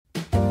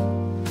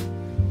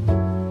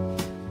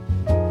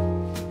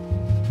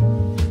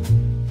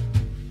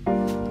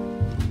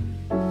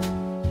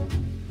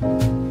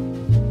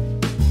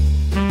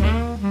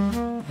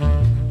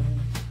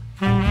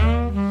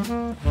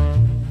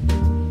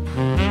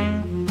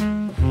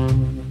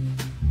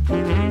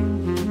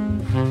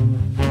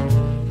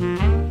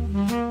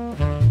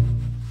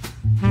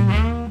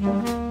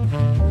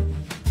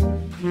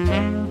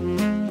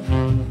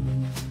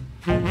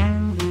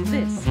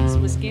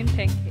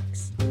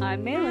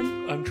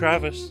Alan. I'm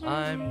Travis.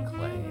 I'm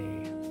Clay.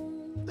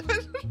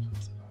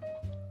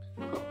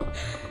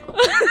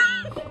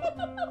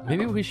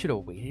 Maybe we should have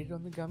waited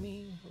on the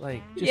gummy,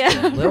 like just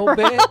a little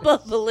bit,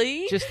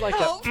 Probably. just like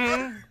a,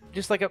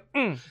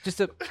 just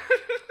a.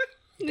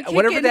 It's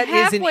whatever like that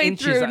is in halfway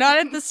inches. through, not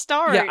at the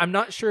start. Yeah, I'm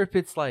not sure if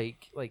it's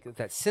like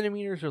that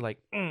centimeters or like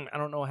I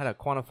don't know how to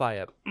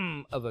quantify a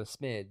of a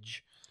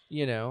smidge.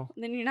 You know.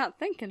 Then you're not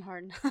thinking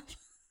hard enough.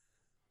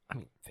 I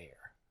mean, fair.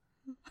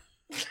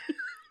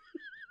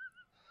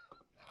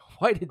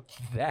 Why did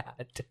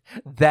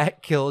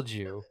that killed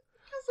you?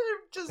 Because I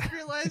just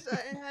realized I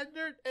hadn't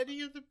heard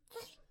any of the.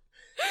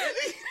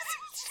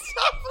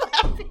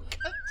 Stop laughing,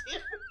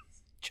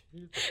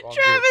 goddammit.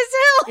 Travis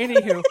Hill.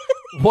 Anywho,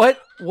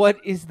 what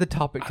is the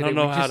topic today? I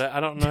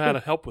don't know how to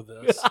help with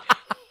this.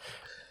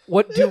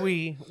 What are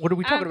we talking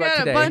I've about got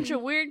today? a bunch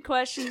of weird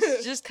questions.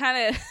 Just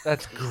kind of.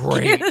 That's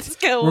great. Let's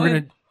go. We're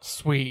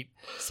gonna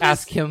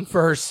ask him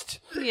first.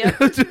 Yeah.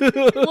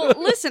 Well,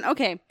 listen.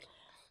 Okay.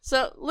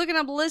 So, looking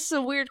up lists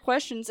of weird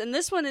questions, and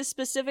this one is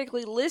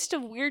specifically list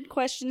of weird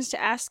questions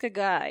to ask a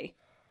guy.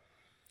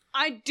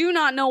 I do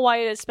not know why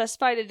it is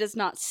specified. It does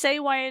not say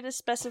why it is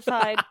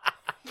specified.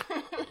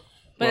 But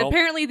Well-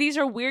 apparently these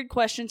are weird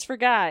questions for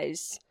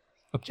guys.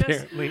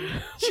 Apparently,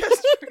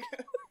 Just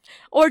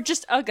Or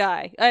just a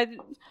guy.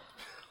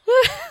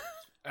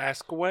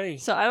 Ask away.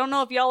 So I don't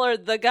know if y'all are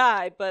the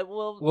guy, but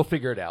we'll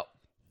figure it out.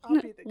 I'll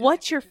be the guy.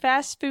 What's your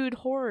fast food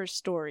horror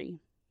story?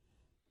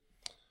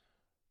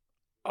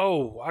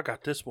 Oh, I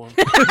got this one.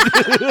 You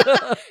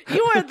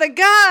are the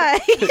guy!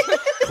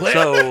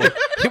 So,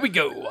 Here we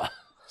go.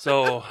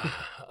 so,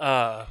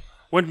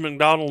 went to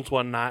McDonald's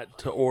one night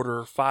to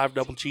order 5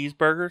 double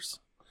cheeseburgers,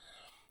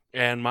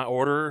 and my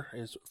order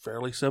is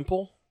fairly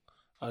simple.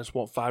 I just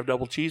want 5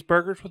 double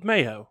cheeseburgers with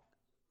mayo.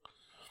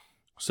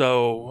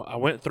 So I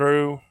went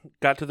through,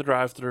 got to the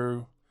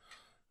drive-thru,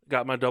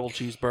 got my double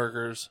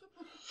cheeseburgers,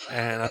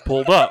 and I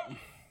pulled up.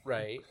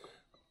 Right.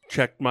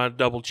 Checked my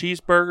double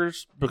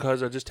cheeseburgers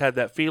because I just had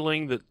that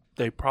feeling that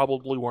they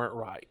probably weren't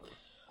right.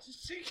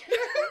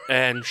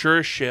 And sure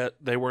as shit,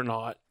 they were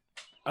not.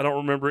 I don't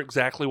remember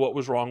exactly what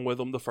was wrong with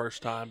them the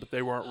first time, but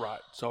they weren't right.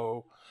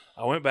 So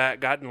I went back,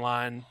 got in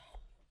line,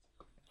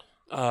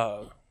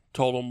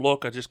 told them,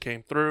 look, I just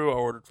came through. I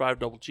ordered 5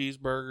 double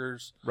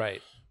cheeseburgers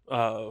Right.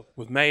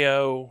 with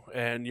mayo,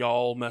 and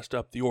y'all messed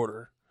up the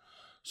order.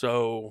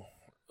 So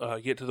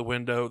get to the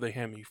window. They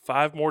hand me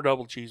 5 more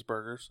double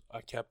cheeseburgers.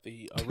 I kept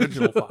the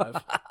original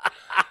 5.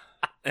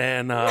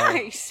 And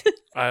Nice!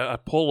 I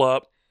pull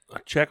up, I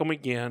check them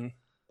again.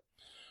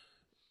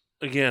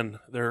 Again,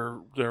 they're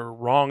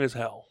wrong as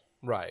hell.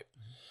 Right.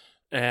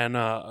 And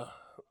I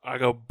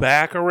go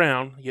back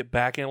around, get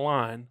back in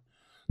line.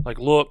 Like,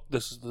 look,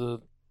 this is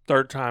the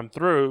 3rd time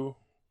through.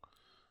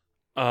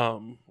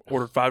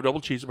 Ordered 5 double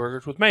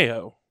cheeseburgers with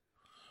mayo.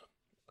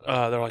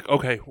 They're like,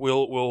 okay,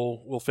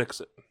 we'll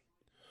fix it.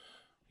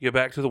 Get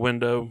back to the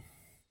window.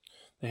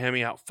 They hand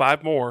me out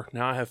 5 more.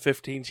 Now I have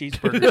 15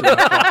 cheeseburgers in my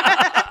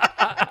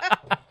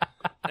car.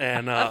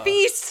 And A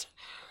feast!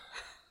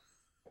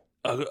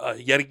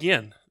 yet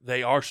again,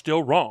 they are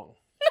still wrong.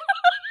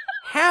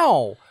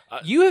 How?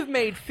 You have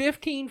made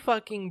 15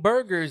 fucking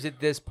burgers at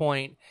this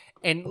point,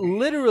 and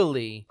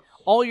literally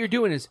all you're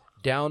doing is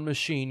down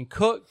machine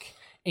cook,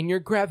 and you're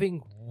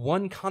grabbing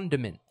 1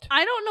 condiment.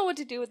 I don't know what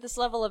to do with this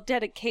level of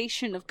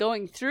dedication of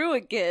going through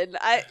again.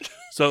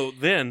 So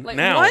then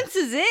now once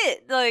is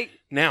it.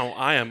 now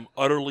I am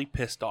utterly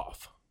pissed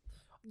off.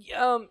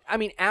 I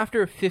mean,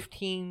 after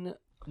 15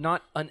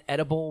 not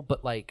unedible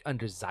but like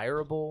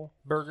undesirable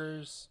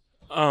burgers.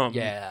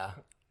 Yeah.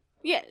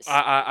 Yes.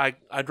 I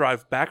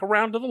drive back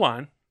around to the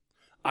line.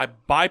 I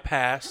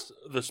bypass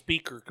the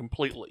speaker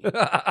completely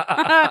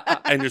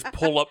and just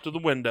pull up to the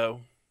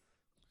window,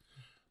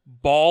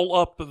 ball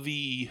up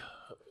the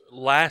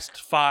last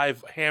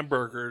 5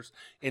 hamburgers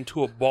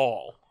into a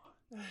ball.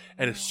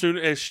 And as soon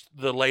as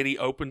the lady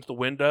opens the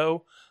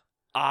window,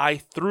 I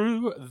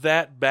threw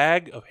that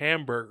bag of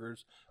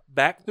hamburgers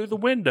back through the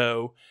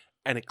window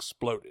and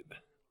exploded.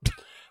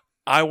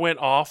 I went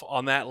off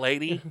on that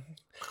lady.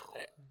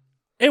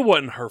 It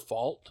wasn't her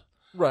fault.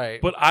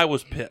 Right. But I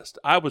was pissed.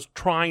 I was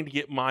trying to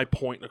get my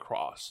point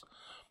across.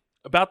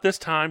 About this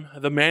time,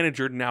 the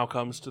manager now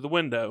comes to the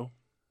window.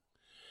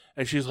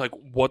 And she's like,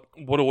 what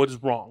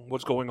is wrong?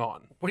 What's going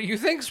on? What do you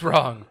think's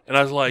wrong? And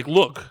I was like,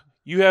 look,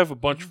 you have a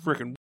bunch of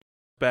freaking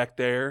back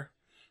there.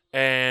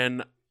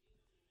 And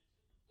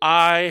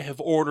I have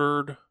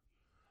ordered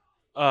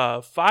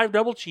 5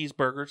 double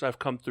cheeseburgers. I've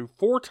come through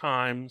 4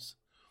 times.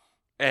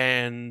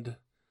 And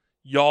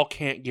y'all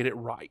can't get it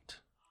right.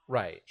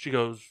 Right. She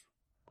goes,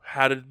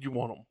 how did you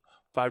want them?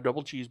 5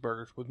 double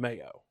cheeseburgers with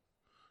mayo.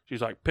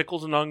 She's like,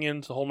 pickles and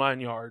onions, the whole 9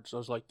 yards. I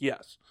was like,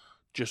 yes.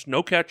 Just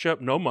no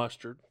ketchup, no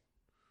mustard.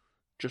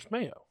 Just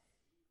mayo.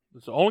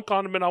 It's the only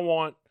condiment I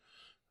want.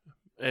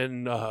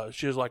 And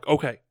she was like,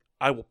 okay,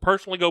 I will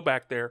personally go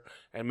back there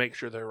and make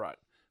sure they're right.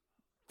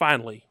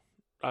 Finally,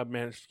 I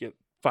managed to get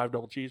 5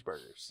 double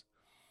cheeseburgers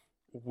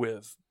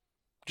with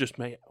just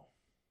mayo.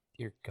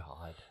 Dear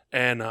God.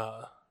 And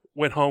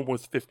went home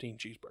with 15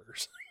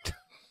 cheeseburgers.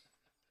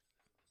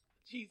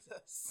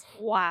 Jesus.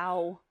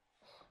 Wow.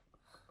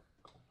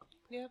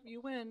 Yep,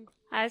 you win.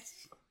 I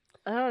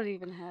don't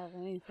even have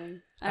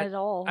anything at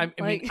all. I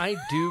mean, I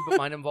do, but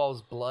mine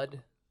involves blood.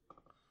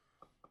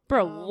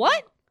 Bro,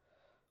 what?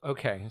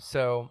 Okay,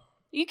 so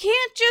You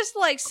can't just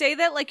say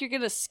that like you're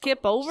gonna skip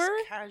over.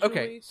 Just casually.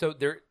 okay, so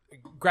there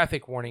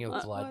graphic warning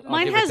of blood. I'll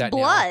Mine give it has that now.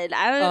 blood.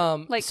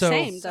 I so-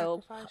 same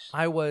though. Sacrifice.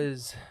 I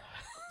was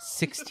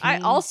 16. I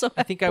also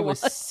I think I have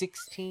was blood.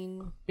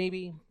 16,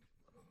 maybe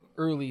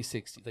early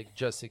 16, like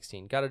just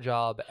 16. Got a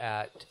job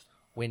at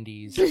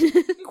Wendy's.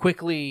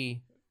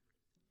 Quickly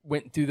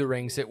went through the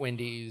ranks at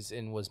Wendy's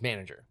and was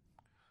manager.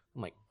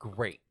 I'm like,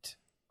 great,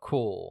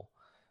 cool.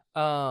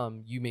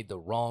 You made the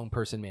wrong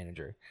person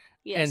manager,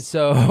 Yes. and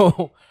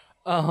so,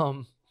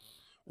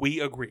 We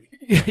agree.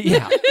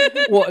 yeah.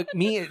 Well,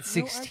 me at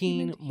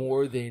 16 argument here.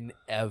 more than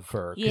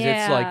ever because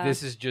it's like Yeah.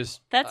 this is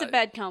just That's a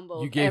bad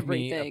combo. you of gave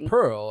everything. me a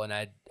pearl and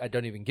I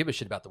don't even give a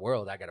shit about the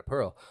world. I got a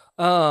pearl.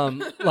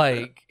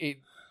 Like it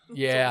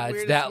yeah, it's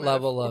weirdest that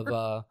level metaphor.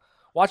 of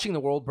watching the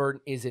world burn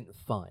isn't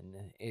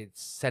fun.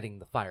 It's setting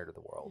the fire to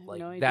the world. Like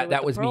no idea that what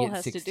that the was pearl me at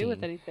has 16. to do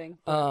with anything.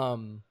 I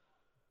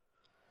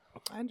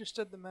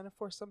understood the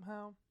metaphor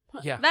somehow.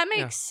 Yeah. That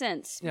makes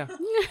sense. Yeah.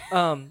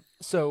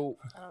 So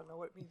I don't know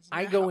what it means.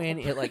 I now. go in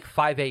at like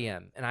 5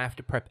 a.m. and I have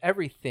to prep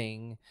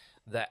everything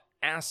the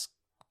ass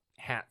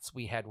hats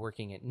we had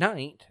working at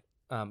night.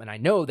 And I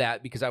know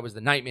that because I was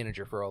the night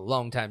manager for a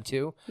long time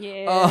too.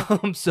 Yeah.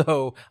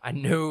 So I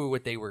know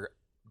what they were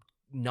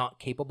not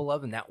capable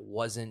of, and that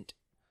wasn't.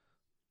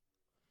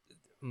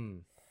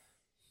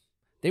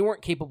 They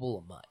weren't capable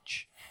of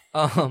much.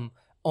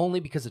 Only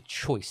because of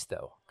choice,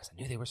 though, because I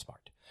knew they were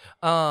smart.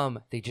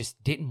 They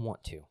just didn't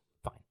want to.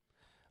 Fine.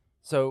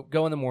 So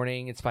go in the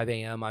morning. It's 5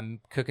 a.m.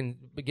 I'm cooking,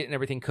 getting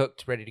everything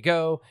cooked, ready to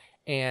go,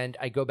 and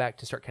I go back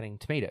to start cutting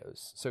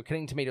tomatoes. So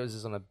cutting tomatoes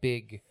is on a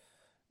big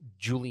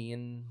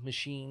julienne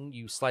machine.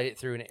 You slide it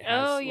through, and it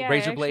has Oh, yeah,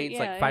 razor actually, blades, yeah,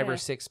 like 5 yeah. or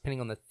 6, depending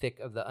on the thick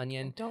of the I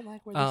onion. don't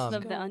like where this is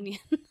of the going. onion.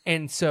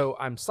 And so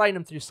I'm sliding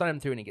them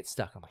through, and it gets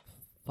stuck. I'm like,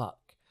 fuck.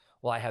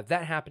 Well, I have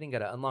that happening. Got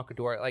to unlock a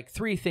door. Like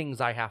 3 things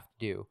I have to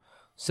do.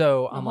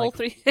 So The I'm whole like,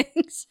 3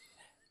 things.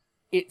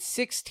 it's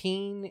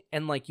 16,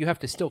 and like you have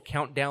to still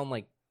count down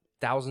like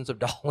thousands of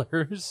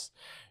dollars.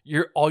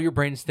 All your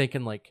brain's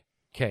thinking like,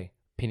 okay,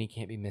 penny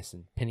can't be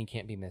missing. Penny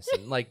can't be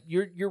missing. Like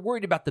you're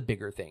worried about the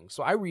bigger things.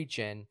 So I reach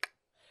in,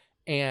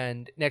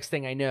 and next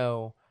thing I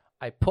know,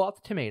 I pull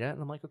out the tomato,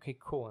 and I'm like, okay,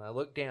 cool. And I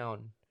look down,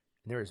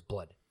 and there is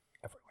blood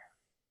everywhere.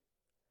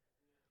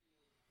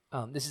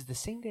 This is the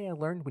same day I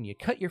learned when you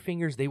cut your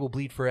fingers, they will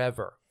bleed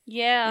forever.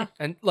 Yeah.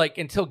 And like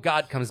until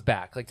God comes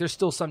back. Like there's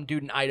still some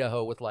dude in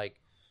Idaho with like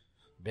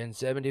been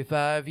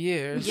 75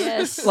 years.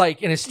 Yes.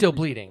 Like and it's still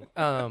bleeding.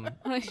 I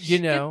You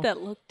should know. get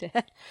that looked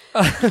at.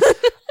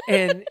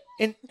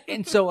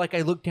 and so like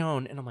I look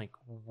down and I'm like,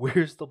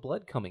 where's the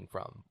blood coming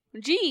from?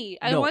 Gee,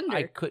 I No, wonder.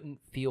 I couldn't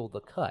feel the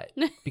cut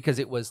because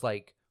it was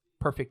like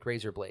perfect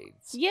razor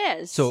blades.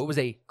 Yes. So it was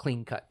a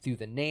clean cut through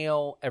the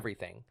nail,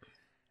 everything.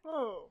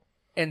 Oh.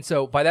 And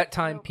so by that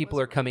time, No, it people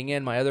are wasn't. coming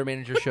in. My other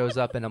manager shows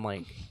up, and I'm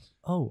like,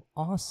 "Oh,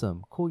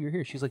 awesome, cool, you're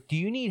here." She's like, "Do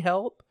you need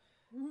help?"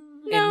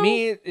 No. And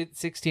me at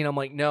 16, I'm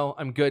like, "No,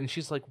 I'm good." And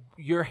she's like,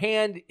 "Your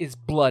hand is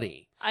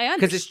bloody I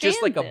understand because it's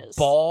just like this. a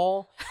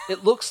ball.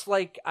 It looks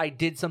like I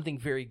did something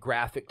very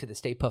graphic to the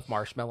Stay Puft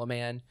Marshmallow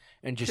Man,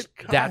 and just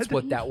Good that's God.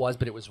 what that was.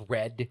 But it was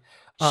red,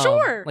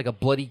 Sure. like a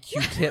bloody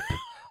Q-tip."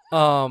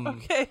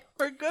 Okay,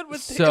 we're good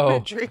with the so-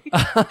 imagery.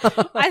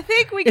 I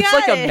think we it's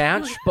got like it. a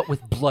match, but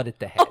with blood at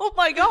the head. Oh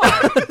my god!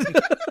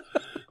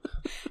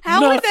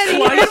 How would Enough that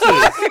even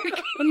slices.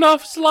 work?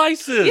 Enough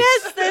slices.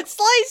 Yes, that's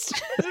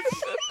sliced.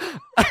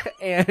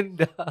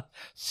 And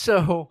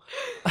so.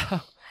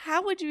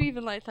 How would you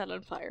even light that on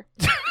fire?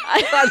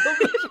 I don't know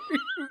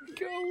where you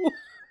go.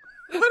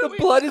 What are The we-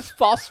 blood is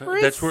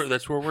phosphorus. That's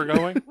where we're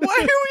going. Why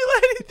are we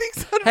letting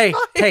things on Hey,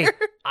 fire?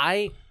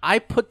 hey! I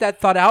put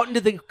that thought out into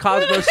the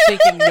cosmos,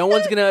 thinking no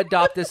one's gonna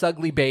adopt this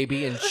ugly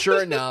baby, and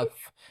sure enough,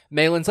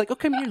 Malin's like, "Oh,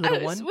 come here,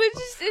 little one."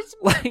 It's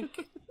Like,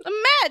 a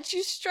match.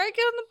 You strike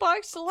it on the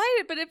box to light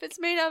it, but if it's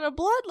made out of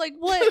blood, like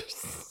what?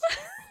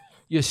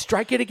 you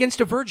strike it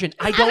against a virgin.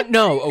 I don't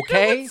know.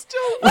 Okay, It's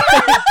still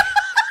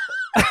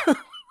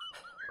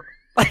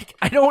like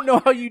I don't know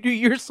how you do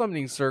your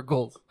summoning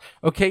circles.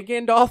 Okay,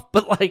 Gandalf,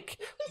 but like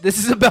this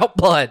is about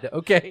blood.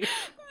 Okay,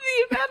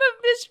 The amount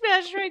of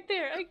mismatch right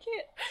there. I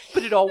can't.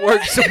 but it all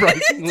worked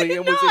surprisingly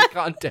and was in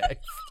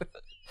context.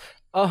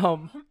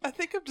 I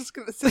think I'm just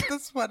gonna sit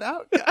this one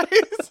out,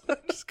 guys. I'm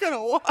just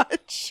gonna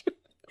watch.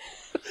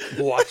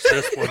 Watch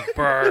this one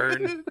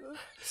burn.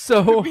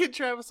 So Me and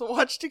Travis will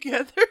watch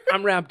together.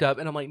 I'm wrapped up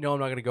and I'm like, no, I'm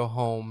not gonna go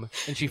home.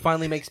 And she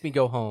finally makes me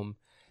go home.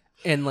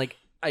 And like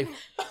I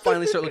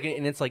finally start looking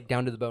and it's like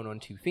down to the bone on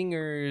 2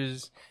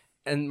 fingers.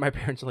 And my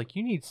parents are like,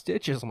 you need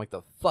stitches. I'm like,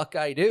 the fuck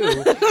I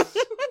do.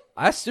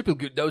 I super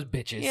glued those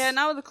bitches. Yeah,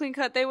 not with a clean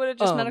cut. They would have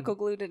just medical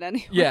glued it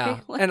anyway. Yeah,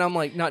 Like, and I'm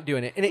like not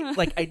doing it, and it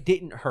like I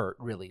didn't hurt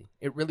really.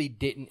 It really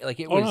didn't. Like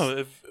it Oh was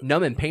no,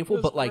 numb and painful,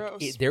 was but like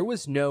gross. there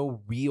was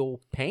no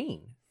real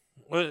pain.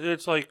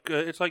 it's like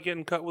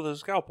getting cut with a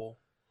scalpel.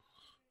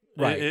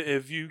 Right.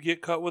 If you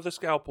get cut with a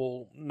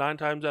scalpel, 9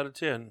 times out of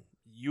 10,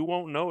 you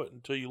won't know it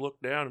until you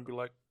look down and be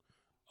like,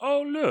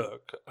 "Oh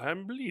look,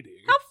 I'm bleeding."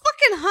 how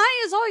fucking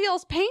high is all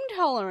y'all's pain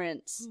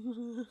tolerance?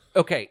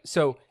 Okay,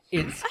 so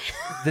it's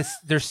this.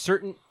 There's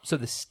certain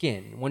the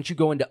skin. Once you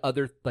go into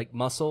other like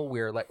muscle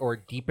where like or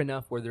deep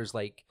enough where there's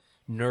like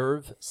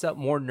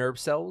more nerve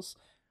cells,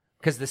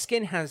 because the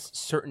skin has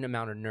certain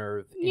amount of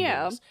nerve endings.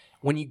 Yeah.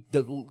 When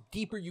the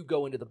deeper you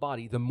go into the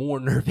body, the more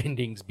nerve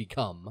endings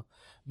become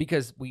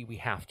because we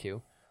have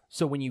to.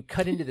 So when you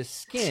cut into the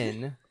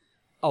skin,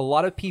 a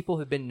lot of people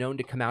have been known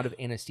to come out of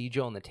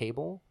anesthesia on the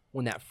table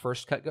when that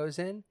first cut goes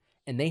in,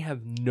 and they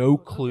have no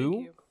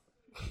clue.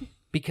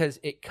 Because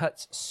it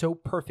cuts so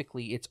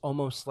perfectly, it's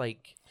almost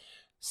like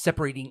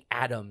separating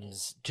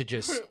atoms to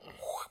just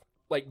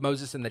like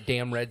Moses in the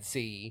damn Red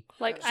Sea.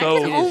 Like So-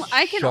 It is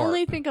I can sharp.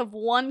 only think of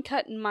one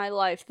cut in my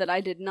life that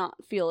I did not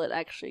feel it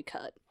actually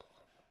cut.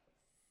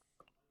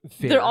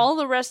 Fair. All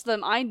the rest of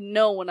them I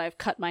know when I've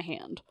cut my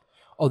hand.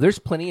 Oh, there's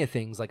plenty of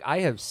things. Like I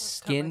have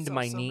skinned myself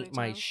my so knee, many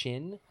my times.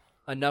 shin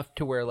enough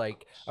to where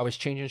like I was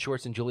changing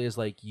shorts and Julia's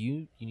like,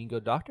 "You need to go to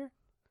the doctor?"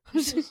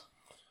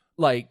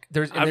 Like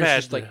there's I've there's had-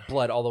 just like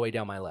blood all the way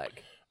down my leg.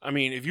 I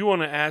mean, if you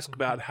want to ask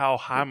about how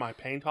high my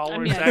pain I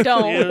tolerance mean, I actually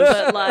don't, is,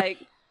 but like,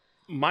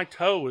 my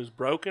toe is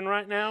broken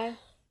right now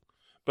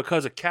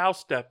because a cow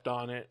stepped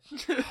on it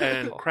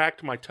and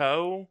cracked my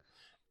toe.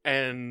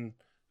 And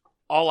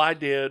all I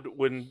did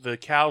when the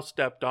cow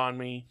stepped on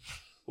me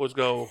was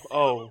go,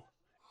 "Oh,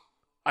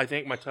 I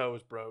think my toe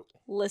is broke."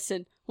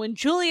 listen, when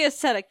Julia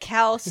said a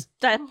cow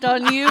stepped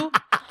on you,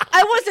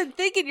 I wasn't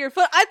thinking your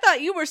foot. I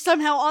thought you were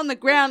somehow on the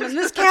ground and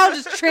this cow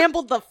just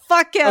trampled the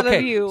fuck out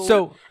of you.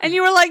 so And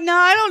you were like, "No,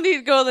 I don't need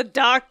to go to the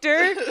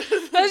doctor."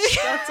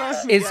 That's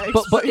on me, is guys.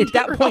 but at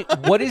that point,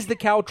 what is the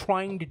cow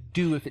trying to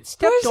do if it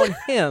stepped on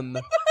him?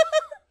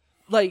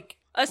 Like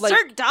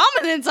Assert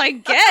dominance, I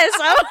guess.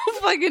 I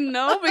don't fucking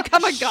know.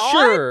 Become a god.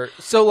 Sure.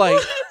 So like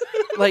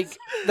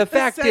the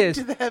fact Ascend is,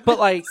 to the but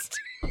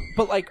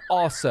like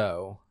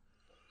also,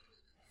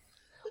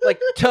 like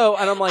toe,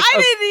 and I'm like, I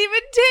okay, didn't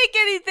even take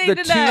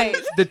anything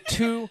tonight. the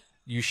two,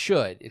 you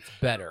should. It's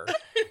better.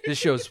 This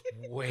show's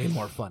way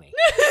more funny.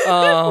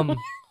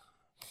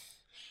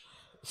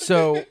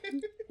 So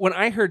when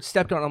I heard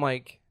stepped on, I'm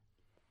like,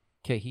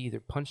 okay, he either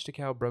punched a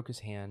cow, broke his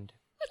hand,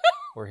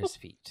 or his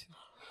feet.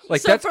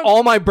 Like So that's from-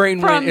 all my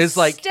brain From went is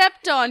like,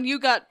 stepped on, you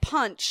got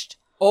punched.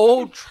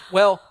 oh,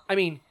 well, I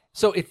mean,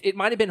 so it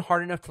might have been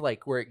hard enough to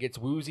like where it gets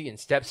woozy and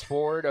steps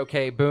forward,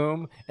 okay,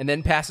 boom, and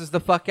then passes the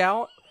fuck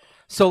out.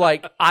 So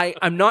like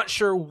I'm not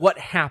sure what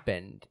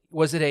happened.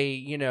 Was it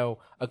a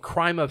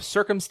crime of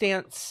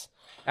circumstance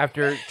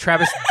after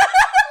Travis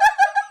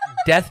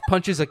death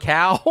punches a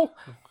cow,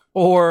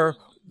 or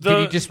did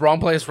he just wrong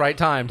place right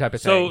time type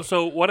of thing?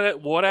 So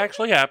what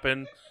actually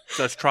happened?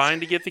 So I was trying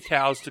to get the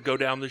cows to go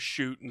down the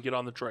chute and get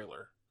on the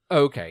trailer.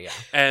 Okay, yeah.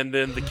 And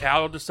then the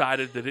cow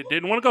decided that it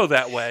didn't want to go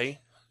that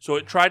way, so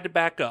it tried to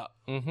back up.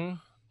 Mm-hmm.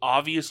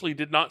 Obviously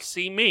did not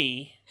see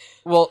me.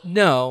 Well,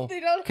 no,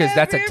 because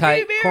that's a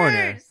tight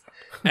corner.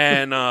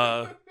 And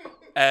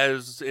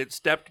as it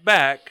stepped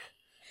back,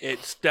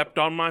 it stepped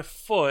on my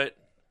foot.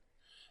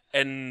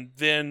 And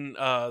then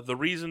the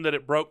reason that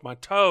it broke my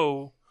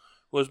toe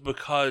was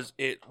because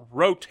it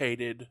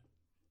rotated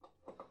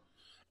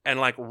and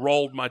like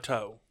rolled my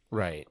toe.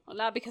 Right. Well,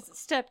 not because it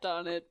stepped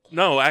on it.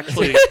 No,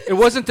 actually, It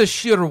wasn't the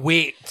sheer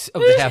weight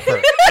of the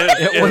heifer.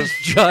 It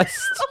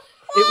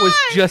was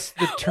just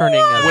the turning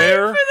of it.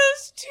 where For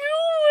those 2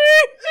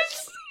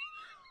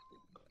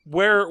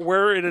 words.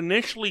 where it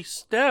initially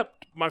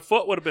stepped, my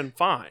foot would have been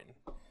fine.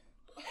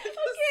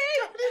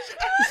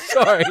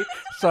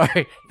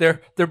 Sorry. They're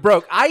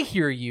broke. I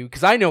hear you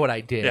because I know what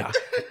I did. Yeah.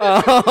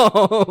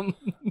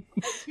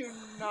 Do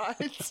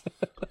not.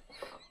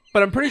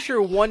 But I'm pretty sure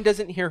one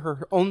doesn't hear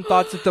her own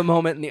thoughts at the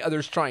moment, and the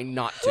other's trying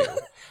not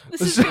to.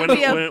 This is going to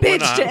be a When-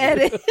 bitch when to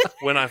edit.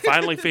 When I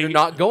finally You're figured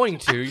not going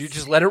to. You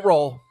just let it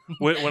roll.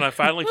 when I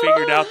finally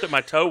figured out that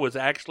my toe was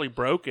actually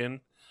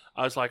broken,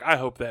 I was like, I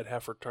hope that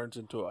heifer turns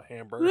into a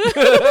hamburger.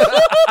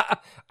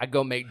 I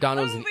go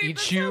McDonald's and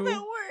eat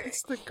you.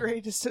 It's the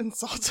greatest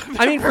insult I've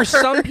I mean, ever for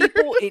some heard.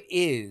 people, it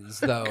is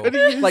though. Could've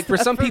used Like for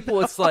that some for people,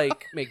 it's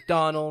like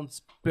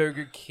McDonald's,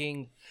 Burger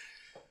King.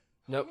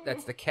 Nope,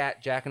 that's the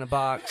cat Jack in the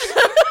Box.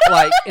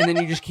 Like, and then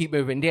you just keep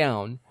moving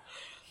down.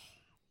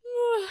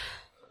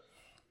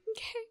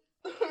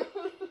 Okay.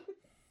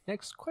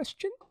 Next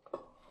question.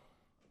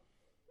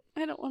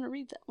 I don't want to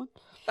read that one.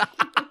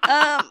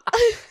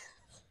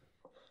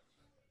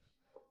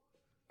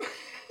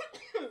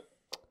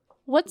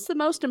 What's the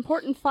most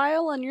important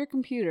file on your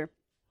computer?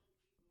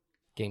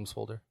 Games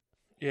folder.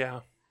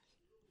 Yeah.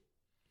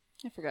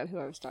 I forgot who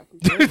I was talking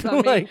to. That's on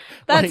me. Like-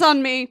 That's like-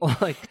 on me.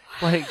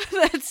 like,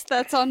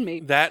 That's on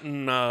me. That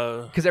and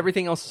because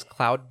everything else is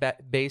cloud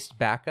based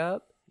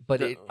backup,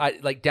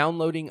 but like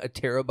downloading a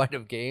terabyte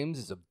of games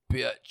is a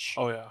bitch.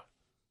 Oh yeah.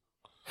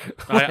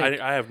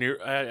 I have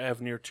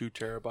near 2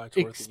 terabytes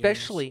worth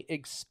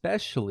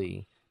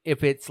Especially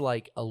if it's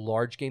like a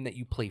large game that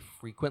you play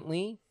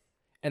frequently,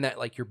 and that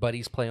like your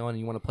buddies play on, and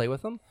you want to play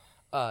with them,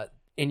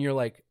 and you're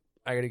like,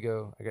 I gotta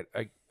go.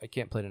 I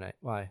can't play tonight.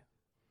 Why?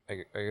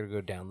 I gotta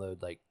go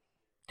download like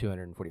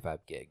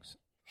 245 gigs.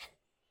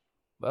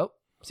 Well,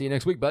 see you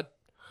next week, bud.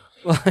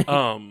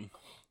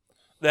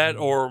 That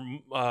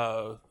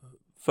or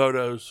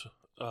photos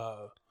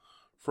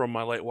from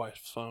my late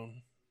wife's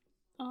phone.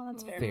 Oh,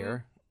 that's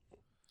fair.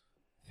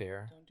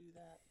 Fair. Don't do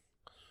that.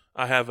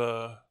 I have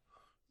a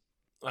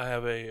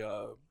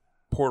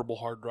portable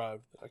hard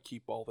drive that I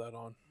keep all that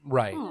on.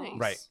 Right. Nice.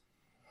 Right.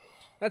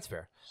 That's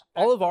fair.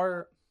 All of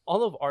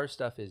our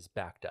stuff is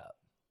backed up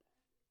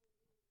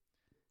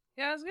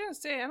Yeah, I was gonna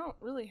say I don't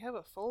really have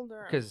a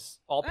folder because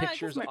all I guess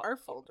pictures. my art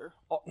folder.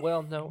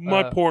 Well, no.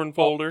 My porn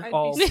folder.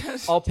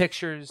 all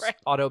pictures Right.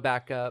 auto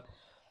backup.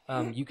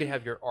 You can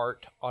have your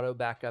art auto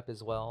backup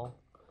as well.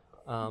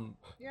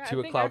 Yeah, To I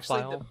a think cloud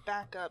actually file. the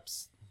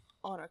backups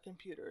on our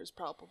computer is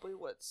probably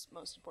what's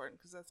most important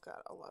because that's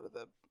got a lot of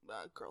the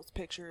girls'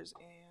 pictures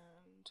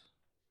and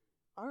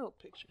our old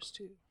pictures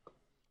too.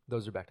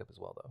 Those are backed up as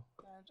well, though.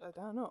 I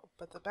don't know,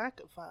 but the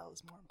backup file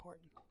is more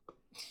important.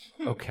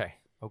 Okay.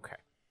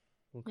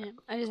 Yeah,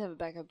 I just have a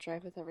backup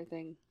drive with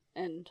everything,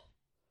 and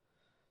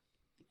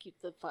I keep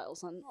the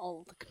files on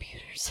all of the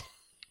computers.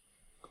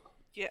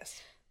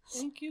 Yes.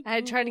 Thank you.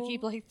 I try to Google.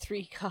 keep like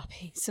 3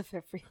 copies of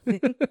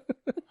everything.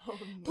 Oh,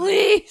 no.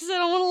 Please, I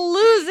don't want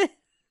to lose it.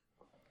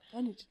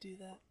 I need to do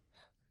that.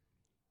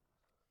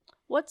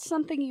 What's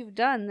something you've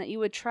done that you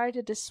would try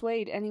to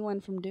dissuade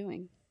anyone from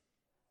doing?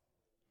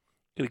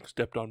 Getting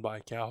stepped on by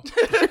a cow.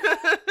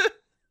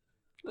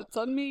 That's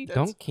on me.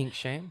 Don't kink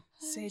shame.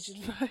 Sage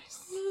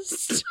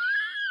advice.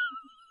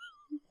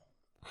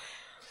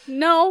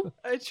 No,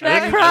 I that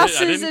tried. I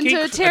crosses didn't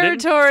into a kink- I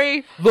didn't-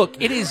 territory.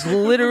 Look, it is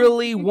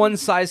literally one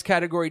size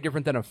category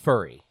different than a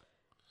furry.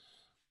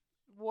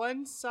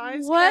 One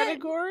size What?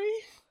 category.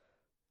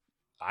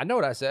 I know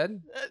what I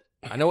said.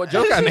 I know what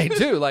joke I made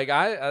too. Like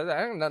I have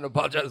nothing to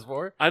apologize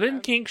for. I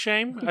didn't kink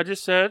shame. I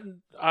just said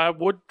I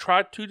would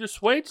try to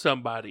dissuade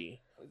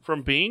somebody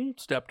from being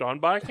stepped on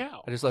by a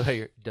cow. I just love how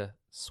you're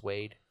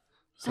dissuade I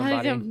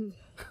somebody, don't-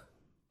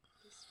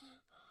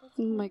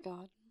 Oh my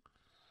god.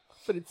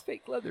 but it's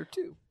fake leather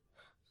too.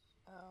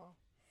 Oh.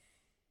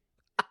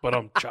 But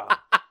I'm chopped.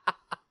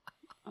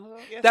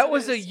 Yes, That it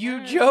was a is. you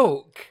Alright.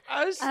 joke.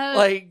 I was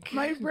Like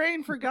my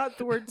brain forgot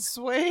the word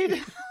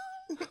suede.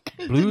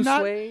 blue Did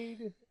not-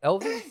 suede,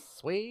 Elvis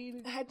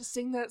suede. I had to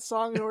sing that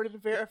song in order to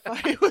verify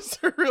it was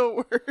a real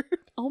word.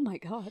 Oh my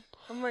god.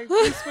 I'm like,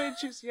 blue suede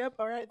shoes. Yep,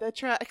 all right, that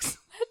tracks.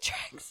 That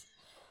tracks.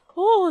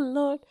 Oh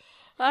lord.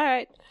 All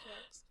right.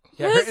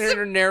 Yeah,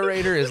 her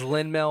narrator is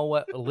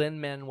Lin-Manuel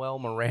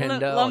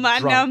Miranda. Lamana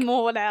drunk.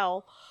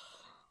 Morel.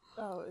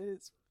 Oh,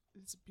 it's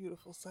a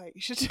beautiful sight.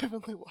 You should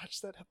definitely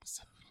watch that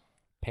episode.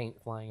 Paint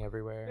flying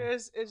everywhere.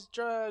 It's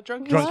drunk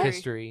Drunk history.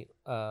 history.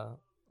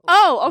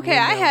 Oh, okay.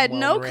 I had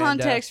Lin-Manuel no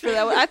Miranda. context for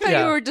that. I thought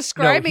Yeah. you were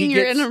describing he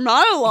your gets- inner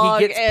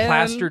monologue. He gets and...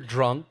 plastered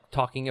drunk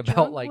talking about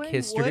Drunk like Wing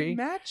history. would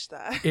match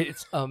that.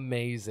 It's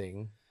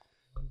amazing.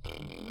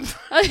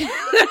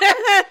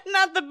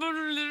 Not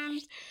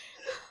the.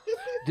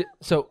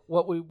 So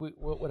what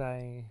would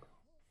I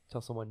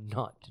tell someone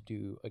not to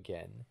do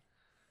again?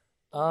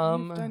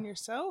 You've done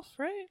yourself,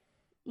 right?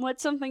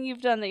 What's something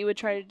you've done that you would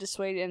try to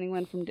dissuade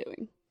anyone from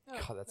doing?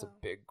 God, that's a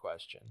big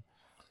question.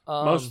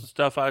 Most of the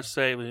stuff I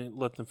say,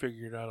 let them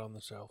figure it out on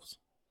themselves.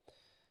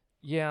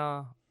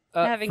 Yeah.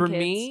 Having for kids.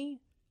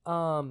 me,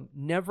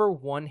 never a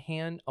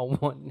one-handed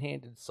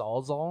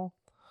sawzall.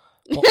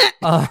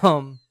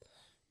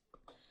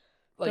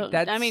 Like Don't-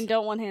 that's. I mean,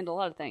 don't one hand a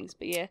lot of things,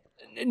 but yeah.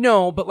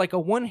 No, but like a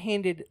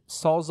one-handed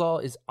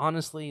sawzall is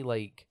honestly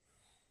like.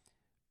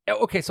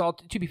 Okay, so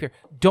to be fair,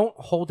 don't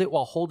hold it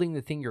while holding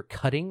the thing you're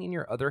cutting in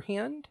your other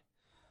hand.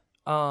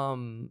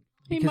 Hey,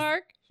 Because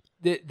Mark,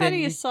 how then do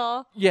you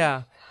saw?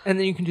 yeah, and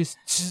then you can just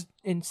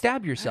and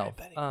stab yourself.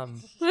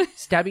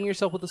 Stabbing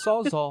yourself with a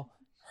sawzall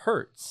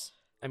hurts.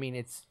 I mean,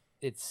 it's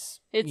It's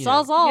you know,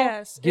 sawzall.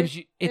 Yes. gives it-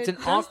 you. It's it an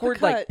does the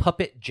awkward like cut.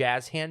 puppet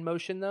jazz hand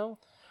motion though.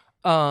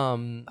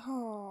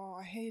 Oh,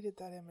 I hated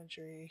that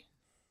imagery.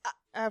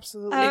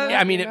 Absolutely.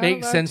 I mean, it Not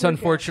makes allowed sense. to again.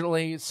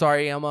 Unfortunately,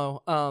 sorry,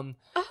 Elmo.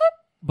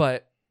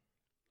 But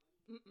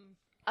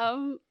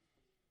Mm-mm.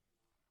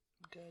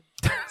 Good.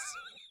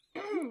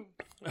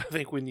 I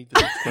think we need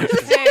the next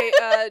question.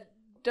 Hey,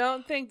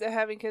 don't think that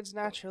having kids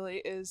naturally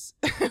is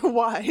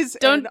wise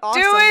Don't and do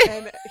awesome it.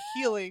 and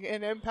healing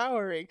and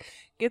empowering.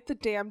 Get the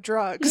damn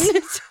drugs.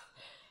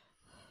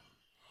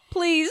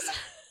 Please.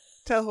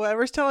 Tell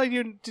whoever's telling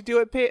you to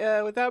do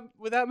it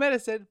without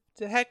medicine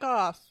to heck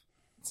off.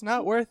 It's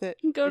not worth it.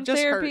 Go It to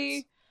just therapy.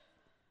 hurts.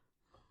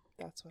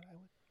 That's what I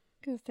would.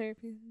 Go to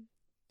therapy.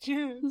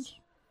 Yes.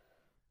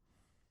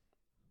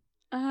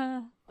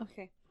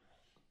 Okay.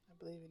 I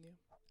believe in you.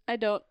 I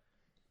don't.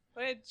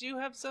 Wait, do you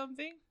have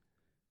something?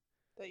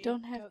 That you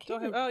Don't have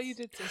Oh, kids. you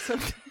did say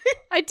something.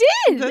 I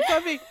did. That's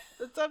what I mean.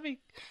 That's not me.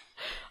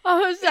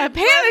 I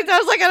panicked. I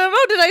was like, I don't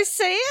know. Did I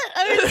say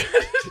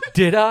it?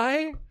 Did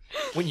I?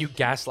 When you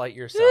gaslight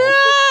yourself,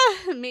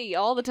 Me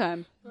all the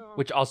time. Oh.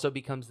 which also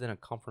becomes then a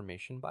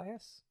confirmation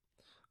bias.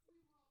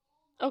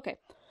 Okay.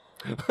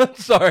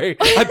 Sorry,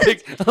 I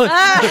picked.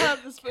 Ah,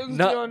 the spoons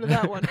No. go into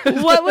that one.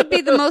 What would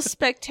be the most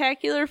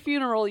spectacular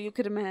funeral you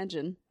could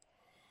imagine?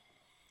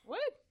 What?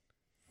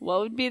 What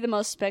would be the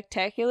most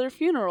spectacular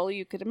funeral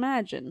you could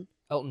imagine?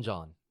 Elton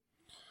John.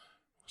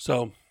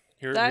 So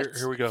here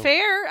we go.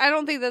 Fair. I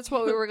don't think that's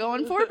what we were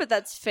going for, but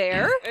that's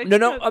fair.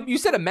 No. You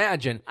said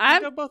imagine.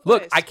 I'm Go both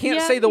Look, ways. I can't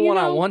Yeah, say the you one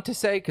I know. want to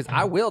say because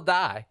I will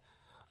die.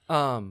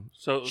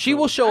 So She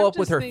will show I'm up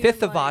with just her thinking,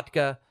 fifth of like-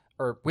 vodka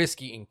or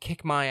whiskey and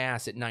kick my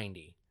ass at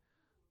 90.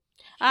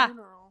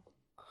 Funeral.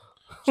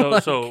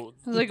 So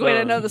I was like, wait,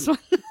 I know this one.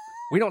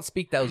 We don't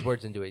speak those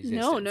words into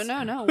existence.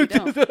 No, we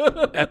don't.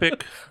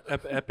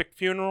 epic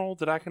funeral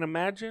that I can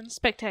imagine.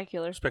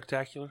 Spectacular.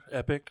 Spectacular,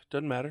 epic,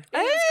 doesn't matter.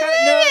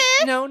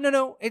 It's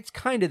no. It's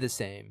kind of the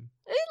same.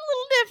 It's a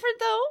little different,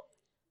 though.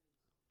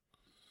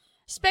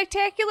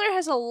 Spectacular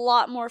has a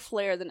lot more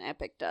flair than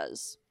epic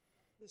does.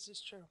 This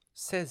is true.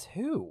 Says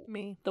who?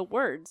 Me. The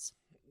words.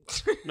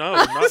 No,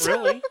 not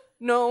really.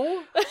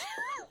 No.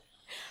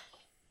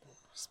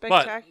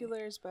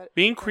 Spectaculars, but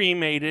Being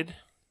cremated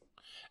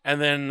and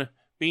then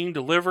being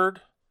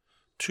delivered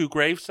to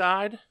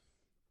graveside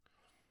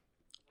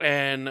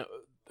and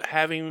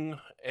having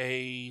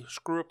a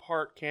screw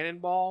apart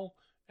cannonball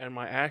and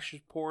my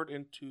ashes poured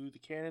into the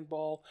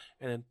cannonball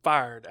and then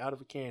fired out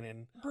of a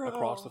cannon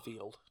across the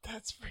field.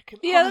 That's freaking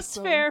Yeah, that's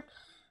awesome. fair.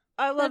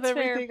 I love That's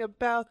fair. everything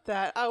about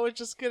that. I was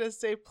just gonna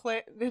say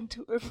planting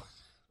into it,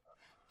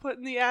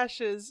 putting the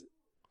ashes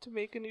to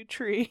make a new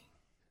tree.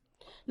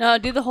 No,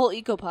 do the whole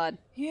ecopod.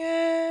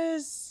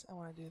 Yes, I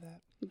want to do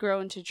that. Grow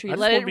into a tree. I just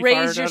Let wanna it be raise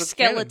fired your out of a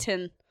cannon.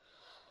 skeleton.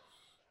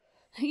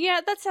 Yeah,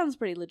 that sounds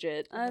pretty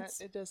legit. And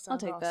That's, it does I'll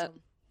sound take that.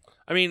 awesome.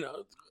 I mean,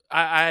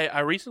 I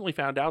recently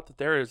found out that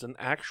there is an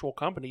actual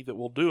company that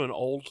will do an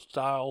old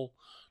style,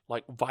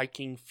 like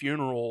Viking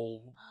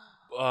funeral,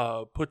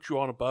 put you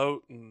on a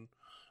boat and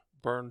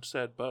burn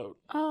said boat.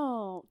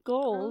 Oh,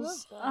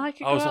 goals. that. I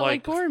could I go was out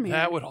like like, Boromir.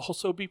 that would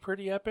also be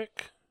pretty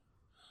epic.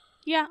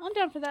 Yeah, I'm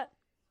down for that.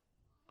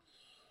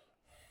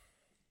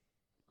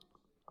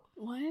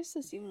 Why is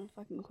this even a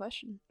fucking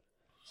question?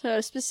 So,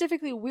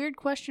 specifically, weird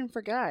question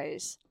for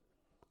guys.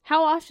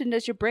 How often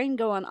does your brain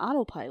go on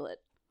autopilot?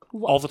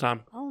 All the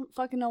time. I don't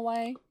fucking know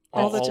why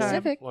All that's the time.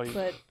 specific, Like-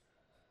 but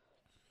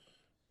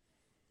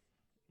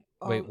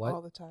Wait, what?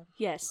 All the time.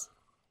 yes.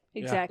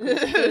 Yeah. Exactly.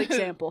 Good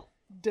example.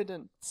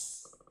 Didn't.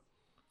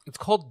 It's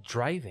called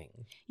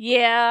driving.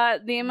 Yeah,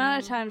 the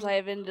amount of times I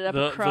have ended up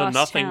The across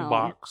nothing town.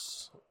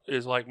 box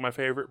is like my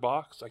favorite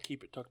box. I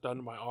keep it tucked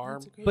under my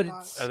arm, That's a great But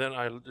box. and then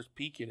I just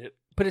peek in it.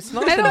 But it's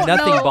not I the don't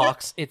nothing know.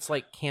 box. It's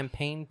like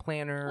campaign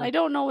planner I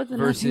don't know what the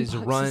versus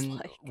nothing box is run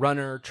like.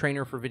 runner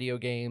trainer for video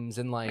games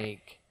and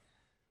like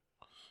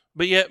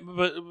But yeah,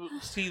 but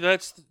see,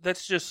 that's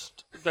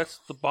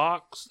the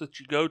box that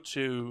you go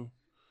to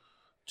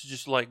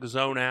just like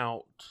zone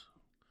out,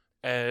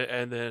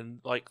 and then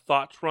like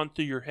thoughts run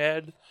through your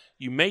head.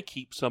 You may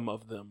keep some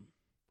of them.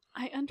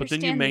 I then you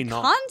understand may the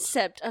not.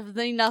 concept of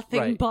the nothing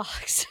Right.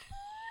 box.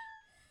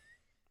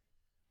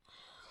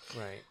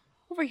 right.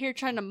 Over here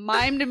trying to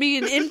mime to me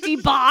an empty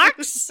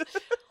box.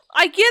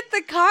 I get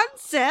the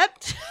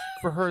concept.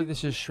 For her,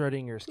 this is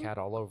Schrodinger's cat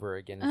all over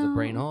again. Is the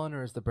brain on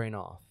or is the brain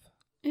off?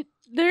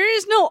 There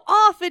is no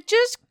off. It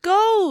just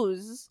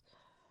goes.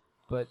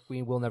 But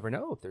we will never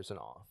know if there's an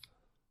off.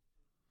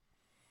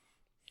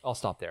 I'll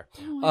stop there.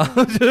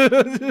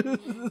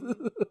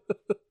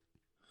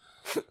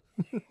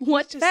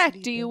 What just fact do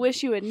sleeping. you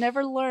wish you had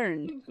never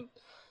learned?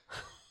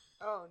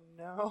 Oh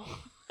no.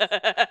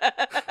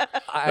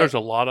 There's a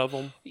lot of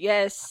them.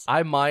 Yes.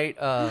 I might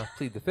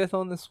plead the fifth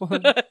on this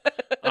one.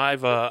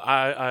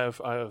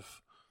 I've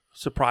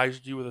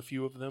surprised you with a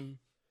few of them.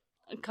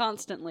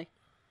 Constantly.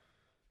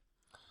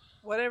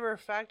 Whatever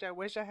fact I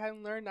wish I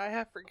hadn't learned, I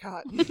have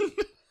forgotten.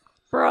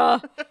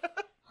 Bruh.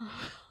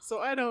 So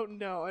I don't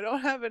know. I don't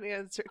have an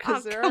answer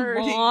because Oh, they're come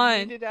already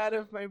on. yeeted out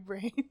of my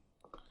brain.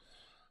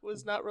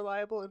 Was not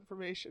reliable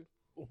information.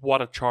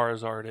 What a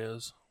Charizard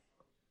is.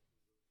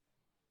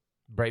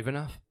 Brave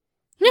enough?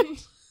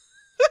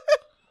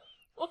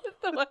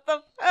 What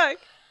the fuck?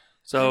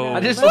 So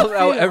I just Let's love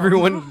how see.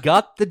 everyone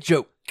got the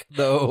joke,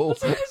 though.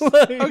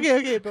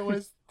 Okay, but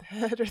was the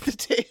head or the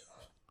tail?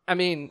 I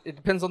mean, it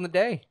depends on the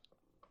day.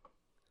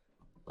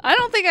 I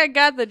don't think I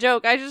got the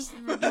joke. I just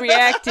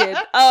reacted.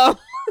 Oh.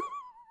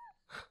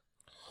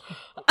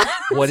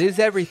 What is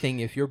everything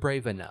if you're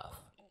brave enough?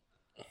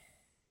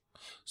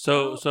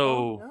 so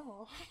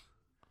no.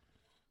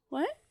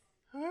 What?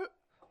 Huh?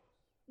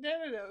 No.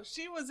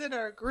 She was in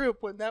our group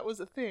when that was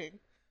a thing.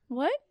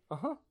 What?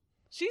 Uh-huh.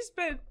 She's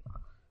been.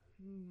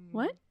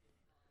 What?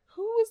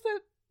 Who was that?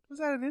 Was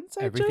that an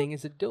inside Everything joke?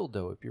 is a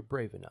dildo if you're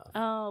brave enough.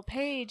 Oh,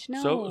 Paige,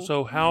 no.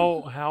 so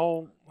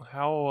how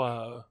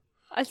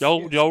I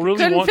y'all really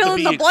couldn't want fill to in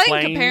be the blank,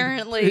 explained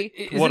apparently.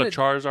 Isn't what a it-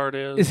 Charizard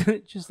is? Isn't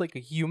it just like a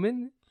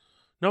human?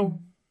 No,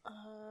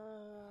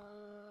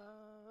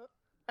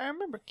 I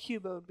remember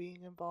Cubo being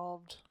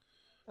involved.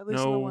 At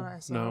least in the one I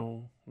saw.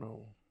 No.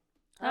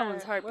 That one's What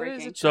is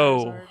heartbreaking. a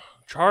So Charizard?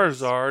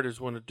 Charizard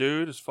is when a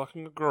dude is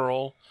fucking a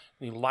girl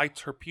and he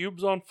lights her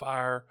pubes on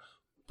fire,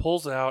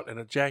 pulls out and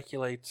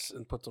ejaculates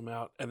and puts them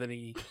out, and then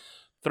he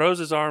throws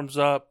his arms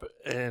up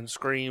and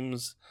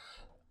screams,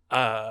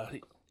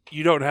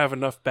 "You don't have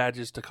enough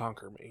badges to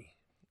conquer me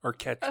or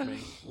catch me."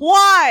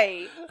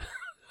 Why?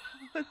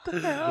 What the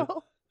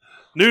hell?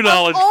 New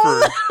knowledge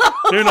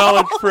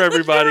for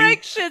everybody.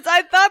 Directions.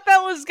 I thought that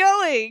was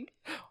going.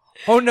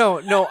 Oh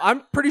no!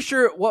 I'm pretty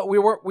sure what we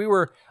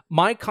were.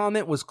 My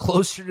comment was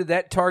closer to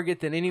that target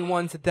than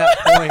anyone's at that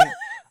point.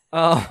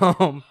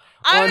 I'm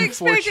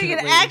expecting an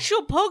unfortunately.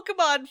 actual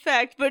Pokemon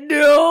fact, but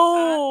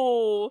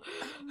no.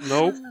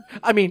 Nope.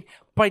 I mean,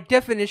 by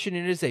definition,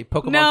 it is a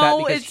Pokemon No, fact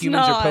because it's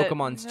humans not. are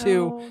Pokemons No.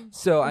 too.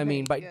 So I Okay,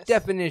 mean, by yes.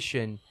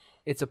 definition,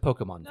 it's a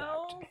Pokemon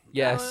No. fact.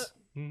 Yes.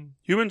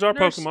 Humans are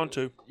Nurse- Pokemon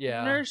too.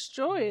 Yeah. Nurse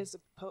Joy is a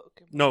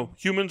Pokemon. No,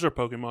 humans are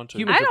Pokemon too.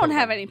 Humans I are don't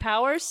have Pokemon. any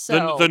powers,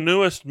 so The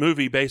newest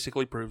movie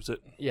basically proves it.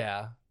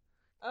 Yeah.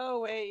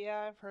 Oh wait,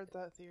 yeah, I've heard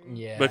that theory.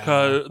 Yeah.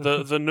 Because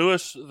the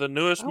newest I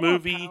want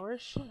movie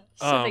powers, shit.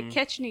 so they um,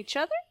 catching each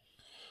other.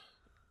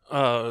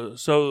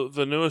 so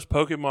the newest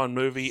Pokemon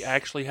movie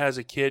actually has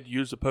a kid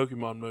use a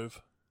Pokemon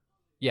move.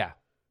 Yeah.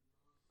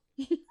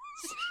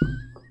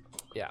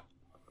 Yeah.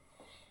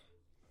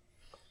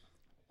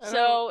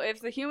 So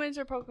if the humans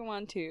are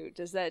Pokemon too,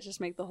 does that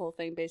just make the whole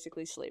thing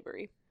basically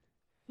slavery?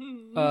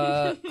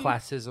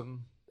 Classism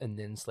and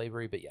then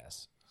slavery, but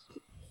yes.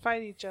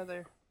 Fight each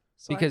other.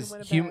 So Because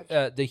I can win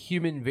a badge.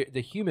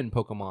 the human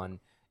Pokemon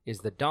is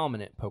the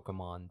dominant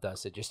Pokemon,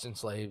 thus it just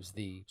enslaves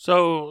the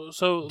So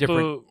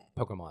different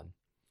Pokemon.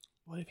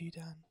 What have you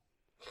done?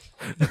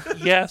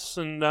 the yes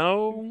and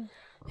no.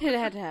 It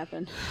had to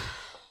happen.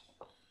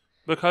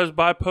 Because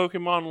by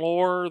Pokemon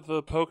lore,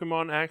 the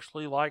Pokemon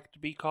actually like to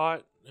be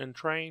caught and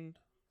trained.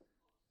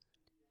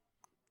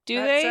 Do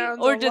That they, sounds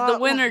or a did the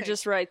lot winner like-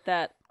 just write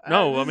that?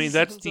 No, I This mean,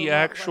 that's sounds the a lot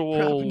like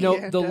actual- No,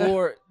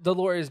 propaganda. the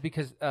lore is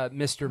because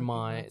Mr.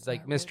 Mime, Pokemon's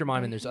like not Mr.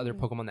 Mime, and there's other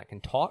really Pokemon that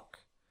can talk.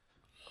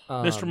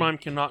 Mr. Mime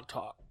cannot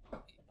talk.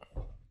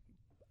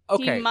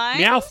 Okay. He mimes?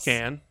 Meowth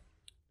can.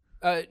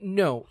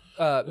 No.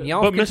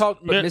 Meowth But can talk,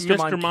 but Mr.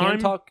 Mr. Mime Mime? can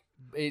talk.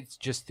 It's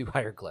just through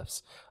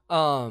hieroglyphs.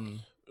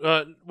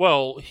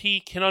 Well,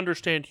 he can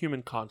understand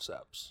human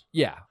concepts,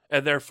 Yeah.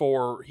 and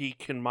therefore he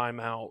can mime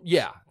out.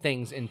 Yeah.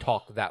 Things and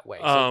talk that way.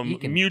 So he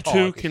can Mewtwo talk,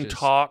 it's can just-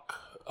 talk,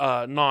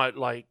 not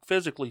like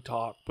physically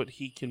talk, but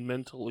he can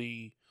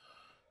mentally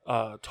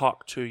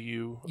talk to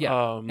you.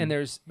 Yeah. And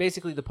there's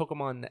basically the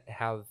Pokemon that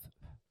have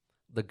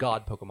the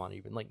god Pokemon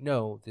even like,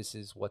 no, this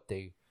is what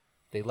they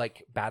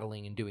like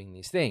battling and doing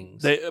these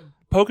things.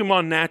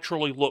 Pokemon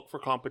naturally look for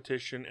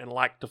competition and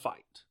like to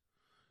fight.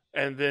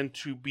 And then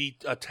to be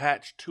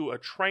attached to a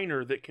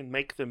trainer that can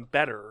make them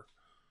better,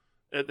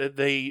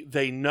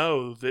 they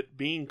know that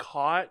being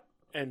caught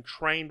and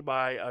trained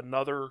by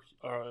another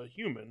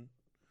human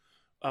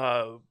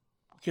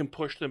can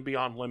push them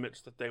beyond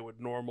limits that they would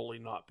normally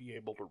not be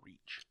able to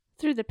reach.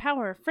 Through the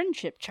power of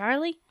friendship,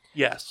 Charlie.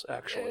 Yes,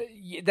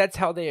 actually. That's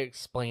how they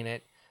explain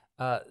it.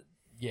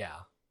 Yeah.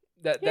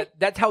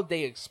 That's how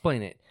they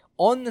explain it.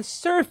 On the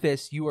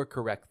surface, you are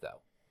correct,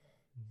 though.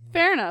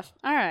 Fair enough.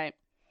 All right.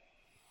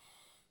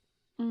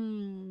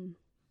 Oh.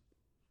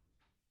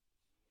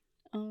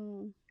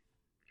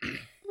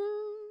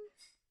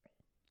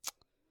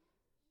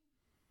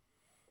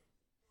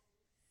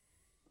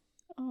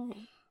 Oh.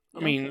 I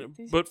mean, Okay,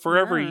 these- but for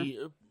Yeah.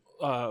 every,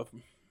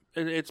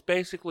 it's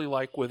basically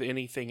like with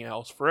anything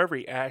else. For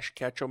every Ash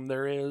Ketchum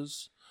there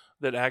is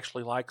that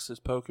actually likes his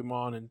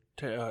Pokemon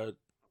and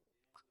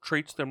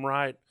treats them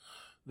right,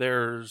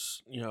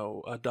 there's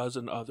a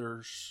dozen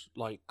others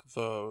like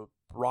the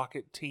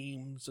Rocket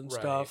teams and Right.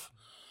 stuff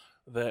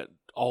that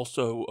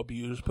also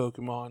abuse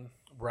Pokemon.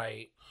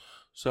 Right.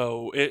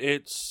 So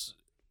it's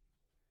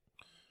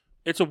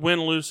a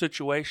win-lose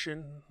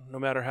situation, no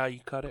matter how you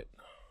cut it.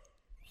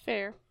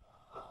 Fair.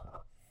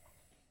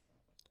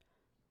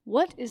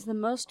 What is the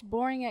most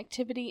boring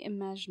activity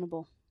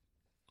imaginable?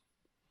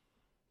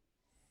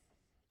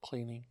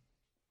 Cleaning.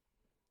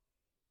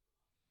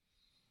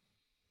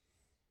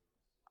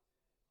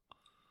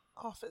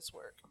 Office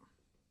work.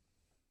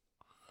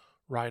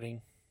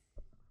 Writing.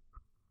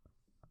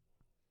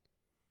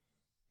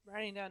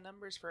 Writing down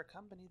numbers for a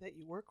company that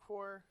you work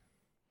for,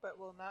 but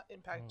will not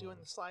impact you in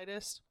the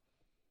slightest.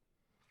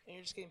 And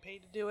you're just getting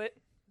paid to do it.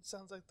 It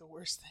sounds like the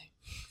worst thing.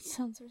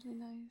 Sounds really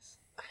nice.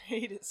 I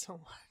hate it so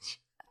much.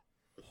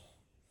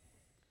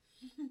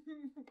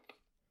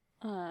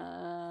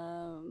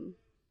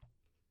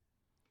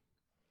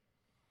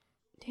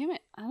 Damn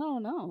it, I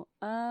don't know.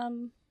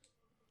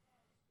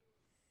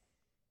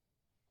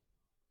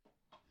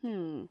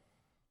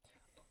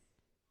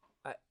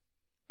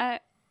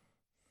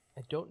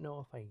 I don't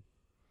know if I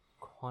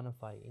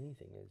quantify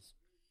anything as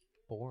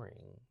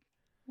boring.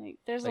 Like,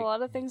 there's a Like,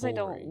 lot of things I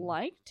don't boring.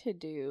 like to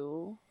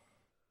do.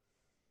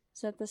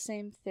 Is that the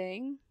same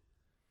thing?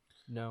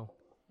 No.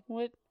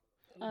 What?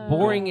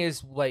 Boring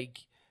is like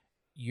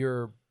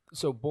you're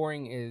So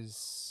boring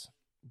is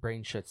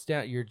brain shuts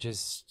down.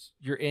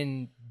 You're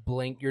in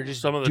blink. You're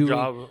just Some of the doing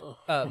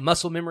job,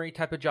 muscle memory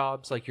type of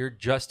jobs. Like you're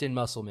just in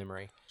muscle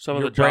memory. some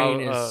Your of the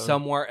brain job, is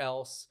somewhere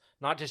else.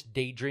 Not just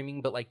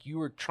daydreaming, but like you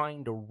were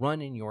trying to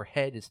run in your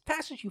head as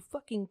fast as you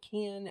fucking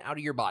can out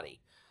of your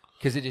body,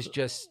 because it is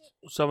just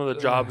some of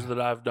the jobs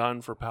that I've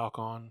done for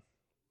Palcon.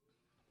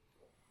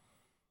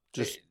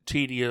 Just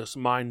tedious,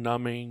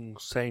 mind-numbing,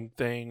 same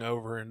thing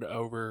over and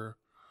over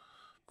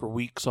for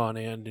weeks on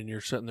end, and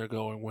you're sitting there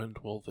going, "When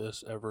will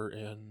this ever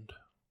end?"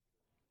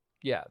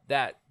 yeah.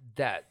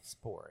 That's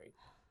boring.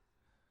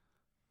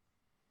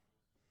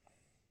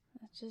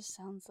 That just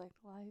sounds like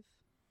life.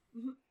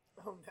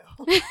 Oh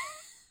no.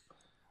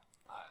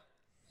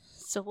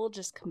 So we'll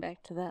just come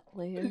back to that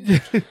later.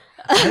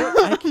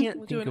 I can't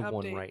We'll do think an of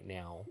one update. right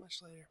now.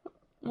 Much later.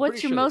 What's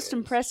pretty your sure most there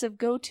is. impressive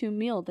go-to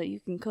meal that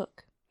you can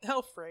cook?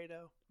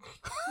 Alfredo.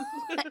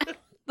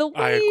 The I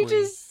way you agree.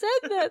 just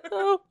said that,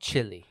 though.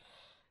 Chili.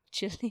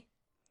 Chili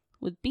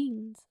with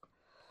beans.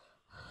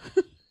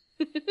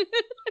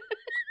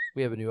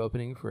 We have a new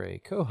opening for a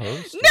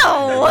co-host.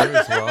 No!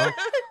 As well.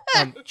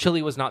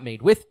 Chili was not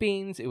made with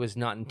beans. It was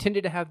not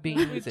intended to have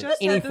beans We in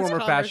just any had this form or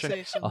fashion.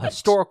 conversation A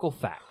historical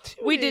fact.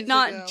 We days did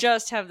not ago.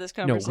 just have this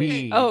No, conversation.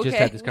 we Oh, just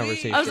okay. had this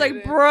conversation. I was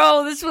like,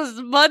 bro, this was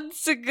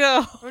months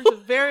ago. There was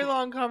a very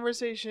long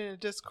conversation in a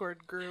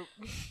Discord group.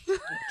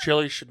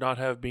 Chili should not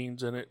have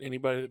beans in it.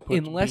 Anybody that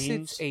puts unless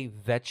beans, it's a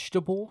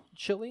vegetable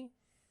chili,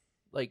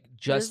 like Does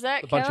just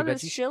that a bunch count of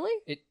as veggies. chili?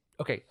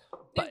 Okay,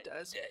 but It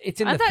does.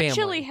 it's in I the thought family.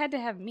 chili had to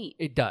have meat.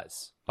 It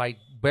does by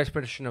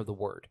definition of the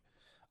word.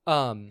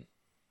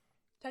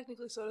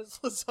 Technically, so does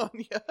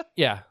lasagna.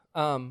 Yeah.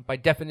 By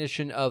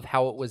definition of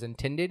how it was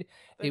intended,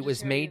 it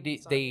was made.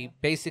 Vegetarian They lasagna.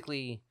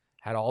 basically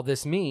had all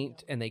this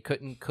meat, and they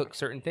couldn't cook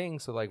certain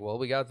things. So, like, well,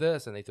 we got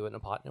this, and they threw it in a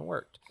pot, and it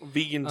worked.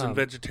 vegans um, and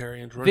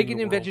vegetarians, running Vegan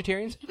the and world.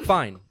 vegetarians,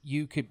 fine.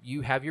 You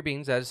have your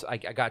beans. As I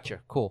got you.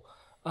 Cool.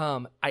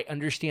 I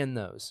understand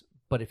those,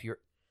 but if you're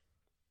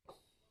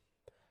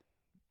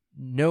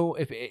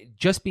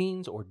just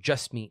beans or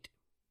just meat,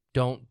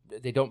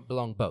 they don't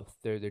belong both.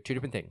 They're two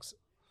different things.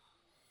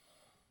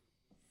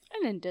 I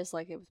didn't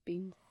dislike it with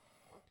beans.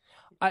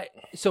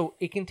 So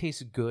it can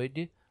taste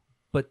good,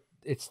 but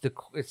it's the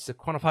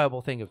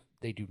quantifiable thing of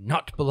they do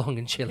not belong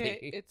in chili.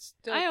 Okay, it's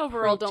still I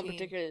overall don't protein.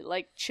 particularly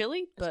like chili,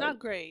 It's but not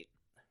great,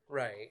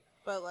 Right.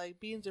 but like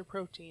beans are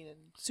protein and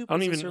soup. I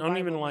don't is a even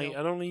survival like. meal.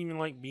 I don't even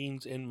like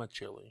beans in my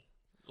chili.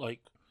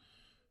 Like,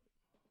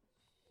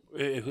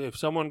 if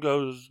someone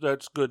goes,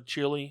 "That's good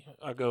chili,"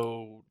 I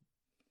go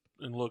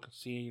and look and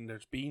see and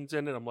there's beans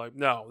in it. I'm like,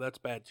 no, that's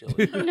bad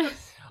chili.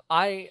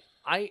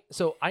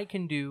 So I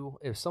can do,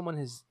 if someone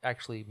has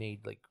actually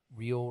made like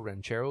real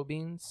ranchero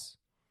beans,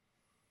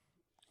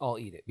 I'll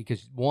eat it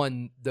because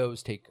one,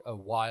 those take a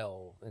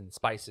while and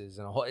spices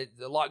and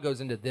a lot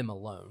goes into them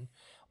alone.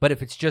 But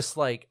if it's just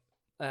like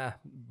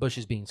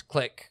Bush's beans,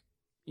 click,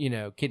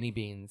 kidney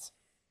beans,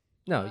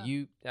 no,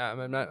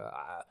 I'm not.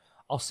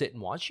 I'll sit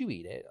and watch you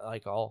eat it.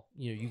 Like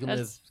you can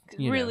that's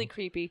live really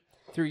creepy.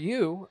 through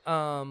you.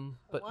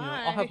 But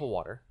Why? I'll have a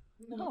water.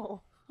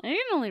 No, I can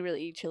only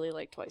really eat chili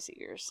like twice a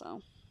year,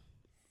 so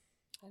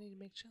I need to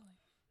make chili.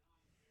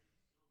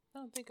 I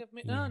don't think I've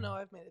made. No,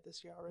 I've made it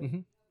this year already.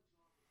 Mhm.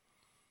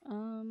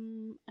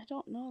 I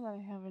don't know that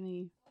I have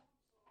any.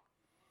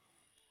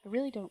 I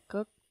really don't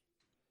cook.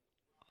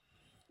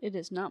 It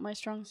is not my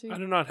strong suit. I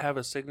do not have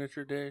a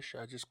signature dish.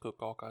 I just cook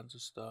all kinds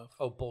of stuff.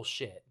 Oh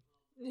bullshit!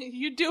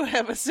 You do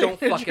have a Don't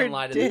signature fucking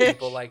lie to the dish.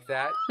 people like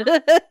that.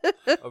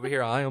 Over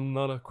here, I am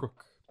not a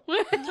crook.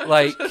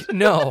 Like,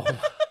 no.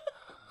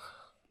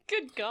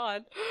 Good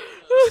God.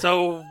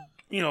 So,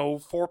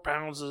 4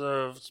 pounds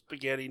of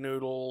spaghetti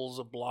noodles,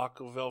 a block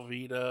of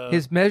Velveeta.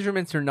 His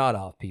measurements are not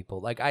off,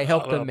 people. Like, I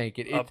helped him make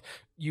it. up.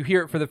 You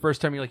hear it for the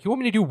first time, you're like, you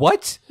want me to do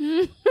what?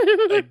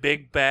 a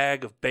big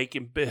bag of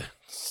bacon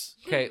bits.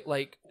 Okay,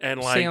 like, And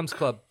like Sam's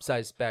Club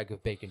size bag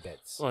of bacon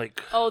bits.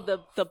 like Oh, the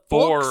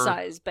Four- bulk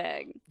size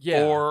bag. Yeah.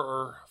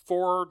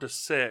 4 to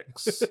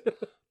 6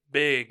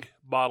 big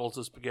bottles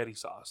of spaghetti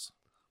sauce.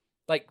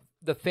 Like,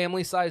 the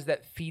family size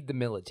that feed the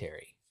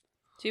military.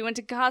 So you went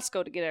to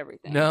Costco to get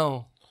everything.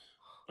 No.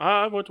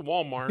 I went to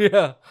Walmart.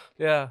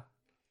 Yeah.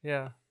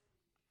 Yeah.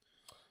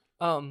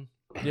 And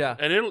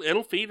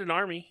it'll feed an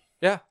army.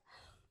 Yeah.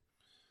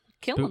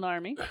 Kill an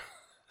army.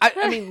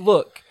 I mean,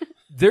 look,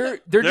 they're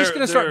just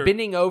gonna start they're-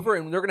 bending over,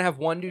 and they're gonna have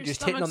one dude Your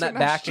just hitting on stomachs that are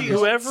back, and not just,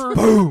 Whoever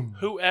boom,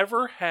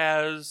 whoever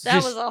has That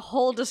Just- was a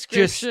whole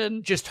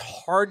description. just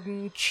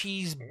hardened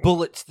cheese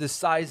bullets the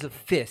size of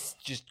fists,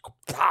 just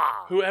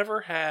ah.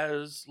 whoever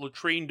has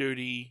latrine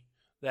duty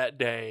that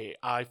day,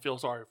 I feel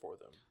sorry for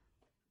them.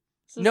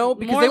 This is No,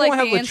 because more they like won't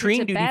have the answer latrine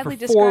to duty badly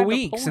for 4 describe a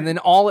weeks, porn. and then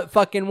all at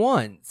fucking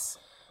once.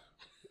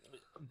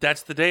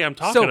 That's the day I'm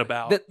talking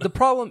about. The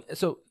problem,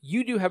 so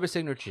you do have a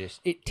signature dish.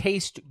 It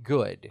tastes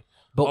good,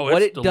 but Oh,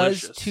 what it it's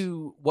does delicious.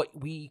 to what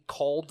we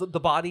called the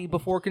body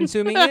before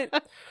consuming it,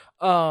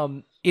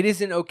 it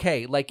isn't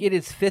okay. Like, it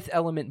is Fifth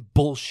Element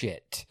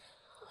bullshit.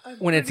 I'm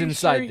when it's pretty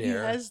inside sure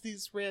there. He has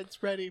these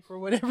rants ready for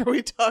whenever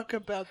we talk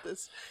about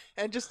this.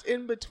 And just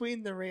in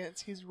between the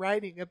rants, he's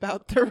writing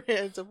about the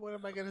rants of what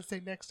am I going to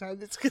say next time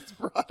this gets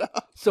brought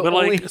up. So But,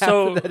 only like, half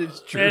so- of that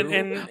is true.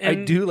 and I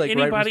do like write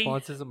anybody-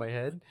 responses in my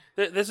head.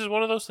 This is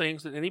one of those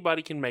things that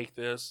anybody can make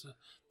this.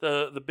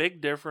 The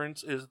big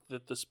difference is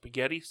that the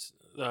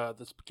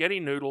spaghetti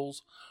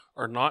noodles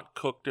are not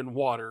cooked in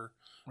water.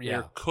 Yeah.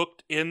 They're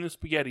cooked in the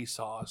spaghetti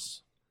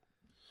sauce.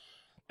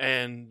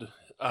 And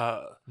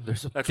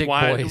There's some that's big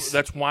why boys.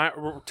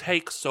 it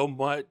takes so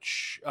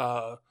much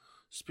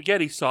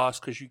spaghetti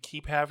sauce, because you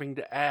keep having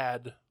to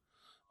add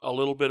a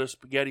little bit of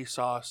spaghetti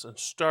sauce and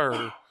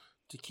stir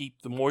to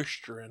keep the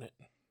moisture in it.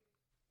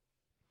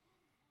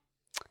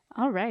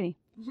 Alrighty.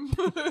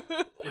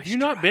 Have you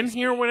not been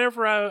here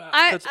whenever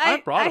I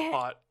brought a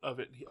pot of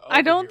it?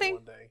 I don't over here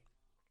think- one day.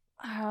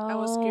 I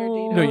was scared to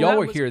eat it. No, y'all That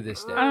were was here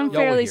this day. I'm Y'all were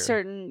fairly here.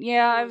 certain.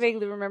 Yeah, I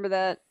vaguely remember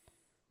that.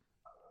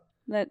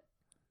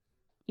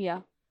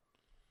 Yeah.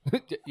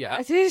 Yeah,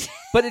 I did.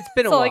 but it's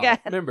been a That's all I while.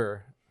 got.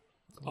 Remember?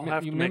 I'll You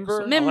have to remember?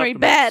 Make some, Memory I'll have to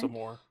bad. Make some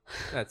more.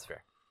 That's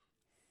fair.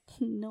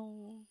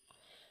 No.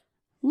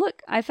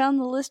 Look, I found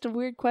the list of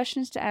weird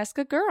questions to ask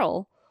a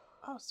girl.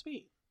 Oh,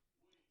 sweet.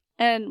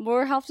 And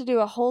we'll have to do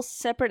a whole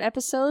separate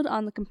episode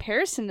on the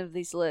comparison of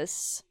these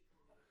lists.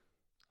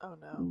 Oh,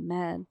 no.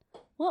 Man,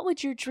 what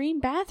would your dream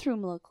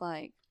bathroom look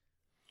like?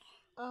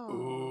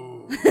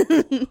 Oh.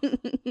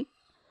 Ooh.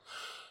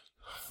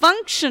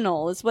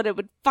 Functional is what it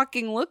would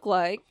fucking look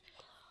like.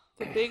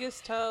 The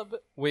biggest tub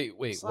Wait,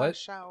 slash what?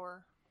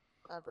 shower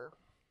ever.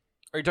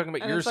 Are you talking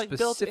about And yours it's like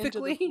built into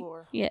specifically? the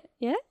floor. Yeah.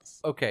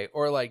 Yes. Okay,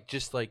 or like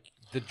just like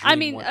the dream I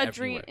mean, one a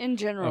dream everywhere. in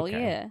general.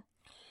 Okay. Yeah.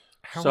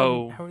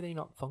 So- how are they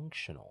not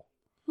functional?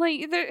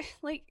 Like they're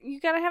like you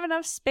gotta have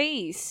enough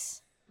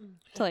space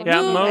to like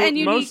Yeah, move, and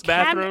you most need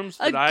cabinet- bathrooms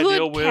a that I good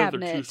deal with are too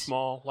cabinet.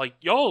 small. Like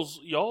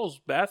y'all's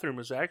bathroom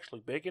is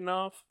actually big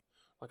enough.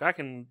 Like I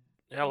can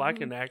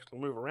actually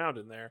move around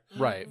in there.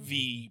 Right.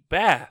 The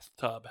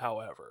bathtub,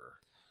 however,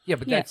 Yeah,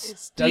 but Yeah. that's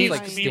It's that's needs like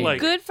to be standard. like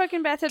Good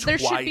fucking bathtub. There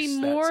should twice be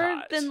that more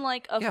size. than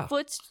like a Yeah.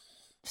 foot's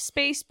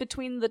space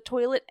between the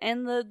toilet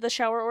and the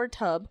shower or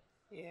tub.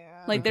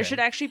 Yeah. Like there Okay. should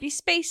actually be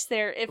space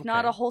there, if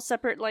not Okay. a whole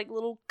separate like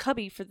little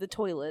cubby for the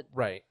toilet.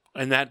 Right.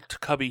 and that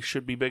cubby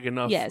should be big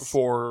enough Yes.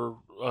 for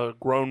a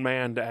grown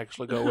man to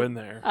actually go in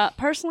there.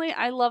 Personally,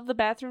 I love the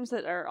bathrooms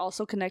that are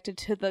also connected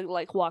to the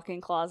like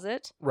walk-in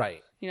closet.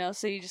 Right. You know,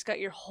 so you just got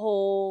your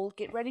whole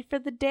get ready for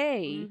the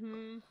day.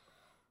 Mm-hmm.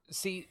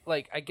 See,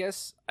 like I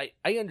guess I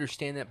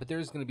understand that, but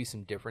there's going to be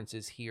some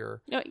differences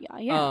here. Oh,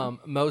 yeah.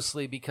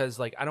 Mostly because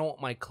like I don't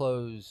want my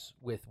clothes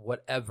with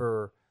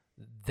whatever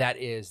that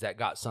is that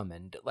got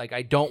summoned. Like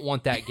I don't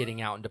want that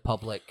getting out into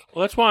public.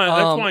 Well, that's why.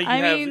 You I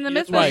have, mean, the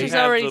that's why you Mythbusters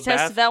have already the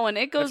tested that one.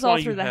 It goes that's all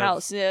why through you the have-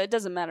 house. Yeah, it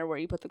doesn't matter where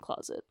you put the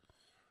closet.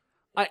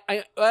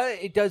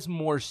 It does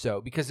more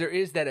so because there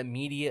is that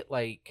immediate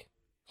like,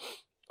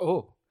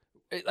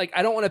 like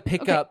I don't want to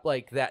pick Okay. up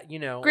like that. You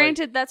know, like-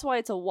 Granted, that's why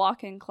it's a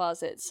walk-in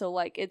closet, so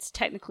like it's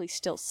technically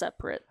still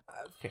separate.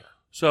 fair.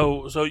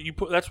 So you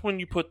put that's when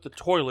you put the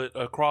toilet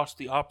across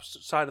the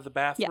opposite side of the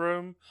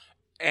bathroom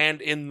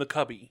and in the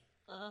cubby.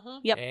 Uh-huh.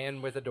 Yep.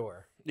 And with a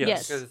door.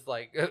 Yes. Because it's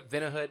like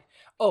Vinahood.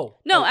 Oh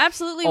No, oh,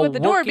 absolutely a with the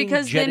door working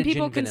because then Jedigen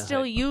people can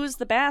still Vinahood. use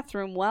the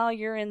bathroom while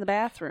you're in the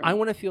bathroom. I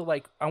want to feel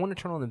like I want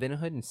to turn on the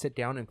Vinahood and sit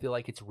down and feel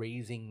like it's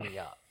raising me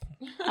up.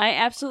 I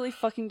absolutely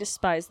fucking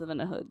despise the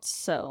Vinahoods,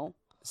 so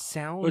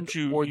Sound But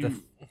you- or you- the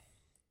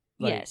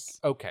like, yes.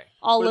 Okay.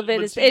 All But- of it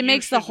but is see, it you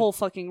makes the should- whole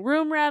fucking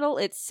room rattle.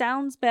 It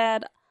sounds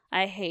bad.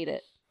 I hate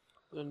it.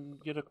 Then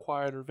get a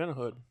quieter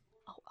Vinahood.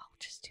 Oh, I'll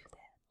just do that.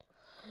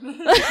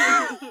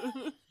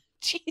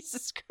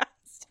 Jesus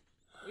Christ.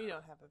 We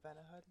don't have a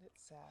Vinahood.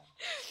 It's sad.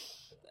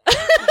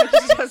 I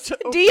just have to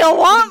Do open you the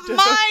want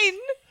window. mine?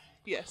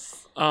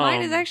 Yes.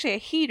 Mine is Um, actually a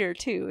heater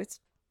too. It's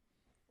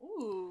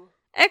Ooh.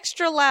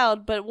 extra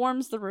loud, but it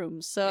warms the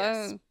room. So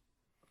Yes.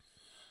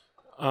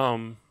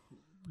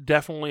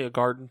 Definitely a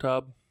garden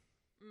tub,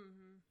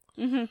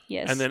 Mm-hmm.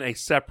 yes, and then a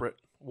separate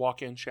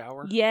walk-in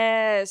shower,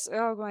 yes.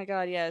 Oh my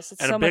god, yes.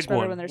 It's and so a much big better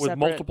one when they're with separate.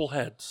 multiple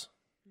heads.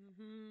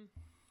 Mm-hmm.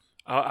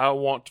 I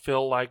want to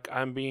feel like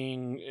I'm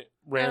being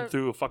ran Or-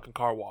 through a fucking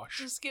car wash.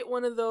 Just get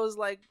one of those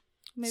like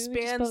Maybe we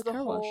just spans build a the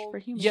car wash whole- for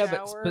humans. Yeah,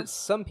 Shower, but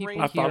some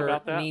people I thought here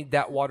about that. need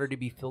that water to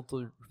be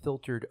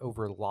filtered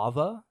over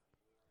lava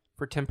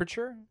for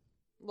temperature.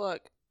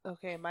 Look,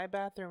 okay, my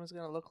bathroom is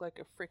gonna look like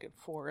a freaking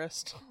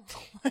forest.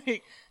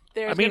 Like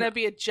there's I mean- gonna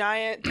be a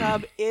giant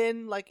tub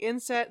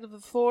inset into the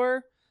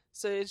floor,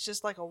 so it's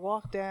just like a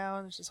walk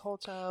down. There's this whole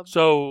tub.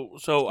 So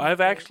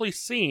I've Okay. actually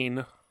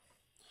seen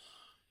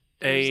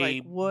There's, a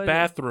like, wood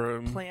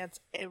bathroom Plants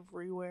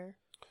everywhere.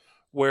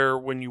 where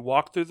when you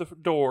walk through the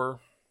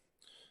door,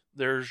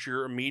 there's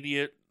your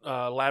immediate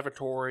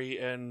lavatory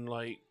and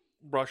like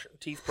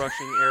teeth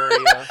brushing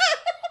area.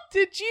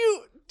 Did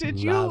you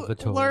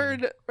Lavatory.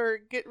 learn or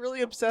get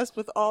really obsessed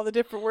with all the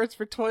different words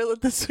for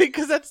toilet this week?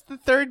 Because that's the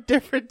third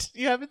different.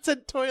 You haven't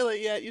said toilet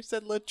yet. You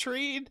said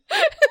latrine.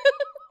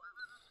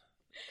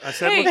 I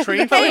said Hey,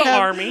 latrine for hey, the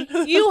army.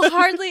 You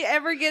hardly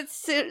ever get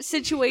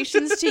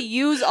situations to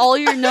use all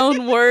your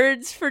known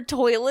words for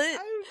toilet.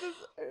 I'm just,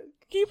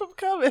 keep them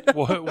coming.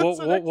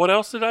 What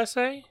else did I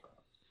say?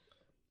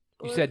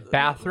 You said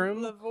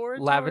bathroom,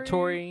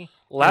 lavatory.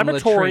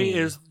 Lavatory latrine.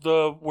 is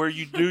where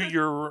you do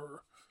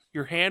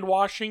your hand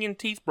washing and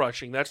teeth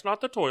brushing. That's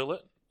not the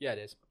toilet. Yeah, it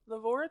is.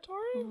 Laboratory?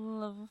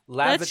 Lavatory.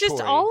 That's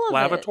just all of it.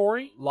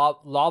 Lavatory?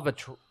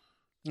 Lavatory.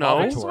 No. I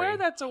Lavatory. swear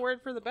that's a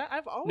word for the bath.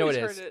 I've always No, it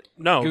heard is. it.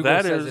 No, Google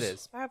that says is. it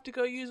is. I have to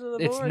go use a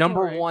laboratory. It's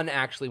number one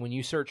actually when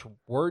you search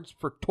words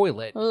for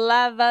toilet.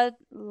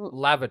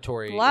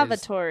 Lavatory.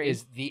 Lavatory.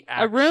 is the A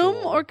actual room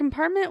or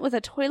compartment with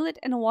a toilet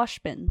and a wash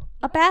bin.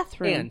 A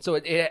bathroom. and so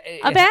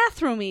a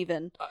bathroom,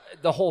 even.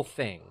 The whole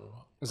thing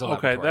is a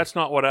Okay, lavatory. that's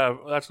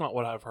not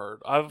what I've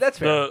heard. That's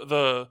fair.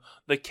 The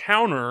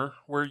counter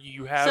where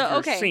you have So, your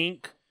okay.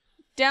 sink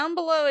Down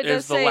below it is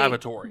does the say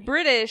lavatory.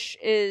 British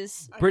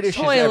is British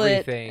toilet. is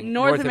everything.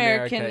 North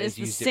America American is is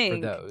the used sink.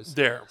 It for those.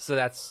 There. So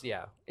that's It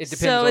depends.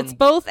 So on, it's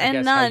both I and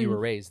guess, how you none. were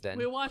raised then.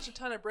 We watch a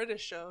ton of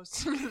British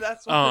shows.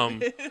 That's what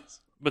it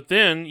is. But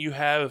then you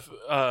have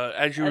as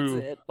That's you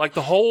it. like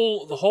the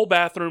whole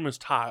bathroom is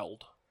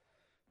tiled,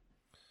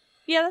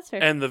 Yeah, that's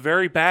fair. and the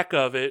very back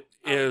of it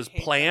I is hate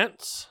that.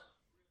 plants.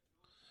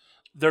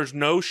 There's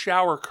no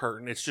shower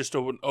curtain. It's just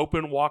an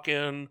open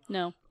walk-in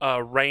No.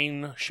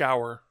 rain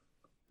shower.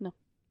 No.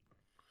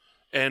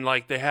 And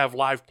like they have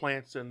live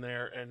plants in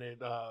there, and it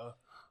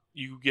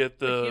you get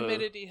The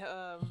humidity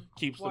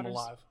keeps them waters-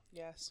 alive.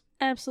 Yes.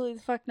 Absolutely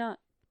the fuck not.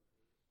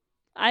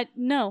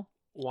 No.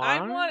 Why?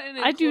 I want an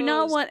I do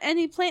not enclosed want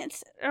any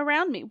plants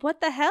around me.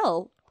 What the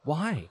hell?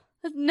 Why?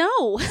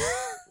 No.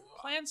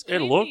 plants it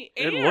clean looked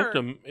the it air.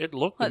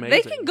 looked amazing.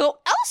 They can go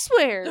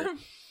elsewhere.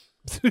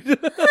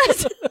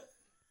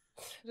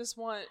 I just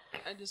want.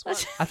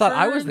 I thought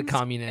I was the ferns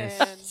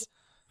communist. and,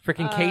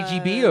 Freaking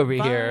KGB over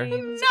here.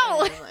 vines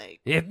No. and,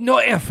 like, If no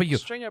air for you.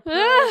 string of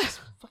pearls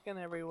fucking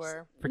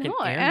everywhere. Freaking No,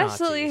 I air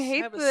absolutely Nazis.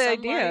 hate Have a the sunlight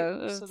idea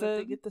of so that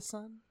they get the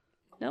sun.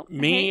 Nope.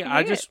 Me, I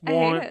hate just it.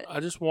 want hate it. I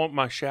just want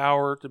my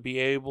shower to be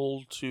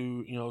able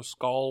to,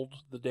 scald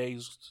the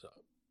day's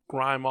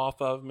grime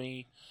off of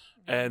me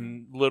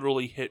and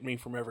literally hit me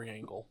from every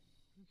angle.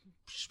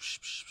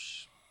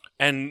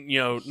 And,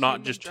 not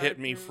Human just hit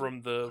me drive-through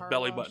from the car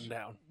belly wash. button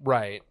down.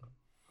 Right.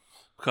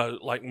 Because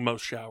like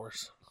most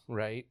showers.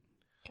 Right.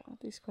 God,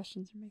 these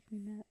questions are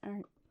making me mad. All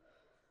right.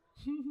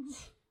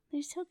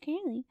 They're so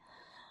girly.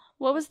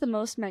 What was the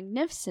most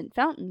magnificent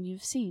fountain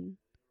you've seen?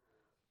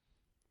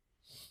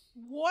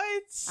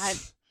 What? I'm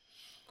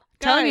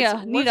telling Guys,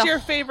 ya, need what's a- your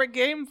favorite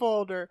game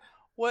folder?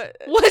 What?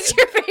 What's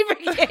your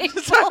favorite game?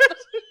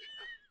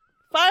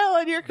 File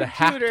on your The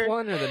computer. hacked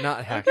one or the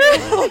not hacked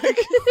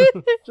Okay.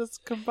 one?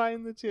 Just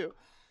combine the two.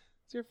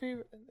 It's your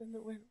favorite. And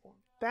the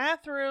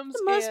bathrooms.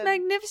 The most and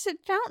magnificent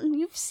fountain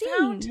you've seen.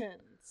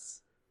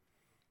 fountains.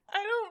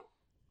 I don't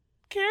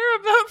care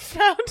about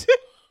fountains.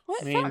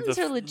 What I mean, fountains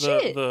the, are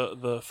legit?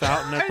 the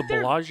fountain at the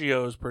They're-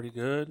 Bellagio is pretty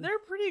good. They're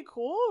pretty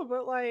cool,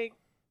 but I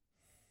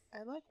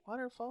like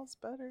waterfalls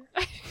better.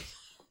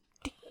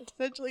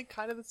 Essentially,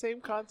 kind of the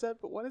same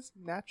concept, but one is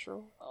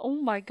natural, Oh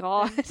my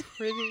god. and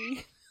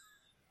pretty.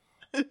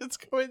 It's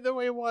going the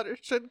way water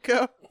should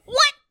go.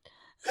 What?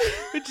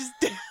 Which is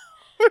down.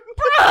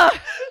 Bruh!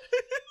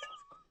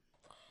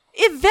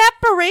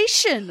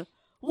 Evaporation.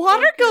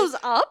 Water Okay. goes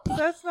up.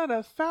 That's not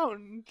a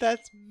fountain.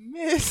 That's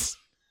mist.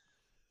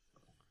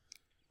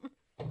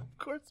 Of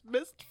course,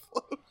 mist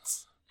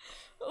floats.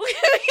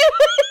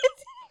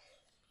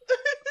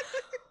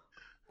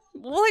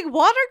 Well,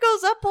 water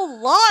goes up a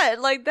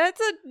lot. That's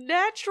a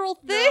natural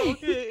No, thing.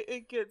 okay,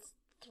 it gets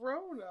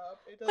thrown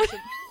up. It doesn't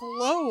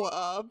flow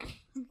up.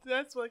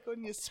 That's like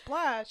when you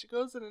splash, it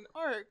goes in an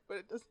arc, but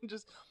it doesn't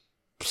just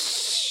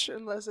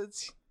unless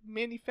it's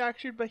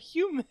manufactured by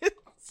humans.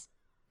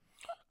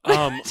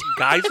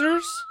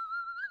 Geysers?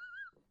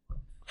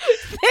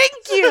 Thank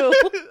you.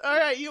 All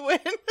right, you win.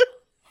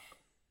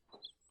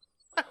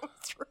 I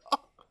was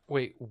wrong.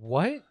 Wait,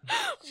 what?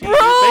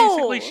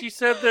 Basically, she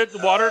said that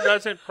water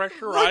doesn't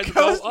pressurize Look,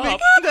 I was go up making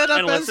that up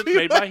unless as it's we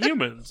made by went.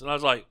 humans. And I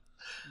was like,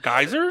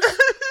 geysers?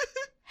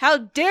 How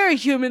dare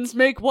humans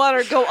make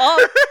water go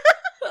up?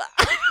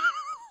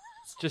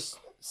 It's just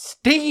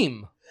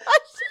steam.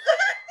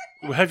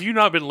 Have you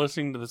not been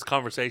listening to this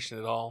conversation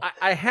at all?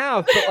 I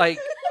have, but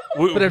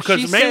But if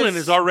Because she Malin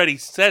says- has already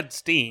said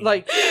steam.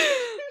 like,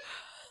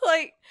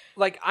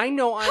 I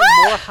know I'm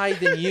more high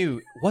than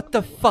you. What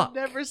the fuck?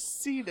 Never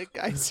seen a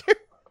geyser.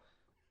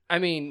 I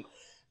mean,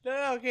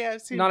 No, okay,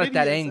 I've seen not at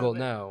that videos angle, of it,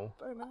 no.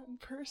 but not in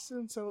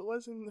person, so it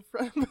wasn't in the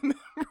front of the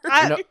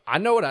memory. I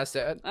know what I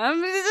said.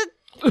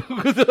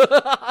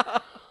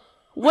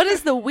 what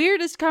is the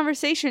weirdest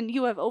conversation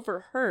you have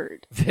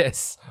overheard?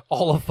 This.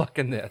 All of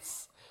fucking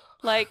this.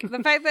 The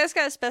fact that it's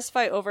got to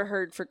specify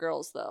overheard for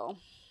girls, though.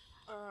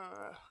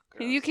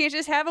 You can't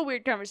just have a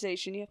weird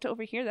conversation. You have to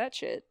overhear that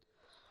shit.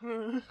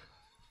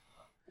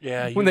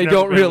 yeah, When they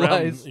don't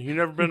realize. you've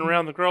never been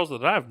around the girls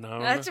that I've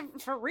known. That's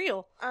for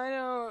real. I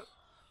don't.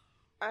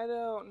 I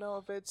don't know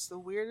if it's the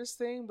weirdest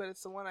thing, but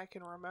it's the one I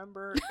can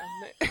remember.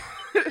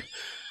 And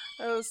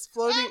I was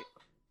floating.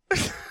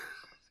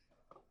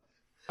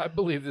 I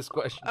believe this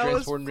question I was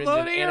transformed into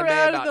an floating anime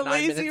around about in the 9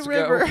 lazy minutes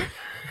river. ago.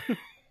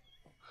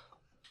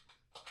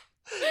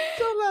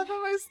 Don't laugh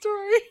at my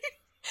story.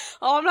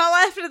 Oh, I'm not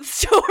laughing at the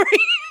story.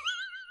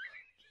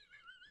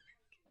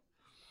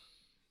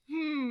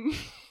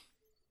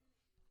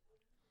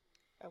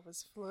 I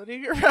was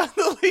floating around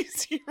the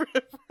lazy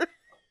river.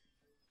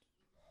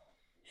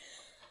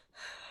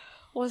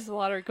 Was the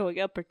water going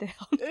up or down?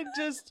 And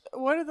just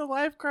one of the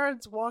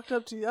lifeguards walked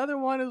up to the other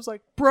one and was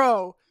like,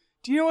 "Bro,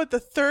 do you know what the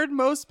third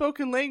most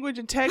spoken language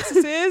in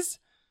Texas is?"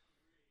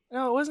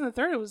 No, it wasn't the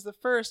third, it was the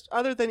first,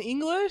 other than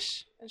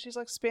English. And she's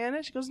like,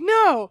 "Spanish?" She goes,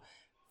 "No,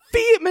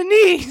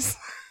 Vietnamese."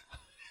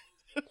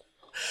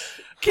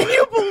 Can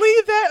you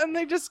believe that? And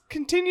they just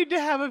continued to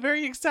have a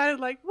very excited,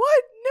 like,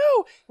 "What?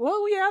 No.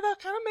 Well, yeah, that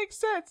kind of makes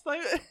sense."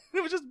 Like,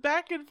 it was just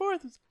back and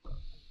forth.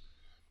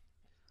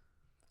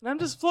 And I'm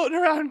just floating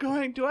around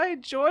going, do I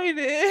join in?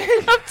 Do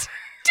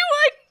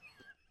I?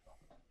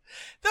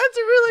 That's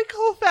a really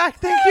cool fact.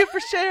 Thank you for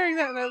sharing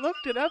that. And I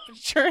looked it up, and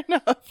sure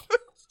enough.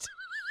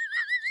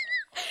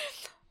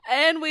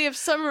 And we have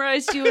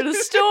summarized you in a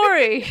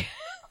story.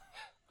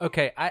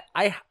 Okay,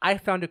 I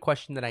found a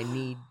question that I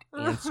need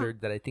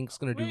answered that I think is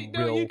going to do Wait,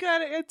 real. no, you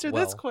gotta answer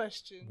well. this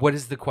question. What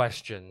is the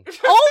question?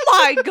 Oh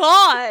my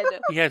god!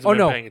 He hasn't Oh been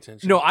no, paying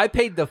attention. no! I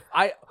paid the.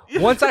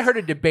 Once I heard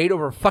a debate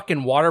over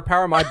fucking water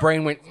power, my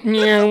brain went.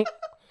 Meow.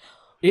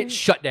 It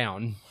shut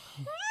down.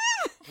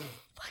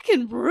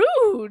 Fucking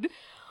rude.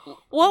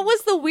 What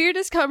was the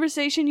weirdest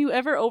conversation you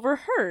ever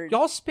overheard?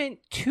 Y'all spent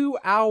 2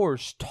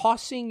 hours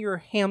tossing your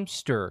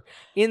hamster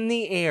in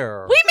the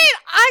air. We made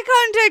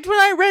eye contact when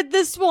I read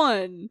this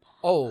one.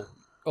 Oh,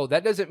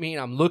 that doesn't mean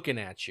I'm looking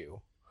at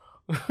you.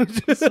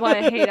 This is why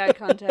I hate eye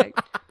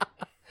contact.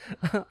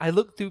 I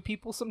look through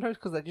people sometimes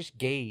because I just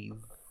gaze.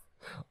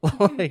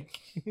 Like,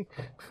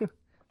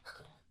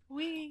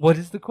 what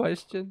is the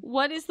question?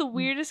 What is the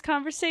weirdest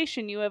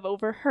conversation you have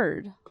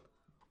overheard?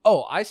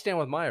 Oh, I stand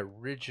with my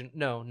original.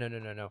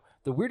 No.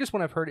 The weirdest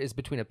one I've heard is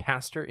between a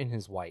pastor and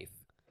his wife.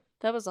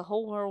 That was a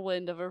whole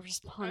whirlwind of a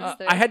response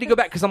there. I had to go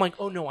back because I'm like,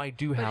 oh no, I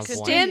do have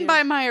one. Stand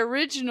by my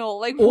original.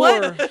 Like, Or,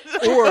 what?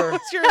 or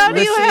How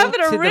do you listen have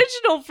an to the-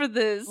 original for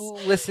this?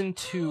 listen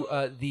to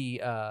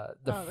the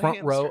the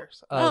front row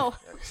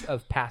hamsters.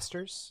 of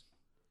pastors.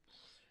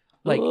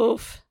 Like,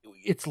 Oof.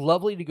 it's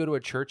lovely to go to a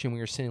church and we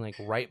were sitting like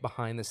right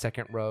behind the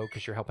second row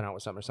because you're helping out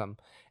with something or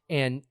something,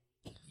 and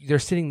they're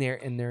sitting there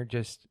and they're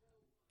just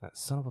that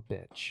son of a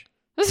bitch.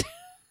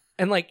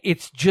 And like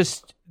it's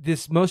just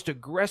this most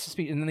aggressive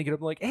speech, and then they get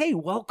up like, "Hey,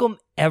 welcome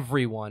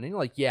everyone," and you're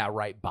like, "Yeah,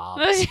 right, Bob."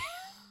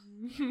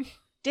 Damn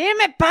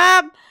it,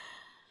 Bob!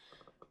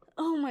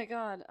 Oh my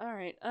god! All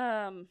right.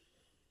 I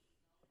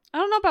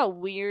don't know about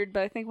weird,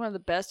 but I think one of the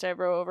best I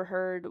ever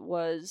overheard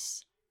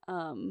was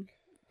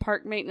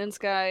park maintenance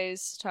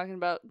guys talking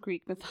about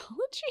Greek mythology.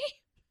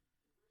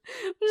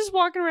 I'm just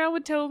walking around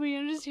with Toby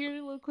and just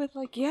hearing look with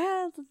like,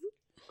 yeah.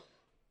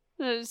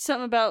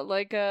 Something about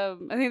like I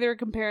think they were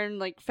comparing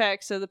like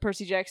facts of the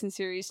Percy Jackson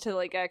series to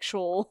like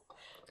actual.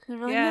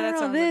 Like, Yeah, that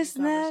sounds like this a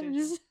and that.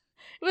 conversation.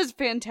 It was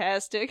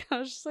fantastic. I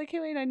was just like, hey,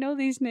 wait, I know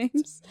these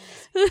names.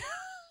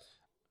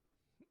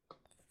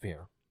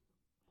 Fair.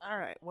 All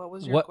right, what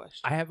was your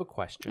question? I have a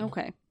question.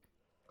 Okay.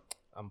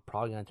 I'm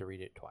probably going to have to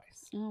read it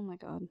twice. Oh my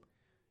god.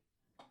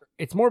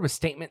 It's more of a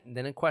statement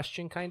than a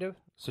question, kind of.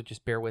 So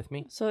just bear with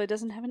me. So it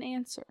doesn't have an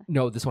answer.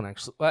 No, this one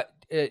actually.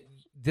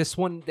 This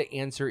one, the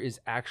answer is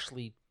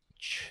actually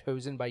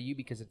chosen by you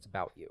because it's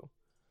about you.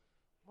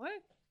 What?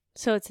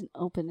 So it's an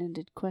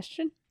open-ended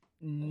question.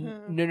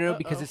 No,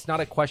 because Uh-oh. it's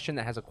not a question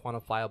that has a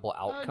quantifiable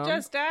outcome.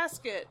 Just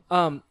ask it.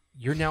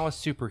 You're now a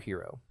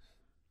superhero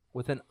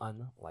with an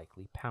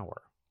unlikely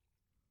power.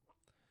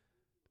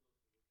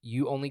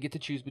 You only get to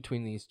choose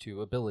between these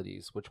two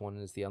abilities. Which one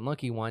is the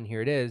unlucky one?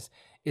 Here it is.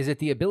 Is it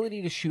the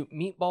ability to shoot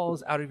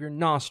meatballs out of your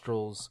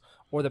nostrils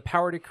or the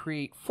power to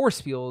create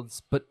force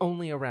fields, but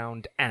only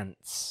around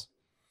ants?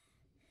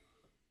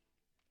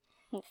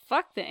 Well,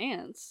 fuck the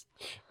ants.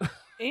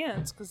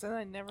 Ants, because then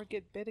I never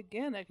get bit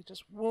again. I could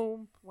just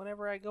whoom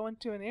whenever I go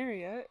into an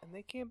area, and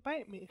they can't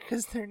bite me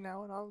because they're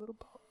now in all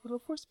little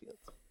force fields.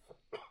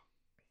 The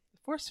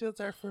force fields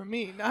are for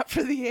me, not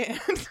for the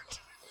ant.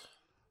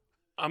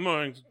 I'm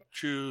going to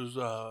choose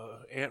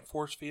ant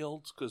force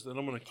fields because then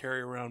I'm going to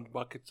carry around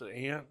buckets of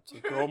ants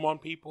and throw them on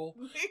people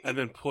and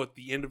then put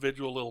the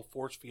individual little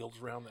force fields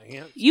around the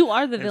ants. You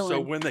are the And villain. so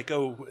when they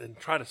go and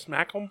try to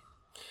smack them,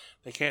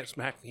 they can't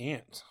smack the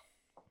ants.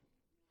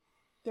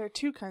 There are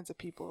two kinds of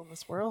people in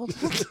this world.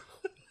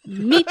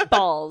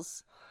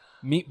 Meatballs.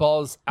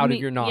 Meatballs out of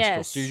your nostrils.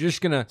 yes. So you're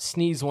just going to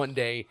sneeze one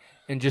day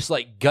and just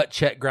like gut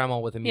check grandma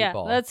with a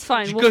meatball. Yeah, that's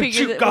fine. Just We'll go figure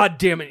shoot, that. God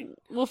damn it.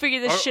 We'll figure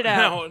this shit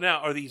out. Now,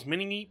 are these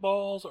mini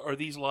meatballs or are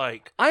these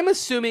like I'm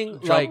assuming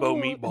like jumbo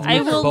meatballs?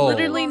 I will Bowl.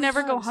 literally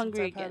never go Since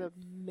hungry I've had again.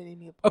 a mini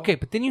meatball. Okay,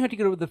 but then you have to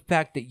get over the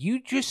fact that you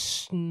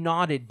just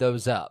snotted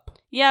those up.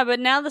 Yeah, but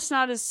now the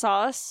snot is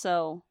sauce,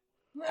 so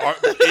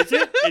Is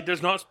it? It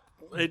does not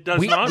It does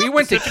we not.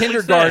 went to specifically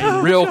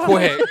kindergarten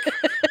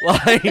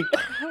say.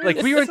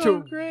 like we went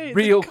So to great.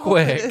 real The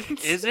quick.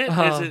 confidence. Is it?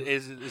 Uh,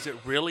 Is it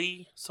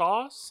really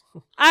sauce?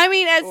 I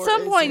mean, at Or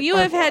some is point, it you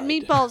have had blood?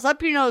 meatballs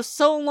up your nose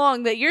so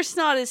long that your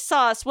snot is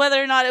sauce,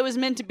 whether or not it was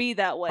meant to be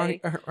that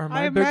way. Are I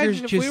my burgers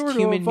imagine if just we were to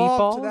human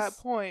evolve meatballs? to that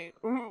point,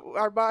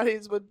 our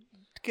bodies would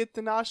get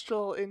the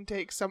nostril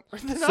intake somewhere.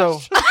 So-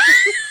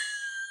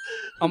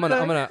 I'm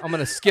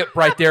gonna skip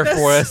right there the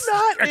for us.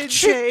 snot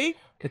intake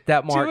Hit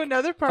that to mark.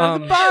 another part of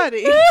the Um,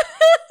 body.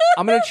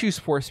 I'm gonna choose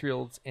force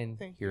fields, and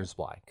Thank you. here's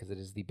why: because it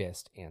is the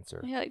best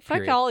answer. Yeah, like, fuck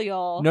Period. all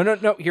y'all.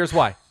 No. Here's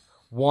why.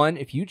 One,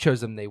 if you chose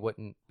them, they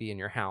wouldn't be in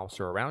your house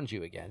or around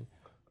you again.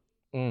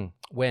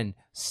 When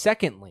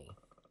secondly,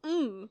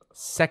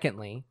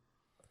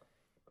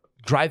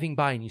 driving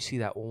by and you see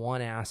that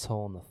one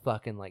asshole in the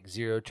fucking like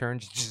zero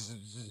turns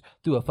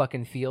through a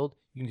fucking field,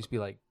 you can just be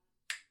like,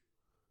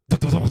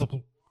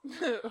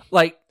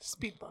 like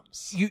Speed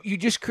bumps. you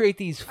just create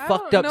these I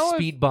fucked don't up know if-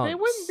 speed bumps. They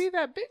wouldn't be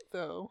that big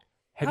though.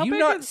 Have How you big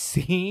not are-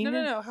 seen?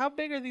 No. How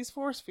big are these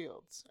force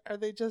fields? Are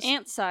they just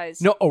Ant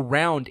size. No,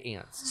 around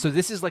ants. So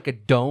this is like a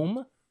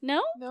dome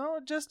No? No,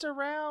 just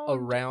around.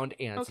 around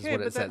ants Okay, is what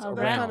but it says. that's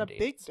around not a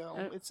big ants. dome.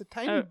 It's a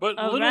tiny. But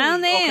Around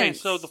literally, okay,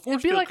 ants. so the It'd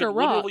force be field like a could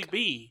rock. literally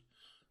be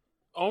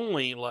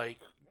only like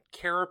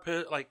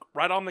carapace, like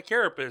right on the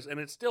carapace, and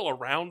it's still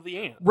around the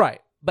ant.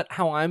 Right. But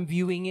how I'm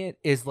viewing it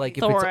is like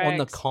if it's on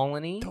the Thorax.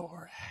 colony,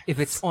 Thorax. if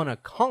it's on a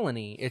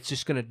colony, it's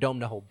just gonna dome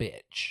the whole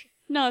bitch.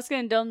 No, it's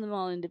going to dome them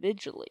all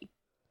individually.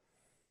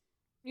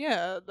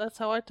 Yeah, that's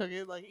how I took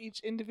it. Like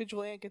each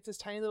individual ant gets this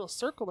tiny little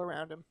circle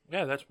around him.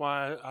 Yeah, that's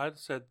why I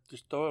said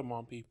just throw them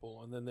on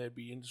people, and then they'd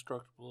be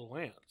indestructible little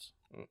ants.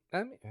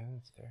 I mean,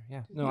 that's fair.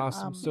 Yeah. No,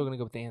 I'm still gonna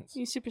go with the ants.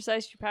 You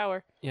supersized your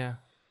power. Yeah.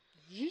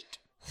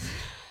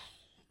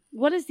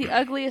 What is the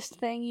ugliest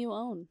thing you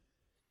own?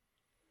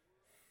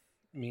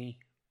 Me.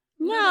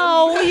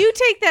 No, you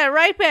take that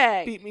right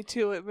back. Beat me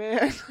to it,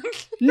 man.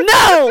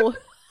 No!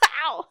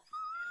 Ow!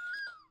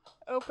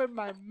 Open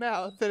my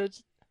mouth and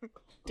it's.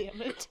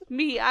 Damn it.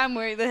 Me, I'm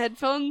wearing the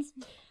headphones.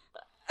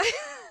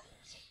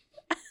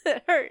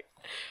 It hurt.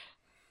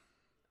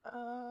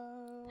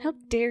 How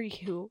dare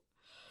you?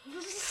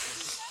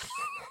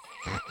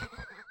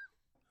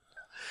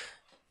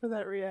 For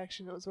that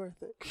reaction, it was worth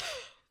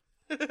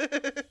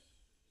it.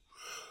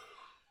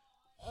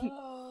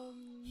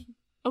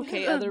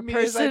 Okay, other Me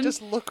as I person.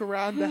 just look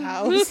around the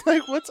house,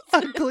 like, what's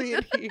ugly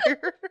in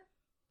here?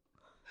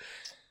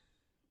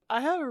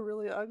 I have a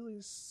really ugly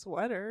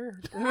sweater.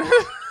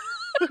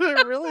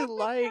 I really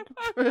like.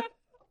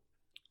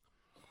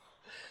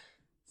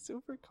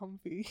 Super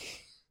comfy.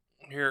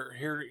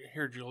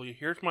 Here, Julia.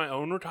 Here's my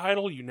owner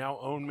title. You now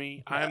own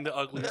me. I am the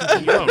ugliest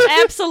thing you own.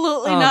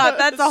 Absolutely not.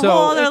 That's a so-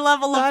 whole other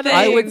level of Not thing.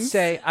 I would Things.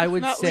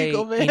 Not say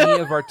legal, man. any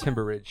of our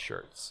Timber Ridge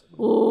shirts.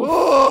 Ooh,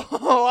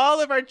 Oh,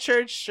 all of our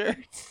church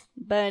shirts.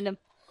 burn 'em.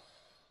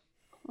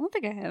 I don't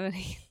think I have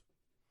any.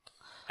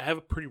 I have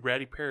a pretty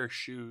ratty pair of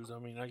shoes. I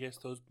mean, I guess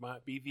those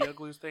might be the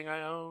ugliest thing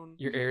I own.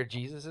 Your Air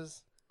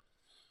Jesuses.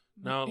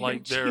 No, Dear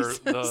like they're Jesus.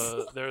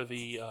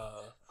 the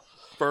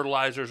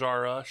Fertilizers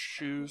R Us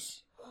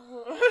shoes.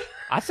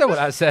 I said what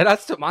I said.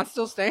 Mine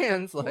still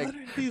stands. Like What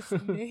are these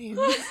names?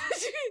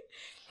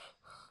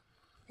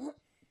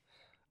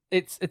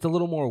 it's a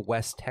little more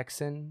West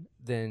Texan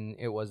than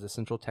it was the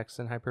Central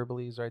Texan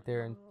hyperboles right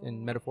there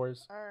in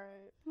metaphors. All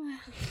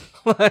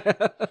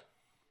right.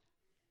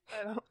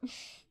 I don't.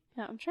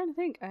 Yeah, I'm trying to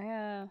think.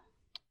 I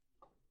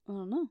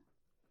don't know.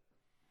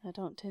 I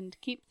don't tend to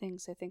keep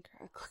things I think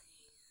are ugly.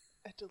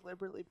 I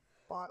deliberately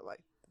bought like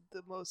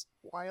the most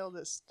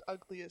wildest,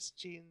 ugliest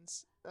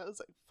jeans. That was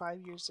like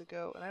 5 years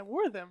ago, and I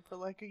wore them for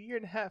like a year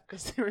and a half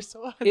because they were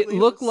so ugly. It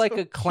looked was like so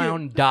a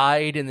clown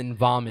died and then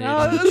vomited Cute. No,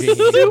 on it the was jeans.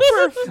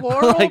 super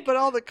floral, Like- but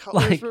all the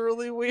colors like- were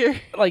really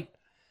weird. Like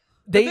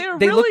they they were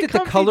looked really at the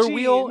comfy color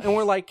wheel jeans. and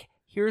were like,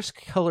 "Here's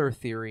color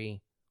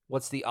theory.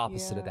 What's the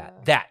opposite of that?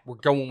 Yeah. That we're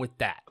going with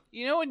that."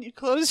 You know when you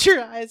close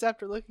your eyes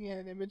after looking at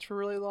an image for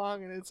really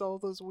long, and it's all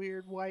those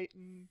weird white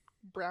and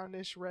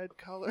brownish red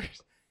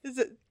colors.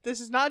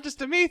 This is not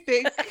just a me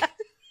thing.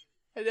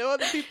 I know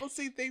other people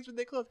see things when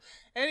they close.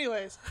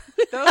 Anyways,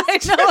 those I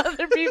know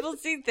other people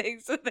see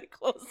things when they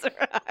close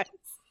their eyes.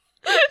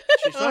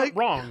 She's not Like-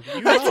 wrong.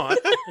 You not.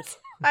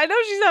 I know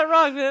she's not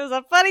wrong, but it was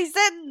a funny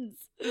sentence.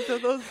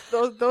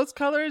 So those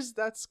colors,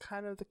 that's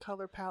kind of the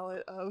color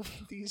palette of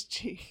these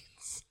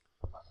jeans.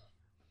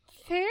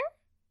 Fair?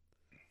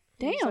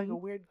 There's like a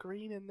Damn. weird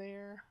green in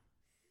there.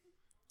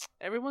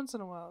 Every once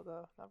in a while,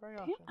 though, not very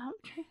Damn, often. I'm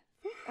trying to think.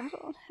 I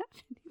don't have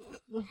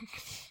any.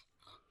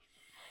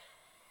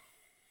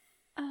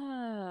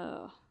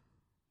 Oh.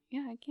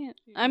 Yeah, I can't.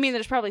 I mean,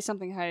 there's probably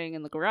something hiding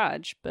in the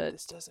garage, but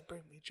This doesn't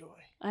bring me joy.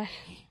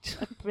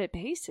 but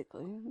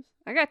basically,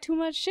 I got too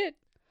much shit.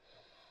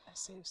 I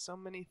save so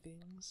many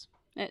things.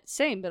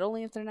 Same, but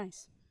only if they're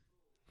nice.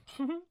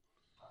 What's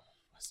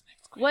the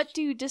next question? What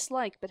do you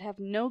dislike but have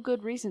no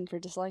good reason for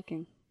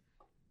disliking?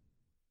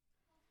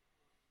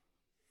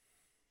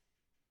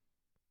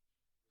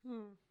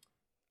 Hmm.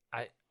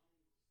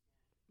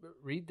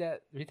 Read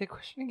that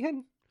question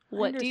again.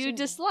 What do you understand.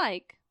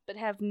 dislike, but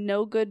have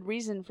no good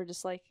reason for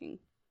disliking?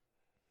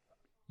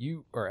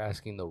 You are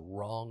asking the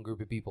wrong group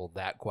of people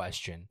that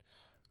question.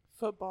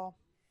 Football.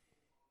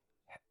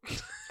 I'm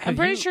Have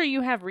pretty you- sure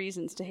you have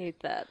reasons to hate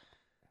that.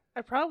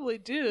 I probably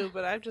do,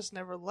 but I've just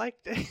never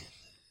liked it.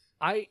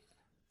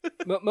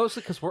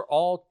 Mostly because we're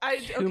all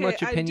too okay,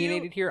 much I do-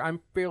 opinionated here. I'm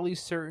fairly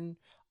certain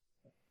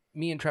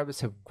me and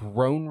Travis have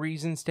grown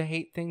reasons to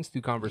hate things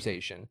through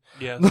conversation.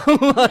 Yes.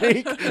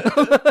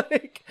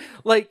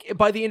 like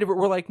by the end of it,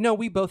 we're like, no,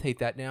 we both hate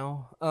that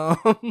now.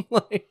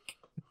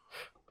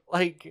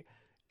 Like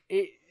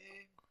it.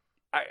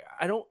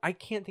 I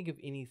can't think of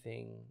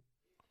anything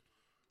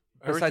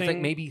besides like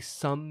Everything- maybe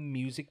some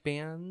music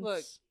bands.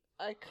 Look,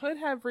 I could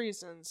have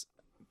reasons,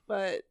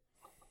 but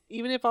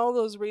even if all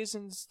those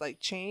reasons like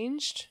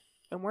changed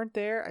and weren't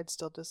there, I'd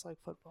still dislike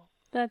football.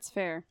 That's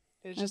fair.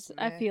 It's That's- just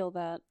I meh. feel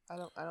that. I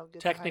don't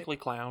get Technically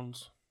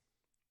clowns.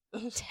 the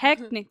hype.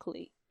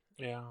 Technically.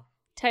 Yeah.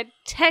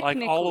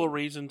 Technically. Like all the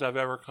reasons I've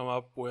ever come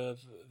up with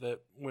that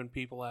when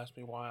people ask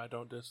me why I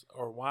don't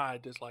why I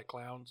dislike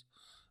clowns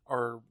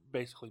are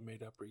basically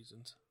made up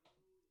reasons.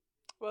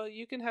 Well,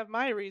 you can have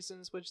my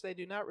reasons, which they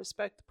do not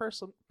respect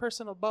the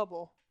personal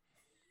bubble,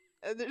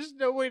 and there's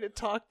no way to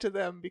talk to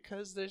them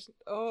because there's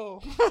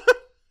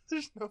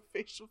there's no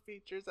facial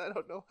features. I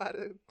don't know how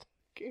to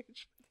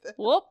engage with them.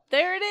 Whoop,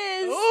 there it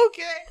is.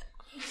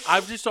 Okay.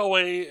 I've just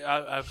always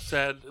I've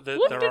said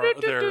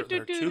that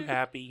they're too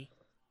happy,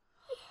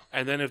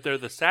 and then if they're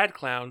the sad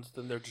clowns,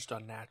 then they're just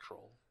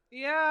unnatural.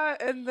 Yeah,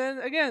 and then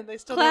again, they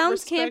still don't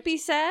Clowns can't respect- be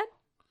sad?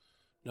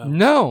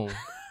 no,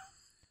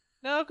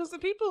 No, because the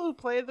people who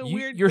play the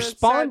weird, you're the sad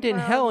spawned in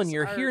hell and clowns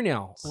you're are here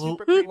now.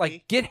 super creepy.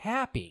 Like, get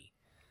happy.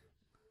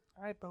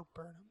 All right, Bo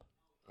Burnham.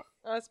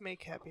 Oh, that's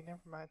make happy. Never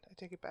mind. I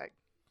take it back.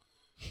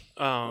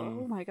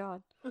 Oh my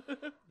god.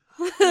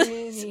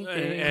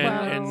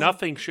 And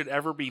nothing should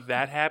ever be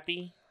that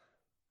happy.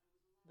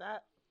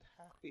 That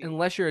happy.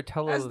 Unless you're a As the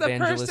televangelist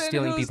person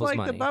stealing who's people's like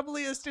money. the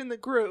bubbliest in the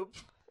group,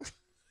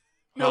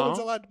 no one's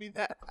Huh? allowed to be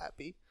that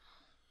happy.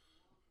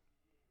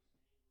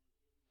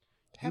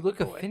 You Happy look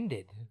boy.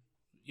 offended.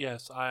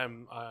 Yes,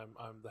 I'm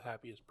the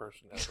happiest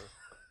person ever.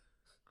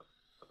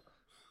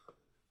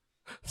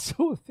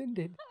 So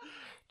offended.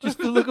 Just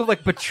the look of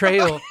like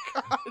betrayal.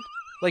 God.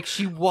 Like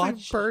she It's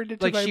watched burned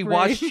into like my she brain.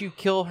 watched you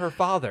kill her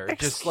father.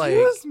 Just like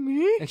Excuse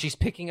me. and she's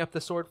picking up the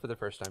sword for the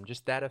first time,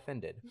 just that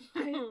offended.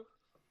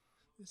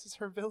 This is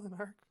her villain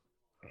arc.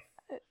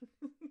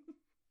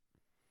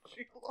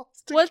 She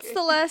lost a What's kid.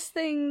 the last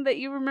thing that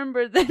you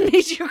remember that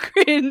made you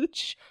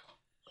cringe?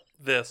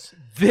 This.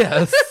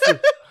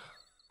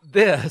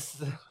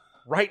 This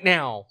right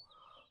now.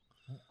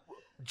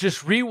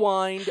 Just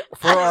rewind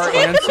for our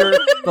answer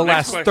the Next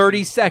last question.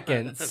 30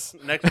 seconds.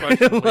 Next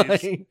question,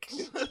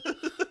 please.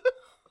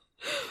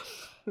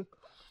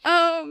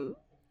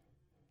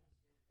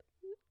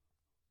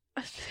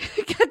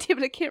 God damn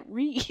it, I can't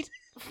read.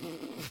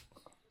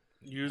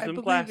 Use I them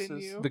believe glasses. in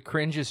you. The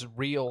cringe is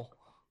real.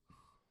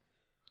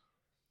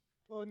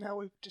 Well, now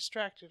we've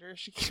distracted her.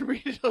 She can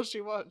read it all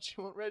she wants. She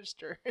won't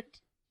register it.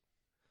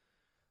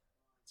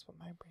 That's what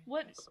my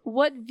brain does.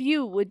 What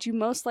view would you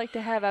most like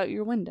to have out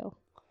your window?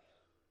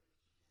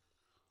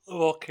 A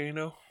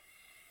volcano.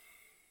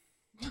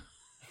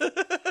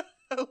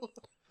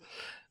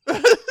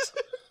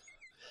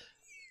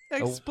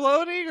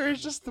 Exploding, or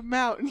is just the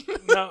mountain?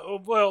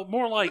 No, well,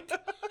 more like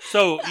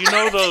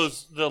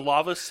the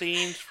lava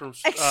scenes from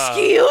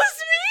Excuse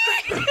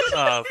me?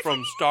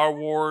 from Star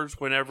Wars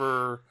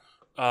whenever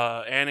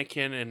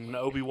Anakin and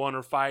Obi-Wan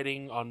are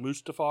fighting on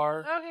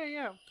Mustafar. Okay,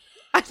 yeah.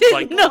 I didn't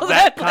Like know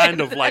that that kind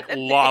by of like that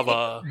name.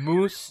 lava.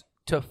 Moose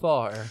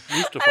Tafar. I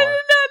did Mustafar.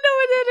 not know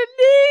it had a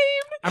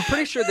name. I'm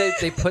pretty sure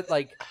they put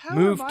like How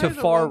move am I to the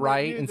far one that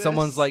right knew and this?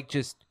 someone's like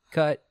just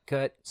cut,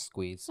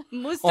 squeeze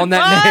Mustafar. on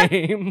that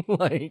name.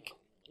 Like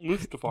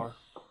Mustafar.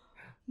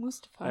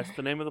 Mustafar. That's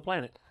the name of the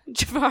planet.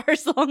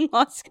 Jafar's long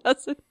lost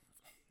cousin.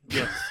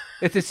 Yes.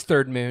 it's its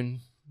third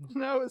moon.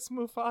 No, it's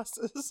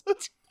Mufasa's.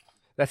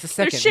 That's the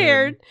They're second.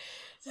 shared. moon.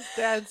 It's his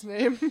dad's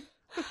name.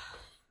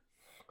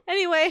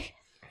 Anyway,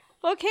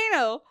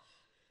 volcano.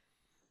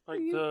 Like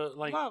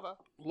Lava.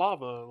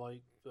 lava,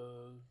 like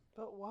the.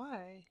 But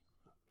why?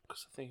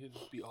 Because I think it'd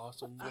just be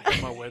awesome. Look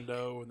at my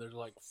window and there's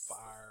like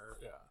fire.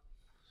 Yeah.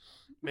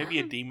 Maybe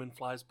a demon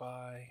flies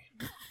by.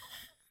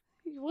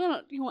 You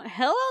want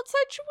hell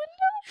outside your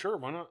Sure,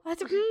 why not?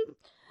 window?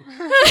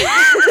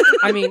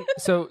 I mean,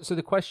 so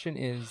the question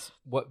is,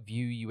 what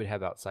view you would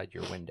have outside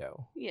your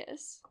window?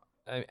 Yes.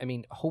 I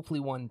mean, hopefully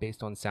one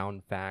based on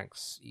sound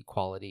facts,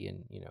 equality,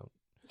 and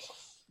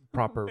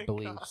proper my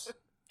beliefs. God.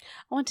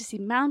 I want to see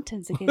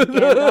mountains again,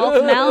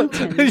 Gandalf.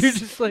 Mountains. You're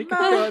just like,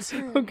 oh god,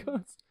 oh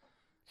god.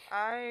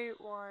 I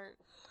want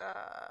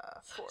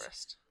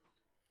forest.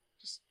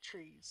 Just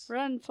trees.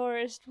 Run,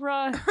 Forrest,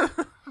 run.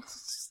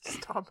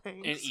 Tom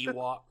Hanks. And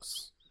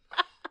Ewoks.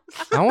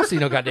 I won't see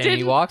no goddamn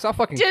Didn't- Ewoks. I'll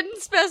fucking,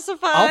 Didn't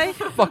specify. I'll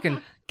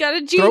fucking Got a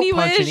throat genie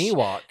punch wish. an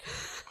Ewok.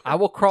 I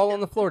will crawl on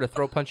the floor to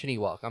throw punch an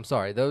Ewok. I'm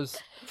sorry, those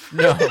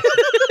no,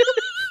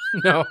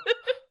 no.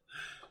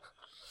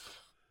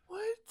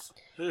 What?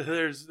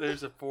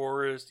 There's a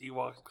forest.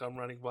 Ewoks come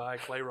running by.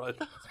 Clay run.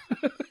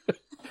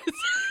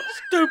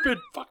 Stupid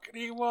fucking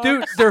Ewoks.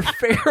 Dude, they're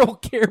feral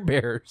Care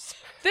Bears.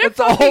 They're That's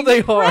all fucking they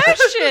are.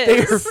 precious.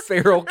 They're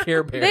feral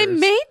Care Bears. They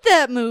made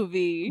that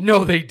movie.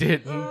 No, they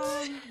didn't.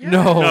 Yeah.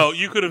 No. No,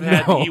 you could have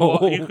had No. the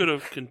Ewok. You could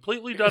have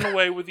completely done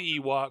away with the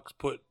Ewoks.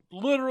 Put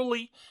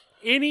literally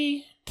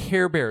any.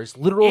 Care Bears,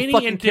 literal Any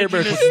fucking Care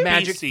Bears with indigenous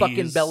magic species.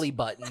 fucking belly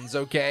buttons,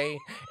 okay?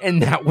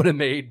 And that would have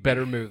made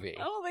better movie.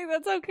 I don't think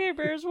that's how Care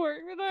Bears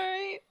work, but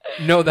alright.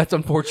 No, that's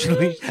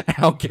unfortunately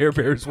how Care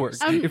Bears works.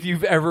 If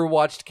you've ever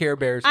watched Care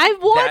Bears,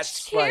 I've watched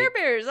that's Care like-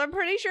 Bears. I'm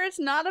pretty sure it's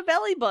not a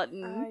belly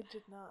button. I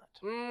did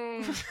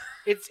not.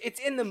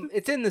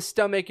 it's in the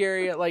stomach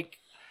area, like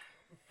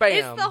bam.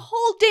 It's the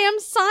whole damn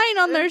sign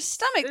on their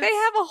stomach. They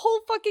have a whole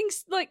fucking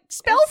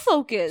spell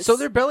focus. So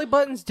their belly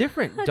button's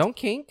different. Don't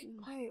kink.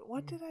 Wait,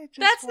 what did I just?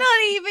 That's watch?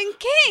 not even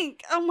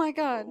kink. Oh my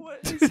god. What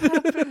is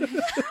happening?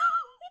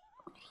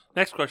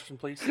 Next question,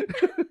 please.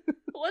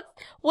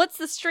 What's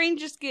the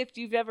strangest gift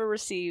you've ever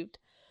received?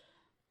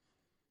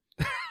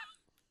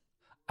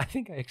 I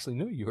think I actually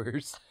know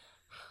yours.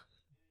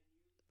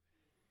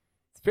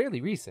 It's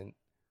fairly recent.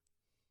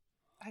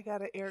 I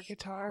got an air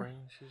guitar.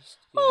 Strangest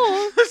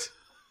Oh.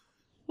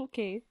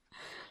 Okay.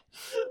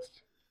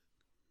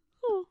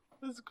 Oh.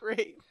 It was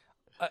great.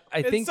 I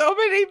It's think so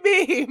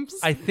many memes.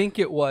 I think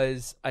it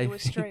was. it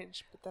was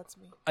strange, but that's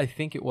me. I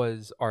think it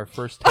was our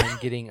first time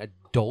getting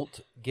adult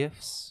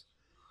gifts,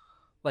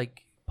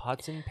 like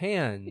pots and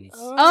pans.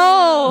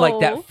 Oh. Like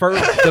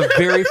the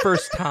very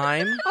first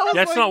time. I was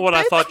That's like, not what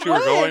I bitch, thought you were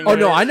what? going Oh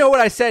no, with. I know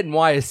what I said and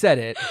why I said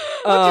it.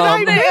 What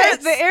did I The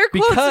miss? air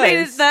quotes made it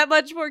Because- that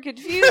much more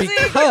confusing.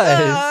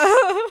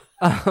 Because-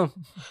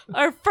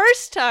 Our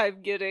first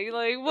time getting,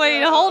 like,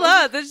 wait, hold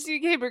on, this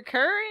became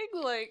recurring?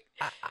 Like,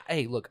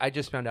 hey, look, I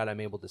just found out I'm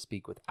able to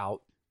speak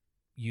without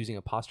using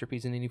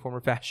apostrophes in any form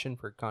or fashion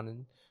for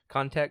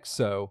context,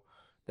 so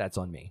that's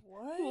on me.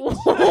 What?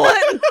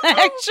 what in the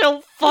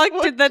actual fuck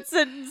did that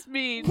sentence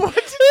mean? What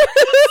did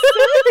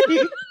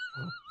you say?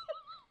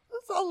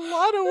 That's a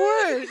lot of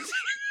words.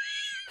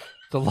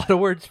 It's a lot of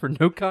words for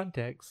no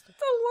context.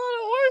 That's a lot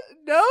of words.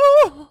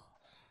 No.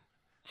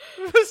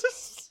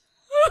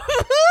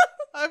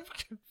 I'm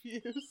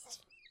confused.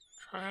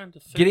 Trying to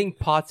think. Getting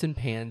pots and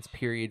pans,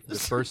 period, for the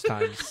first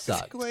time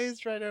sucked.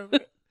 Glazed right over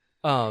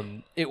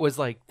it. It was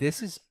like,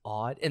 this is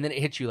odd, and then it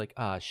hits you like,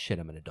 ah, shit,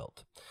 I'm an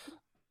adult.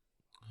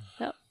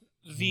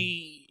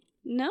 the.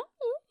 No,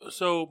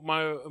 So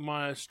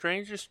my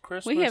strangest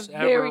Christmas we have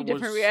ever very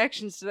different was,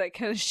 reactions to that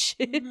kind of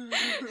shit.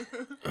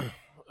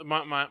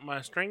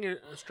 My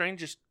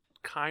strangest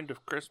kind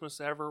of Christmas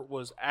ever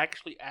was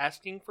actually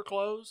asking for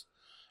clothes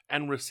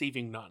and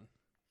receiving none.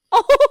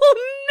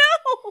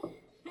 Oh no!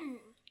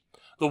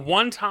 The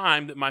one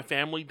time that my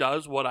family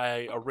does what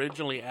I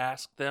originally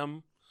asked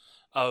them,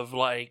 of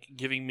like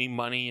giving me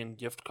money and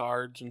gift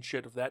cards and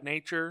shit of that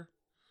nature,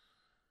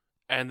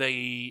 and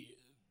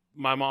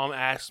my mom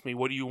asked me,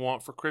 "What do you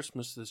want for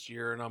Christmas this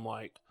year?" And I'm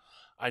like,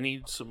 I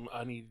need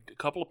a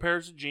couple of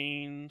pairs of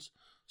jeans,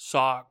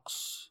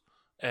 socks,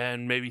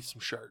 and maybe some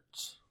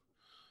shirts."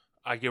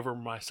 I give her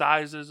my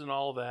sizes and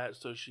all that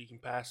so she can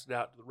pass it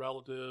out to the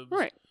relatives.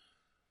 Right.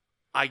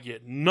 I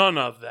get none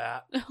of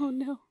that, Oh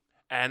no.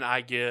 and I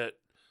get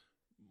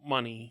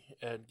money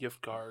and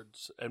gift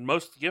cards. And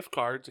most of the gift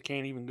cards, I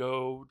can't even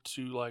go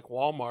to like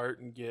Walmart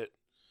and get.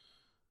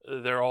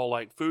 They're all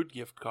like food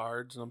gift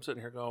cards, and I'm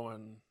sitting here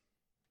going,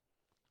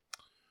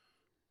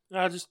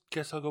 I just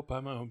guess I'll go buy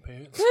my own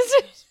pants.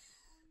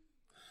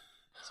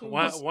 So you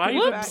Why? just Why go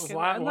even? back and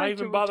Why, I'd why like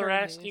to even bother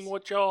return asking these.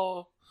 what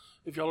y'all?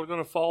 If y'all are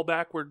going to fall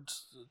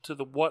backwards to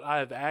what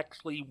I've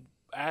actually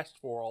asked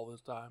for all this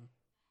time.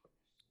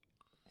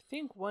 I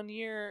think one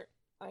year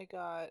I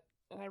got,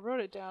 and I wrote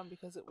it down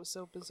because it was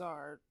so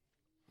bizarre.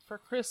 For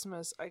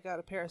Christmas, I got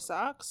a pair of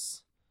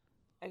socks,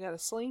 I got a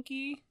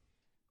slinky,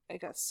 I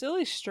got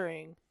silly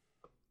string,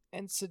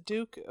 and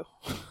Sudoku.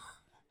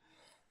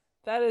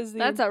 That is the.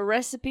 That's a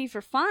recipe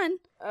for fun.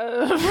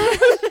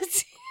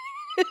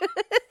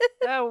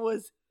 that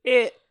was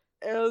it.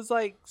 It was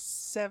like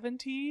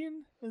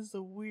 17. It was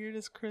the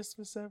weirdest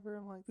Christmas ever.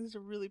 I'm like, these are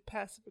really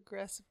passive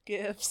aggressive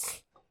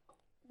gifts.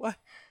 What?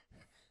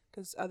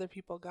 Because other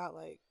people got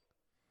like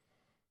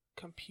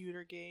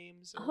computer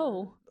games or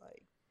Oh.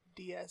 like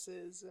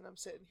DS's, and I'm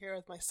sitting here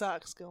with my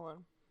socks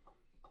going,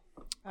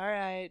 all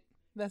right,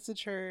 that's a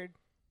turd.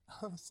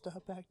 I'll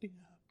stop acting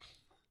up.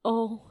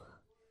 Oh.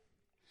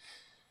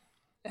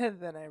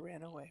 And then I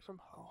ran away from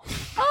home.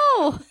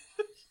 Oh.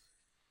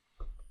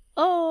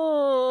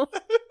 Oh.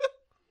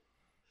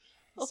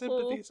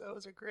 Sympathy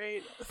O's are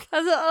great. I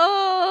was like,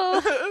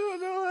 oh. I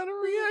don't know how to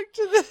react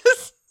to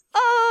this.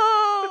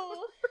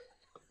 Oh.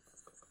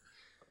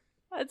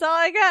 That's all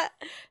I got.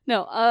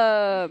 No,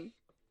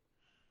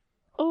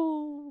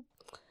 oh.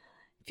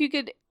 If you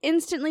could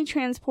instantly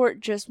transport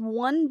just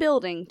one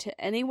building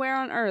to anywhere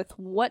on Earth,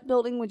 what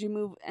building would you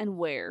move and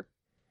where?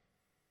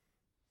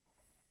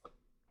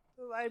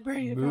 The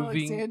Library of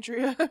Moving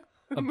Alexandria.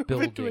 a Move into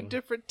a building.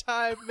 different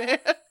time, man.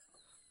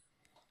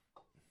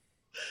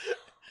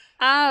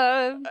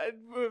 I'd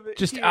move it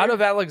Just here. out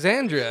of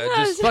Alexandria.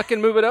 Just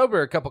fucking move it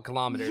over a couple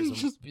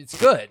kilometers. It's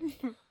good.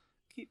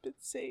 Keep it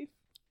safe.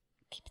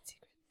 Keep it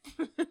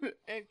secret.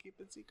 And keep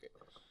it secret.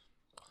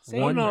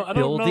 One I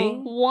don't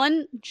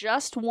building.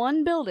 Just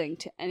one building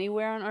to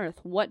anywhere on Earth.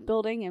 What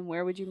building and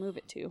where would you move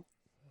it to?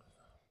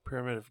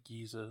 Pyramid of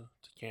Giza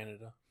to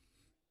Canada.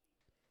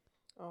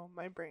 Oh,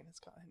 my brain has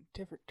gone in a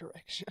different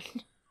direction.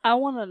 I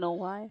want to know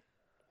why.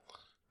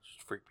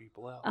 Just freak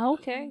people out.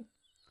 Okay.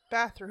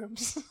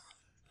 Bathrooms.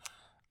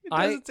 It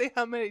I- doesn't say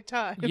how many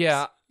times.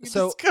 Yeah. You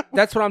So just go-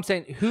 that's what I'm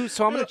saying.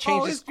 So I'm going It'll to change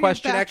always this be a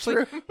question. Actually,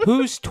 bathroom.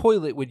 whose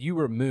toilet would you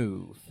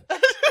remove?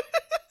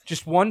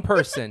 Just one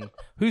person.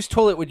 Whose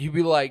toilet would you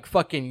be like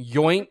fucking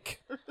yoink?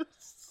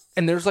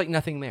 And there's like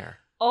nothing there.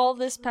 All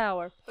this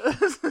power.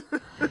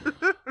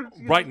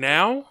 Right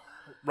now?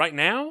 Right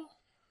now?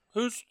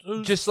 Who's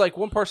Just like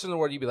one person in the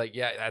world, you'd be like,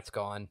 yeah, that's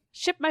gone.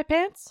 Ship my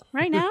pants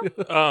right now?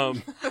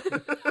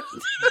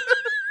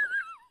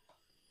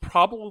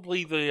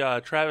 probably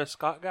the Travis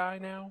Scott guy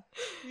now.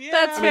 Yeah.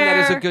 That's I mean, that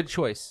is a Fair. good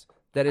choice.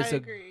 That is I a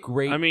agree.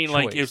 great I mean,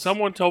 like if choice.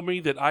 someone told me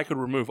that I could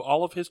remove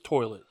all of his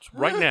toilets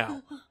right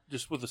now,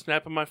 just with a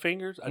snap of my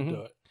fingers, I'd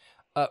do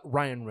it.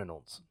 Ryan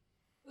Reynolds.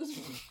 That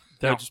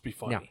Now- would just be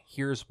funny. Now,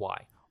 here's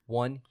why.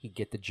 One, he'd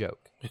get the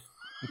joke.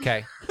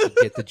 Okay? He'd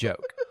get the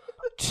joke.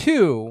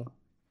 Two,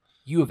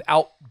 you have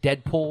out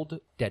Deadpooled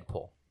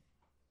Deadpool.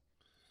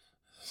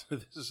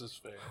 This is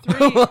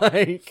fair.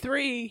 Like,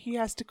 3, he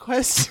has to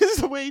quest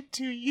his way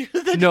to you.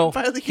 Then no, you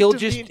finally get he'll to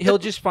just meet he'll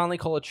him. just finally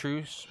call a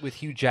truce with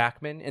Hugh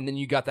Jackman, and then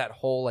you got that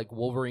whole like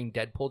Wolverine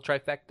Deadpool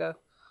trifecta.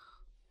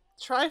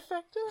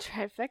 Trifecta?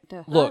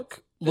 Trifecta.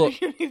 Look,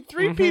 You need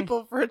 3 Mhm.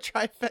 people for a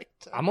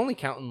trifecta. I'm only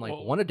counting like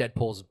Well- one of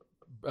Deadpool's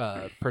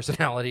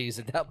personalities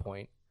at that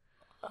point.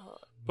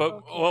 But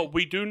Okay. well,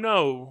 we do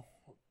know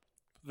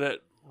that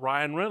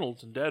Ryan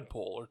Reynolds and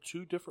Deadpool are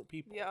two different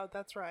people. Yeah,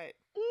 that's right.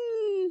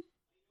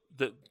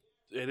 That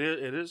it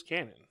is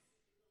canon.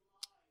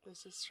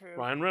 This is true.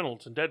 Ryan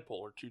Reynolds and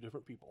Deadpool are two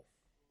different people.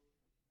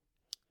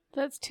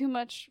 That's too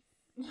much.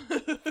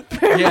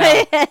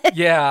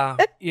 Yeah,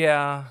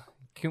 yeah.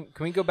 Can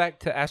we go back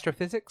to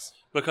astrophysics?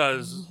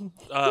 Because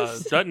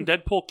doesn't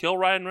Deadpool kill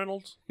Ryan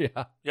Reynolds?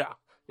 Yeah, Yeah.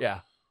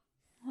 yeah.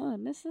 Oh, I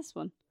missed this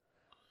one.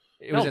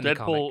 It was in the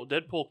comic.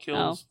 Deadpool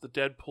kills the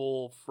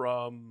Deadpool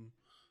from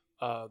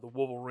the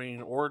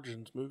Wolverine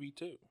Origins movie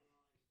too.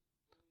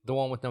 The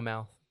one with no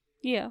mouth.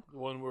 Yeah. The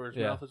one where his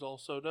Yeah. mouth is all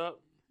sewed up.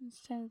 It's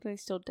technically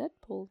still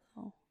Deadpool,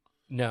 though.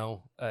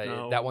 No,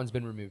 No. that one's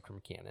been removed from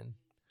canon.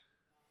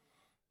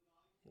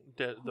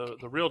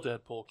 The real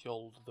Deadpool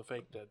killed the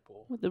fake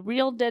Deadpool. With the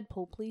real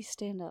Deadpool, please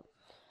stand up.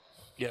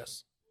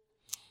 Yes.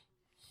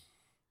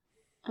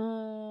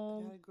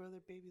 Gotta grow their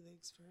baby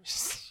legs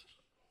first.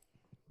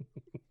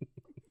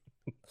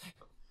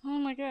 Oh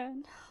my god.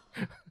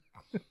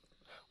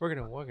 We're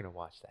gonna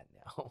watch that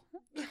now.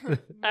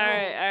 All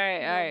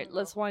right.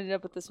 Let's wind it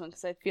up with this one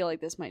because I feel like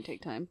this might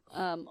take time.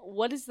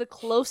 What is the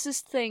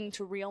closest thing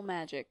to real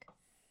magic?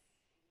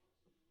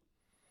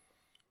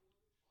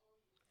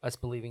 Us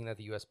believing that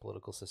the U.S.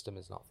 political system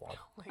is not flawed.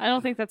 I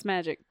don't think that's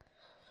magic.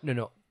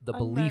 No, the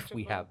belief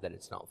we Unmatchable. have that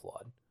it's not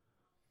flawed.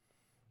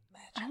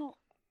 I don't.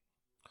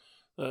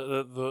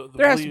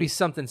 There has to be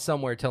something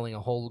somewhere telling a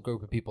whole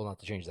group of people not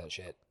to change that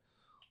shit.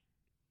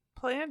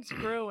 Plants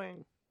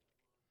growing.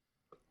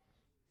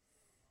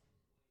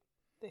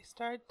 They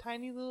start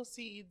tiny little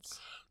seeds.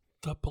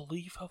 the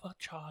belief of a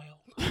child.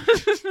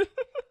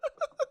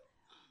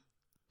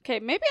 Okay,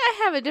 maybe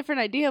I have a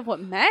different idea of what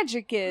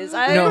magic is.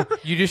 I No,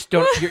 you just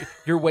don't.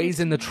 Your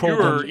ways in the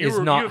trolldom is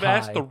not You've high.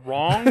 asked the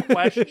wrong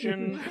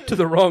question to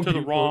the wrong to the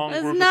people. wrong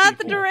That's group not of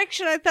the people.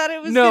 direction I thought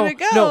it was No, gonna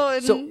go. no.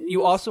 and- So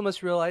you also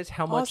must realize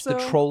how much the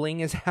Also-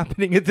 trolling is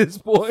happening at this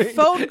point.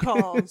 Phone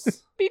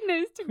calls. be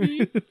nice to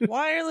me.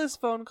 Wireless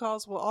phone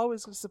calls will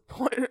always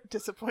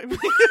disappoint me.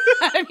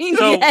 I mean,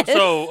 So yes.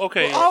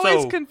 okay. will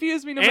always So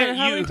confuse me no and matter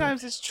how many you-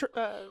 times it's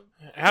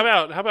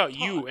how about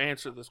you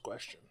answer this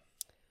question?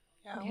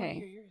 Yeah, I wanna Okay.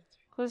 hear your answer.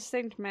 Closest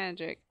thing to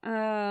magic.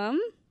 Let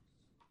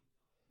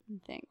me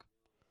think.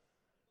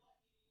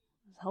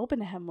 I was hoping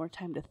to have more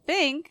time to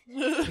think.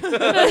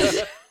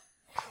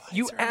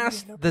 You Lights are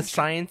asked under no the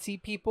pressure.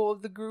 sciencey people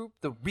of the group,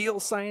 the real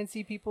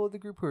sciencey people of the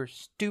group who are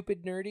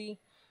stupid nerdy.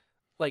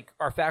 Like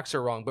our facts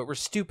are wrong, but we're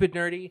stupid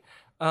nerdy.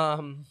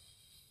 I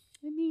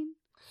mean,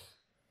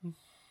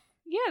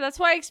 yeah, that's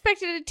why I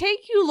expected it to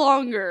take you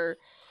longer.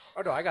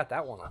 Oh no, I got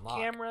that one on lock.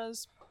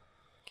 Cameras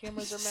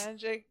are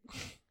magic.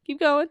 Keep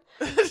going.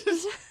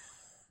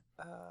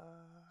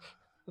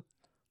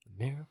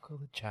 Miracle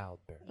of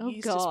childbirth. Oh,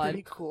 Yeast God. is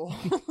pretty cool.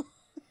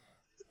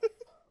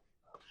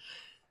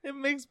 It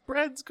makes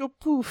breads go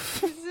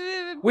poof.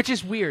 Which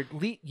is weird.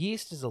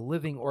 Yeast is a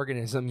living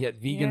organism,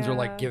 yet vegans are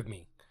like, Yeah. give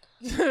me.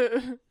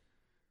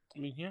 I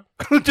mean, yeah.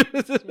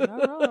 You're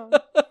not wrong.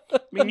 I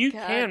mean, you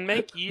God. can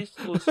make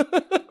yeastless.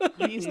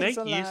 You Yeast can is make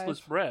alive.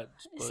 yeastless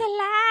breads. It's but-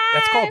 alive.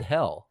 That's called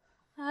hell.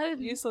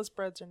 Useless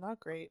breads are not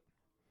great.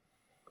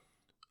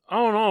 I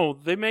don't know.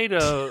 They made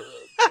a.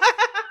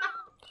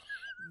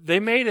 They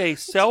made a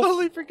self.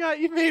 Totally forgot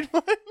you made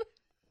one.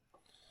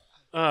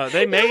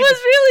 They made It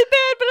was really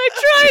bad, but I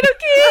tried.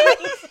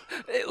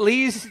 Okay. At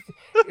least,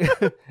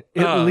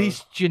 at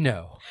least you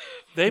know.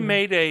 they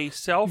made a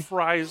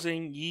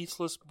self-rising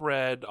yeastless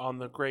bread on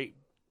the Great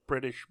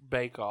British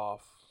Bake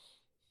Off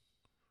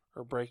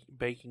or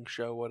baking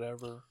show,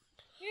 whatever.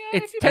 Yeah,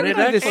 It's if you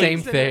technically put the eggs same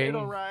in it, thing.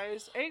 it'll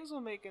rise. Eggs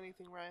will make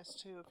anything rise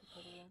too if you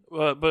put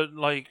it in. But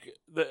like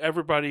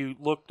everybody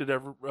looked at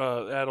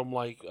him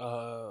like,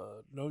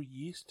 no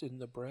yeast in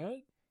the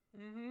bread.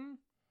 Mm-hmm.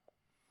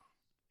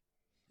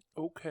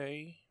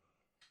 Okay.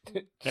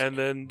 And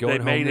then Going they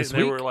home made it, this and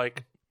they week? were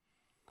like,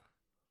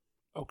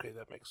 okay,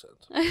 that makes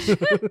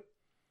sense.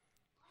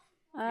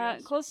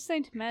 Yes. Closest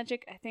thing to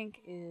magic, I think,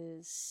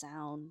 is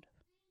sound.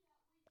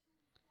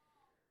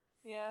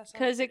 Yeah, sounds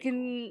Because it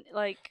pretty can,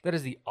 like, That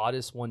is the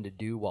oddest one to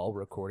do while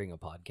recording a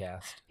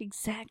podcast.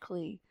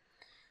 exactly.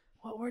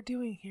 cool. What we're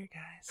doing here,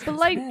 guys. But,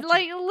 like,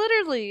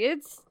 literally,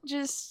 it's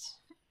just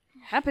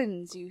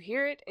happens. You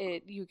hear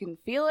it, you can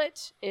feel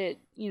it, it,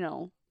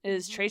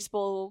 is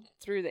traceable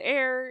through the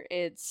air.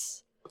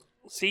 It's,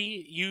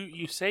 See,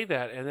 you say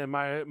that, and then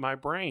my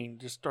brain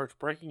just starts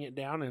breaking it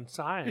down in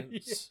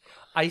science.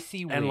 I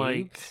see And, like,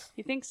 waves.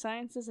 you think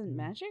science isn't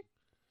magic?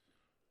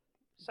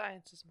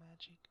 Science is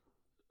magic.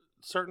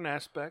 certain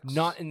aspects.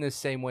 Not in the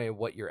same way of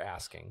what you're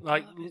asking.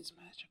 like It's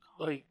magical.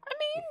 like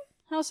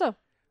How so?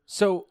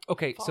 So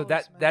okay, so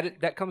Follows that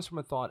magic. comes from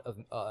a thought of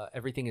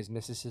everything is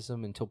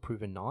mysticism until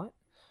proven not,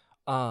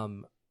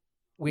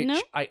 which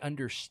No. I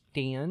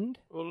understand.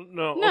 well,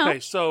 no. No. Okay,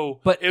 so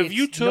But if it's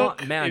you took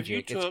not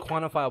magic, if you took it's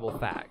quantifiable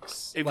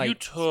facts. if like you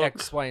took-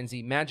 X, Y, and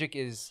Z, magic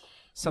is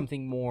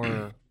something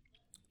more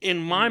in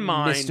my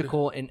mind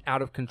mystical and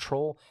out of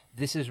control.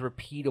 This is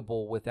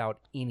repeatable without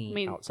any I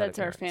mean, outside that's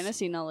our appearance.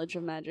 fantasy knowledge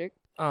of magic.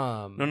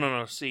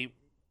 No. See,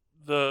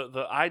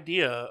 the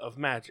idea of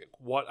magic,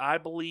 what I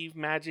believe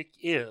magic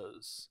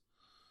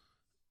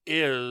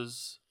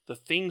is the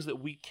things that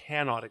we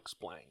cannot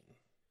explain.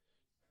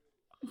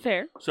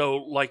 Fair. So,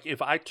 like,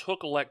 if I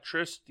took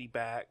electricity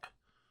back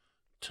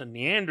to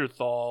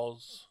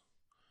Neanderthals,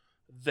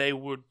 they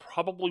would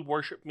probably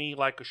worship me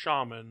like a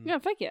shaman Yeah,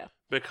 fuck yeah.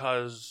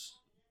 because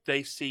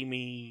they see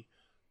me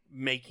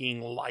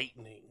making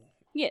lightning.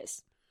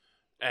 Yes.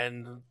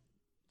 And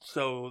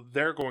so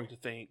they're going to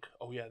think,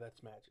 oh, yeah,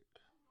 that's magic.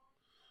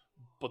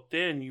 But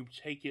then you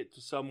take it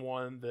to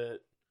someone that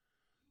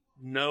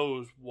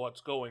knows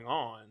what's going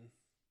on,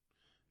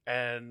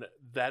 and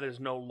that is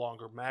no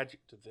longer magic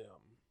to them.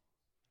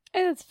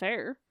 And that's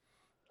fair.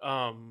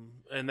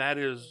 And that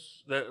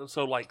is that.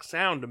 So, like,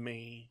 sound to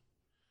me,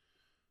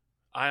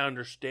 I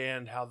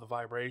understand how the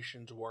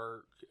vibrations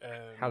work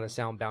and how the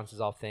sound bounces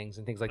off things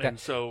and things like and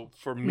that. so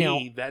for Now,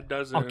 me, that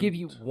doesn't. I'll give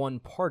you one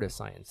part of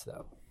science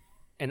though,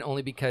 and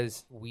only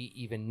because we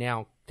even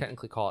now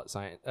technically call it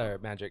science or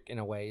magic in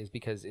a way is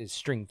because is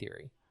string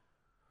theory.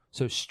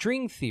 So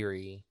string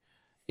theory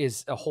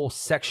is a whole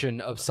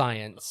section of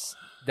science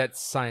that's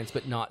science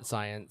but not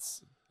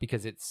science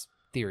because it's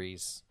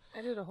theories.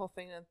 I did a whole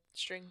thing on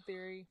string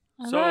theory.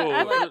 So,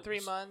 I Like thought 3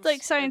 months.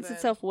 like science and then-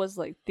 itself was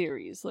like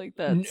theories, like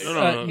N- that's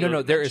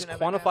No. There is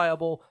mention of it now.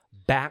 quantifiable,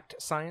 backed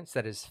science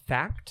that is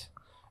fact.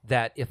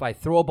 That if I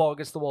throw a ball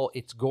against the wall,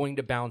 it's going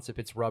to bounce if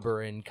it's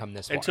rubber and come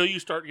this way. until you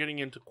start getting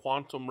into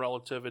quantum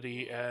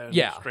relativity and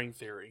Yeah. string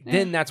theory.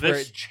 Then that's where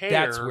This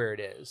that's chair- where it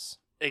is.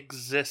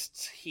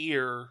 Exists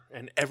here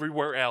and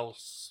everywhere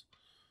else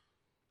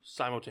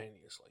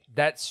simultaneously.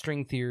 That's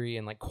string theory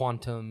and like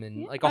quantum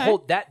and Yeah, like a alright. whole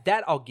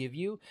that I'll give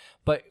you,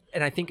 but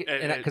and I think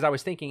And- because I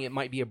was thinking it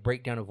might be a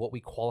breakdown of what we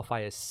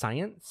qualify as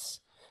science.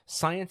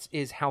 Science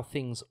is how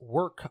things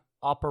work,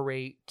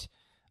 operate,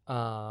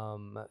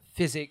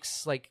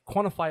 physics, like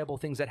quantifiable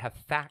things that have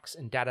facts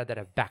and data that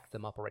have backed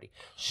them up already.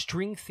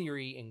 String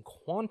theory and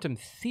quantum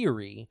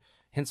theory,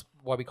 hence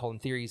why we call them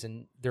theories,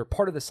 and they're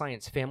part of the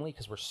science family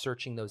because we're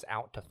searching those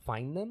out to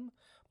find them.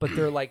 But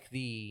they're like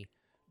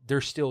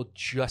they're still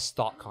just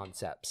thought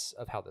concepts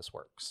of how this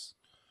works.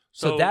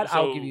 So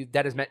I'll give you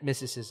that is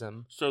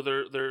mysticism. So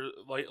they're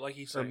like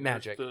he said,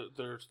 magic.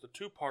 There's the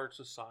two parts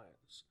of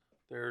science.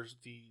 There's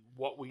the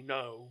what we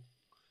know,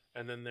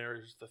 and then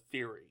there's the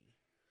theory.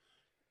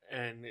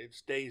 And it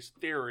stays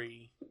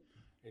theory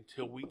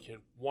until we can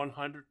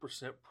 100%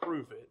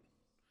 prove it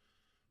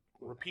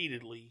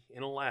repeatedly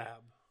in a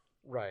lab.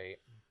 Right.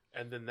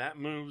 And then that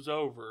moves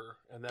over,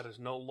 and that is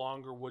no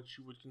longer what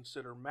you would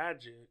consider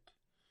magic.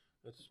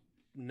 That's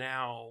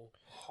now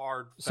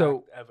hard fact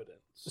So- evidence.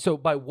 So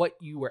by what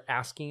you were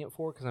asking it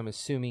for, because I'm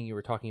assuming you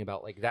were talking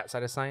about like that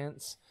side of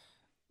science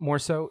more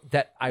so,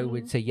 that I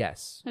would say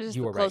yes. it's just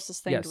you the were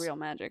closest right. thing yes. to real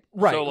magic.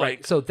 Right, So, right.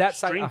 like, So that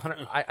side, string-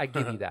 100, I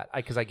give you that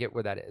because I get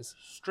where that is.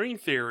 String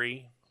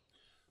theory,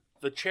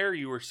 the chair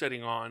you were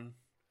sitting on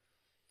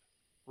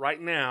right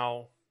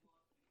now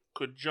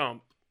could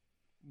jump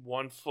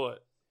 1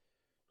 foot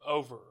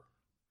over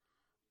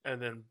and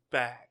then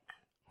back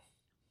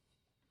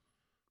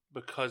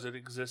because it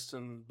exists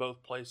in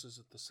both places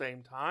at the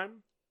same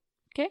time.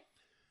 Okay.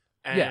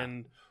 Yeah.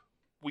 And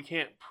we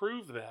can't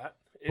prove that.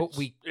 But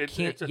we it's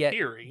can't a yet.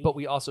 theory. But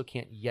we also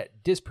can't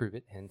yet disprove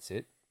it. Hence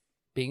it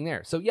being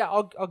there. So yeah,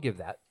 I'll give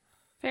that.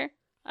 Fair.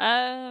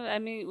 I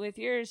mean, with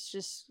yours,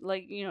 just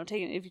like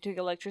taking if you took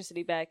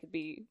electricity back, it'd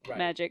be Right.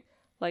 magic.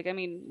 Like, I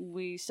mean,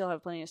 we still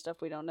have plenty of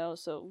stuff we don't know,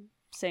 so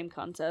same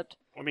concept.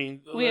 I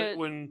mean, We,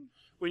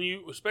 when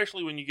you,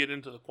 especially when you get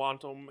into the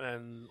quantum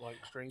and like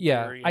string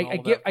Yeah, theory, and all I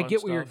that get fun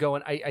where you're stuff.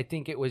 going. I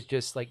think it was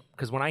just like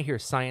because when I hear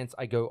science,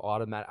 I go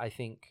automatic. I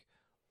think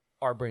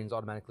our brains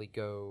automatically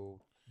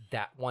go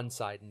that one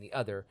side and the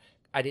other.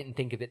 I didn't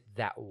think of it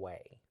that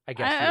way. I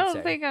guess I you would don't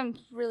say. think I'm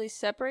really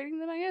separating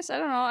them. I guess I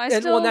don't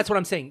know. Well, and that's what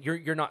I'm saying.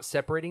 You're not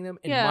separating them,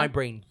 and Yeah. my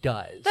brain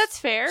does. That's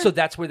fair. So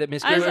that's where the I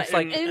mystery. was It's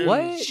like in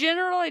what? I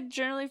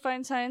generally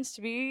find science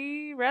to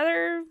be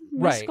rather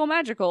Right. mystical,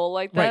 magical.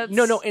 Like Right. that's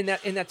No, and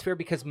that's fair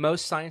because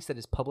most science that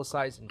is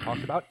publicized and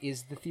talked about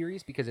is the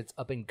theories because it's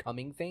up and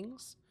coming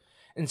things.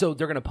 And so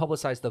they're going to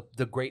publicize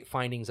the great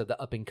findings of the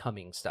up and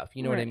coming stuff.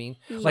 You know what I Right. mean?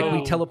 So- Like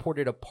we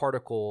teleported a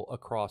particle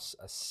across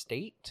a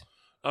state,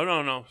 Oh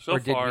no! So or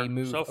did far, we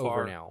move so over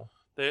far, now?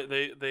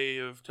 they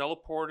have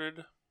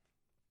teleported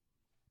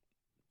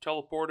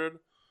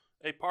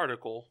a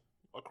particle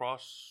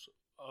across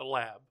a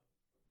lab,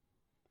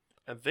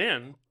 and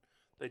then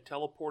they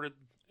teleported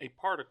a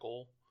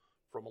particle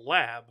from a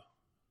lab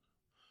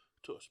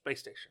to a space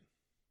station.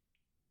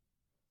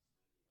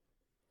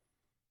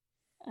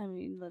 I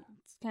mean,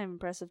 it's kind of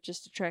impressive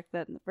just to track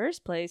that in the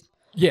first place.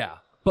 Yeah,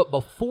 but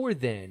before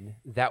then,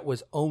 that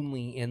was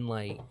only in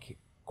like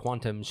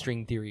quantum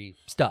string theory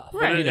stuff,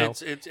 Right. You know.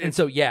 It's And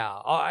so, yeah,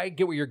 I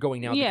get where you're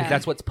going now Yeah. because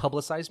that's what's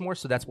publicized more.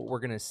 So that's what we're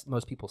gonna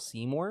most people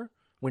see more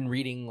when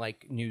reading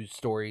like news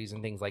stories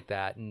and things like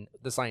that. And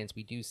the science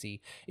we do see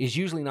is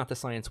usually not the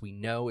science we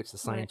know; it's the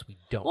science we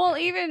don't. Well, know.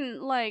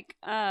 even like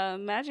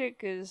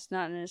magic is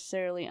not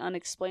necessarily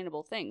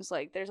unexplainable things.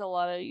 Like there's a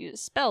lot of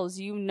spells.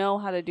 You know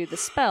how to do the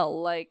spell.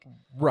 Like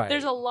right.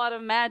 there's a lot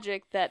of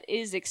magic that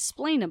is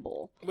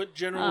explainable. But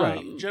generally,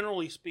 Right.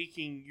 generally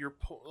speaking,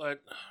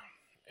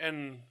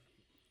 and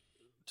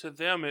to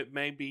them it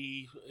may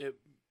be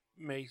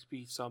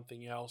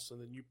something else,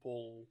 and then you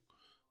pull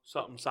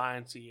something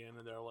sciencey in,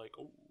 and they're like,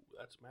 "Oh,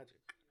 that's magic."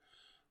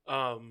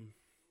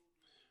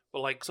 But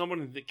like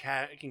someone that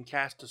can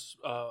cast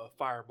a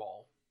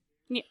fireball,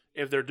 Yeah.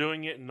 if they're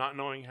doing it and not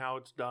knowing how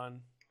it's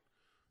done,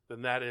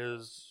 then that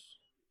is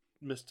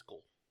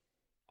mystical.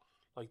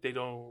 Like they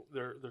don't.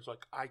 There's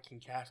like I can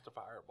cast a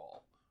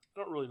fireball. I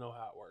don't really know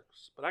how it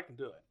works, but I can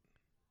do it.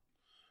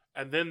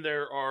 And then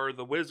there are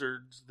the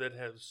wizards that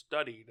have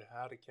studied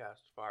how to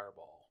cast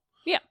fireball.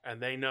 Yeah.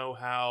 And they know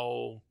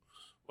how,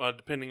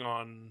 depending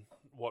on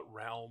what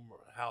realm or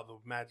how the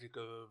magic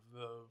of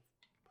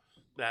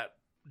that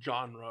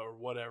genre or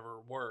whatever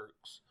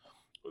works,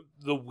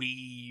 the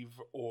weave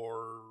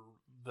or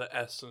the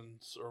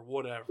essence or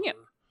whatever. Yeah.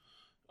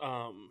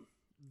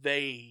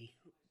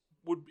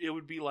 It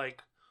would be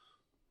like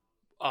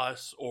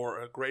us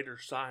or a greater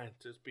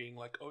scientist being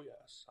like, oh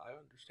yes, I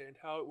understand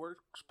how it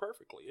works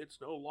perfectly. It's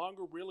no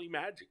longer really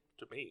magic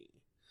to me.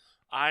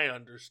 I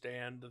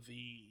understand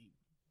the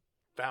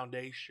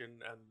foundation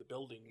and the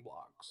building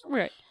blocks.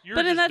 Right. You're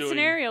But in just that doing-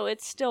 scenario,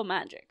 it's still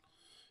magic.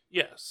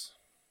 yes,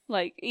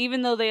 Like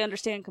even though they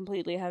understand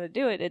completely how to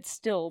do it, it's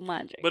still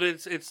magic. but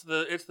it's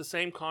the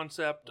same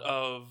concept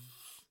of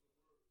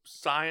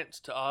science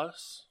to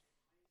us,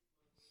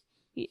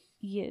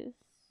 yeah.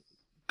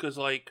 because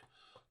like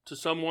to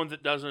someone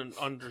that doesn't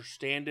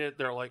understand it,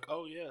 they're like,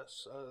 oh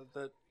yes,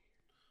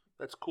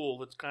 that's cool,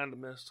 that's kind of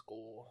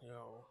mystical, you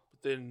know.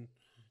 But then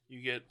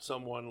you get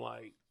someone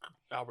like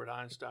Albert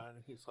Einstein,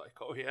 and he's like,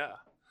 oh yeah,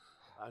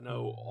 I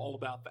know all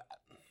about that.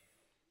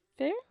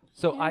 Fair.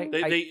 So Yeah.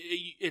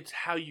 It's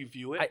how you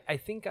view it. I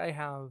think I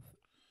have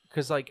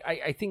because like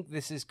I think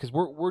this is because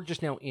we're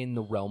just now in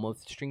the realm of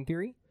string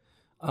theory.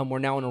 We're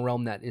now in a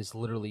realm that is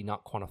literally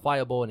not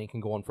quantifiable and it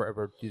can go on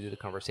forever due to the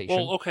conversation.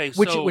 Well, okay,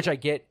 which I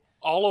get.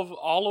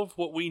 all of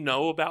what we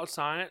know about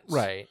science,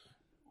 Right.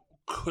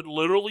 could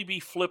literally be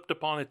flipped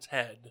upon its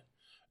head,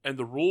 and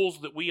the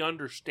rules that we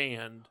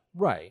understand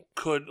Right.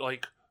 could,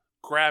 like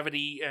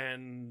gravity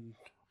and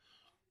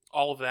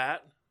all of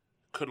that,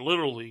 could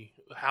literally,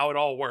 how it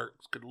all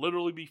works, could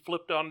literally be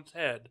flipped on its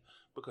head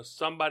because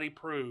somebody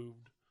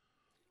proved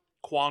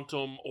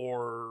quantum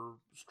or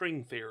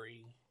string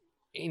theory,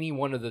 Any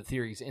one of the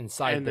theories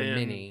inside And the then-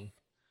 mini.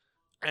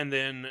 and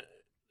then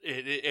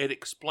it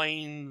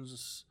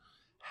explains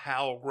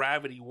how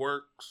gravity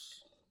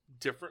works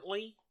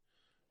differently,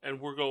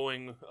 and we're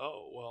going,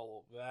 oh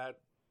well, that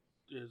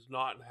is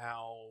not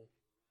how,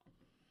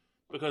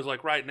 because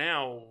like right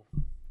now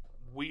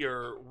we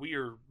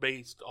are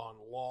based on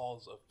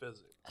laws of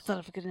physics. I thought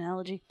of a good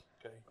analogy.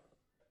 Okay.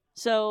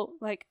 So,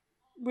 like,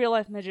 real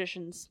life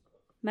magicians,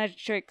 magic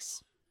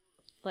tricks,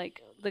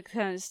 like the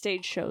kind of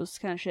stage shows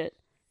kind of shit,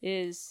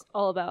 is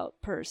all about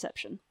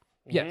perception,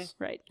 Yes.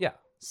 right? Yeah.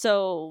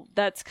 So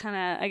that's kind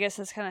of, I guess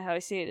that's kind of how I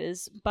see it,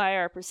 is by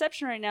our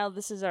perception right now,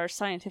 this is our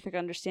scientific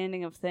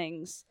understanding of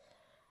things,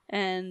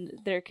 and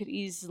there could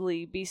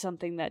easily be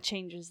something that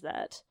changes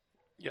that.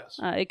 Yes.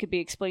 It could be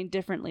explained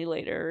differently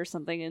later or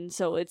something, and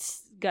so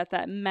it's got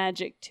that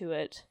magic to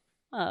it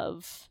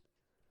of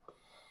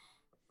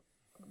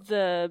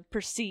the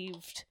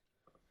perceived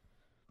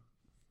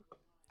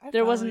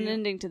There wasn't follow an you.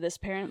 ending to this,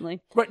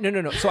 apparently. Right?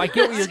 No. So I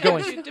get where you're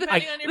going. Depending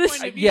I- on your This-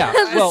 point of view. yeah,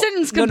 the well,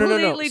 sentence no.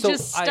 completely So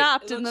just I-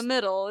 stopped It in the looks-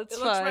 middle. It's It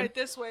looks fine. right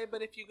this way,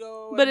 but if you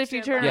go, But and if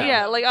you stand turn, by-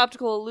 yeah, like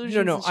optical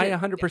illusions. No, and I shit.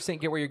 100%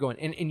 get where you're going,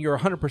 and you're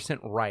 100%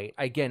 right.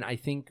 Again, I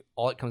think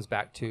all it comes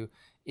back to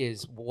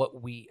is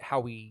how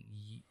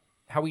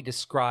we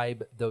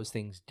describe those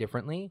things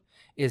differently.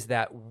 Is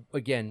that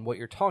again what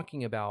you're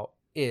talking about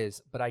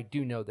is, but I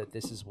do know that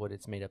this is what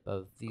it's made up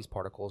of. These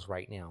particles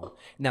right now.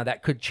 Now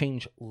that could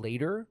change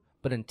later,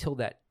 but until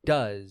that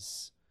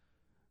does,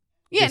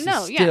 Yeah, this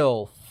no, is yeah.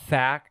 still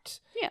fact.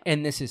 Yeah.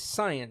 And this is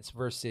science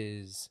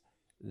versus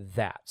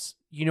that.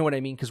 You know what I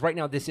mean? Because right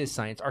now this is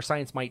science. Our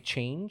science might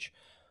change,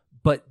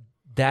 but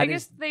I that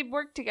guess is they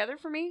work together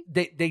for me.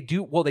 they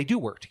do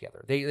work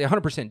together. They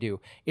 100% do.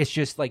 It's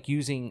just like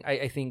using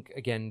I think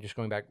again just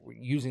going back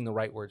using the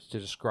right words to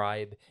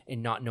describe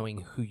and not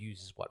knowing who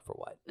uses what for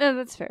what. No,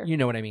 that's fair. You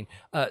know what I mean?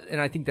 And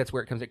I think that's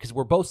where it comes in because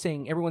we're both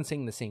saying everyone's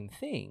saying the same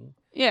thing.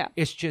 Yeah.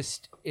 It's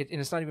just and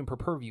it's not even per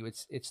purview.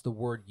 It's the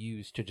word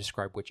used to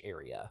describe which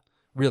area.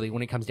 Really,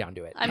 when it comes down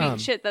to it. I mean,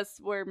 shit, that's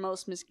where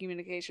most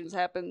miscommunications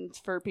happen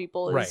for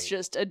people. Is Right.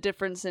 just a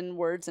difference in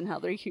words and how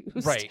they're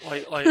used. Right.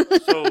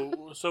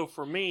 So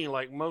for me,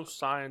 like most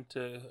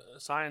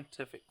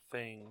scientific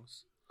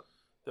things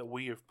that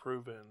we have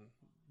proven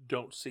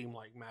don't seem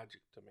like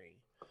magic to me.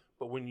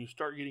 But when you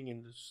start getting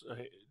into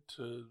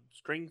to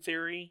string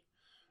theory,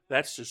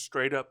 that's just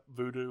straight up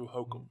voodoo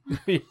hokum.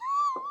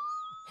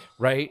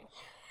 Right.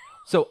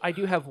 So I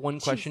do have one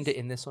question to Jeez.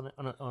 end this on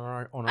a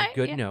I-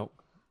 good yeah. note.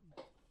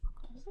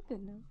 That's a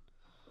good note.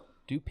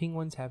 Do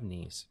penguins have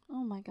knees?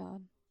 Oh my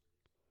god.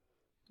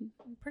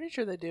 I'm pretty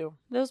sure they do.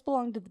 Those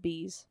belong to the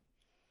bees.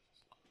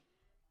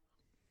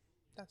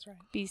 That's right.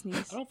 Bees'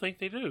 knees. I don't think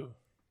they do.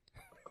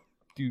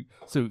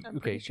 So I'm okay,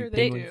 pretty sure do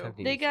they penguins do. have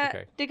knees? They got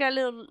Okay. they got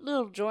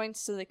little joints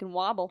so they can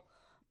wobble,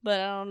 but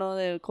I don't know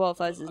that it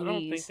qualifies as I don't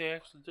think knees. they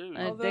actually do.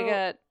 They Although-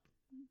 got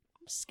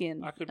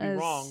skin. I could be as-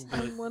 wrong, I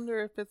but wonder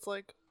if it's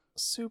like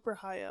super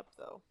high up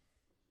though.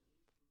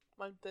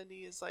 Like the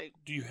knee is like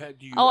do you have?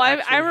 Do you Oh, I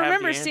actually have the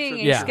remember answer seeing that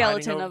a you're Yeah.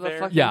 hiding skeleton over of a there?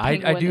 fucking Yeah, I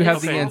penguin. do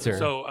have the Okay, answer.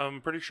 So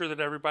I'm pretty sure that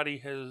everybody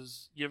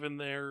has given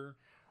their.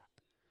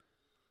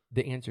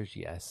 The answer is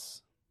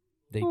yes.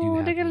 They do Oh,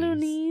 have they got little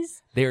knees.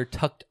 knees. They're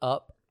tucked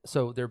up,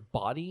 so their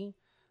body,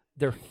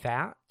 they're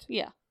fat.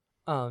 Yeah,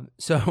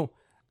 So,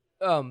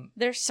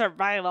 they're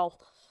survival.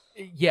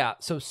 yeah.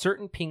 So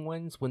certain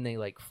penguins, when they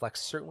like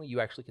flex, certainly you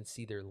actually can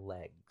see their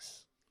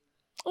legs.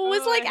 Oh,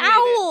 it's Oh, like I hate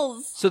it.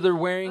 owls. So they're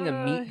wearing a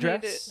I meat hate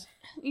dress.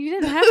 You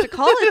didn't have to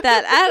call it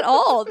that at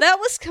all. That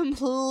was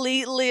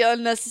completely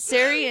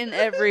unnecessary in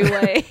every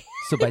way.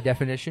 So by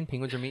definition,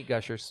 penguins are meat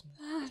gushers.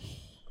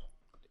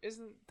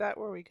 isn't that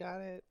where we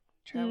got it?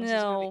 Travis is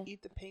No. gonna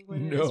eat the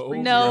penguin. in No. his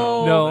freezer.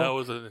 No. No. that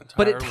was an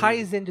But it entirely-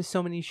 ties into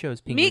so many shows.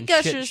 Penguin Meat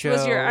Gushers Shit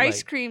was your Show, ice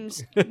like-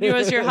 creams. It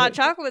was your hot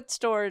chocolate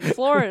store in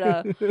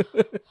Florida.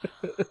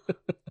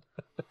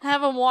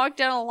 Have them walk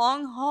down a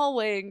long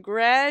hallway and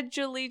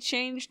gradually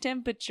change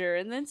temperature,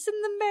 and then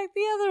send them back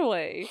the other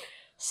way.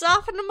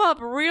 Soften them up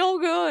real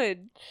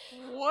good.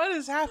 What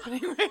is happening?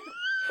 right now?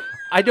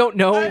 I don't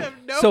know. I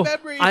have no so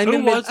memory. I'm Who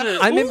in, was it?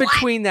 I'm in What?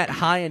 between that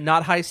high and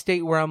not high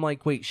state where I'm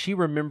like, wait, she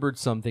remembered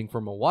something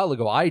from a while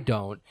ago. I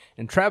don't,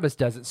 and Travis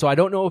doesn't. So I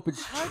don't know if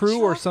it's Hot true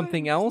or chocolate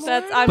something is else.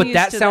 That's I'm But used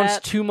that to sounds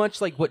that. too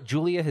much like what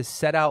Julia has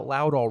said out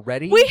loud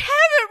already. We have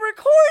it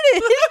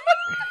recorded.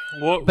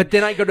 What, But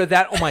then I go to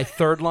that on my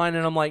third line,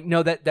 and I'm like,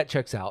 no, that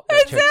checks out.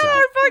 That It's in checks out.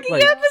 our fucking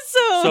Like-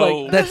 episode. So-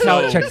 Like, that's how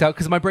it so- checks out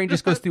because my brain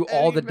just goes through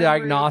all Any the memory of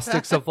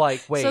diagnostics that. of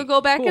like, wait. So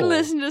go back cool. and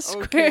listen to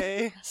Square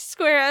Okay.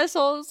 Square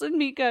Assholes and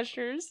Meat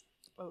Gushers.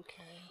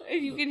 Okay.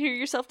 And you can hear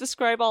yourself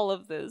describe all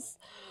of this.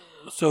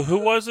 so who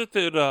was it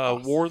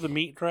that wore the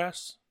meat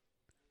dress?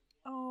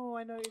 Oh,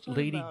 I know what you're talking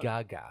Lady about.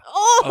 Gaga.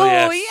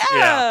 Oh, yes.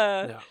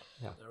 yeah.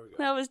 Yeah. There we go.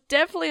 That was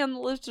definitely on the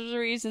list of the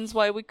reasons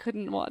why we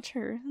couldn't watch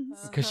her.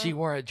 Because she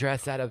wore a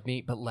dress out of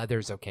meat, but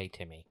leather's okay,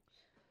 Timmy.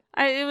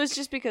 It was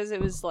just because it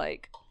was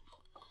like,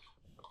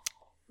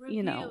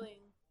 you know. Revealing.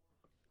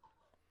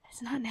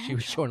 it's not natural. She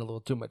was showing a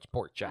little too much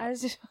pork chop. I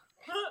was just-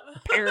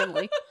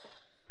 apparently.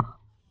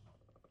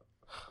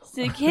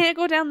 So you can't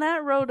go down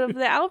that road of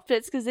the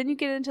outfits because then you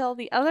get into all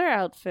the other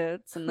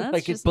outfits, and that's like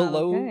it's just not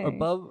below, okay.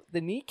 above the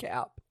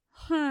kneecap.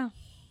 Huh.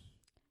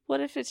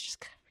 What if it's just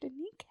covered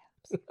in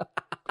kneecaps?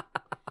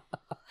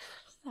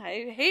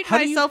 I hate How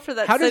do you- myself for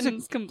that how does it-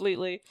 sentence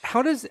completely.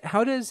 How does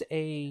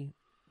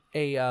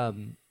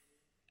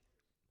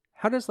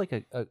like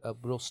a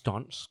real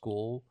staunch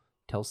school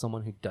tell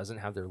someone who doesn't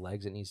have their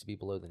legs it needs to be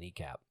below the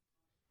kneecap?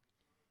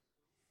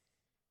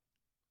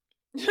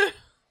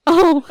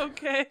 Oh,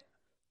 Okay.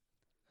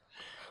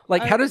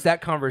 Like, how does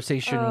that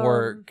conversation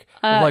work?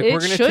 Like, it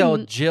we're gonna tell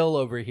shouldn't. Jill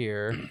over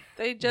here.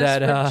 They just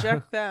That,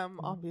 reject them,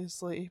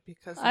 obviously,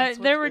 because that's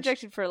what they're Christ-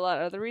 rejected for a lot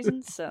of other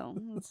reasons. So,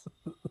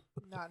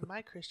 Not in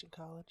my Christian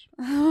college.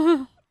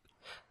 Not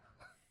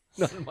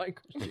in my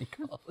Christian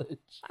college.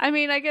 I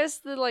mean, I guess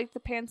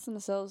the pants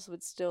themselves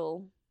would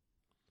still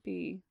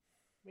be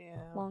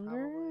Yeah.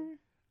 longer. probably.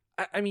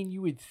 I mean,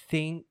 you would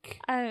think.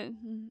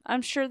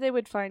 I'm sure they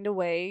would find a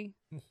way.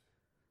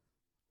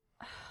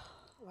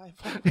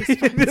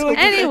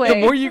 Anyway, the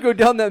more you go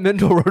down that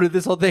mental road of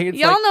this whole thing, it's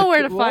y'all like, know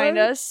where to what? find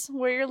us,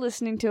 where you're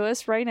listening to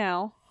us right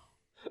now,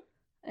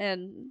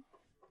 and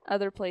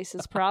other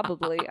places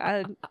probably.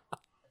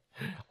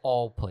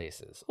 All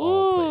places.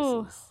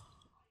 Ooh.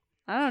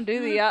 I don't do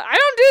the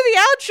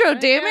outro.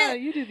 Damn Yeah,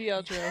 it! you do the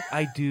outro.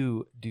 I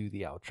do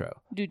the outro.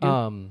 Do.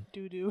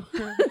 Do.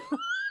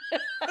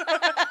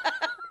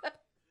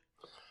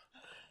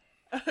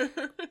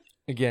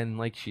 Again,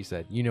 like she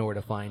said, you know where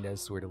to find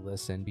us, where to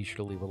listen. Be sure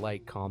to leave a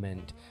like,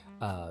 comment.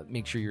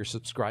 Make sure you're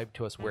subscribed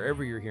to us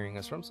wherever you're hearing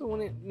us from, so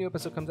when a new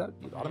episode comes out,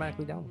 it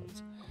automatically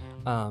downloads.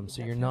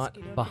 So you're not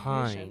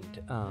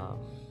behind.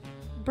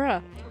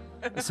 Bruh.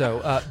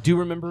 So do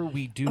remember,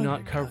 we do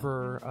not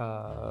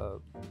cover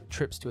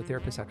trips to a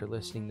therapist after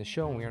listening to the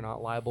show, and we are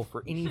not liable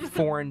for any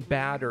foreign,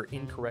 bad, or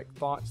incorrect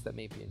thoughts that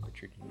may be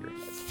pictured in your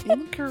head.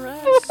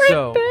 Incorrect.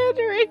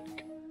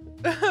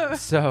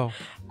 So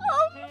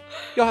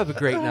y'all have a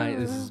great night.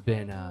 This has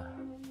been Not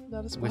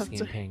a Whiskey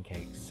sponsor. and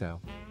Pancakes. So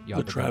y'all The have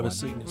a good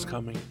Travis one. scene is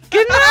coming.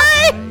 Good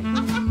night.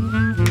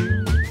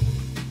 Bye.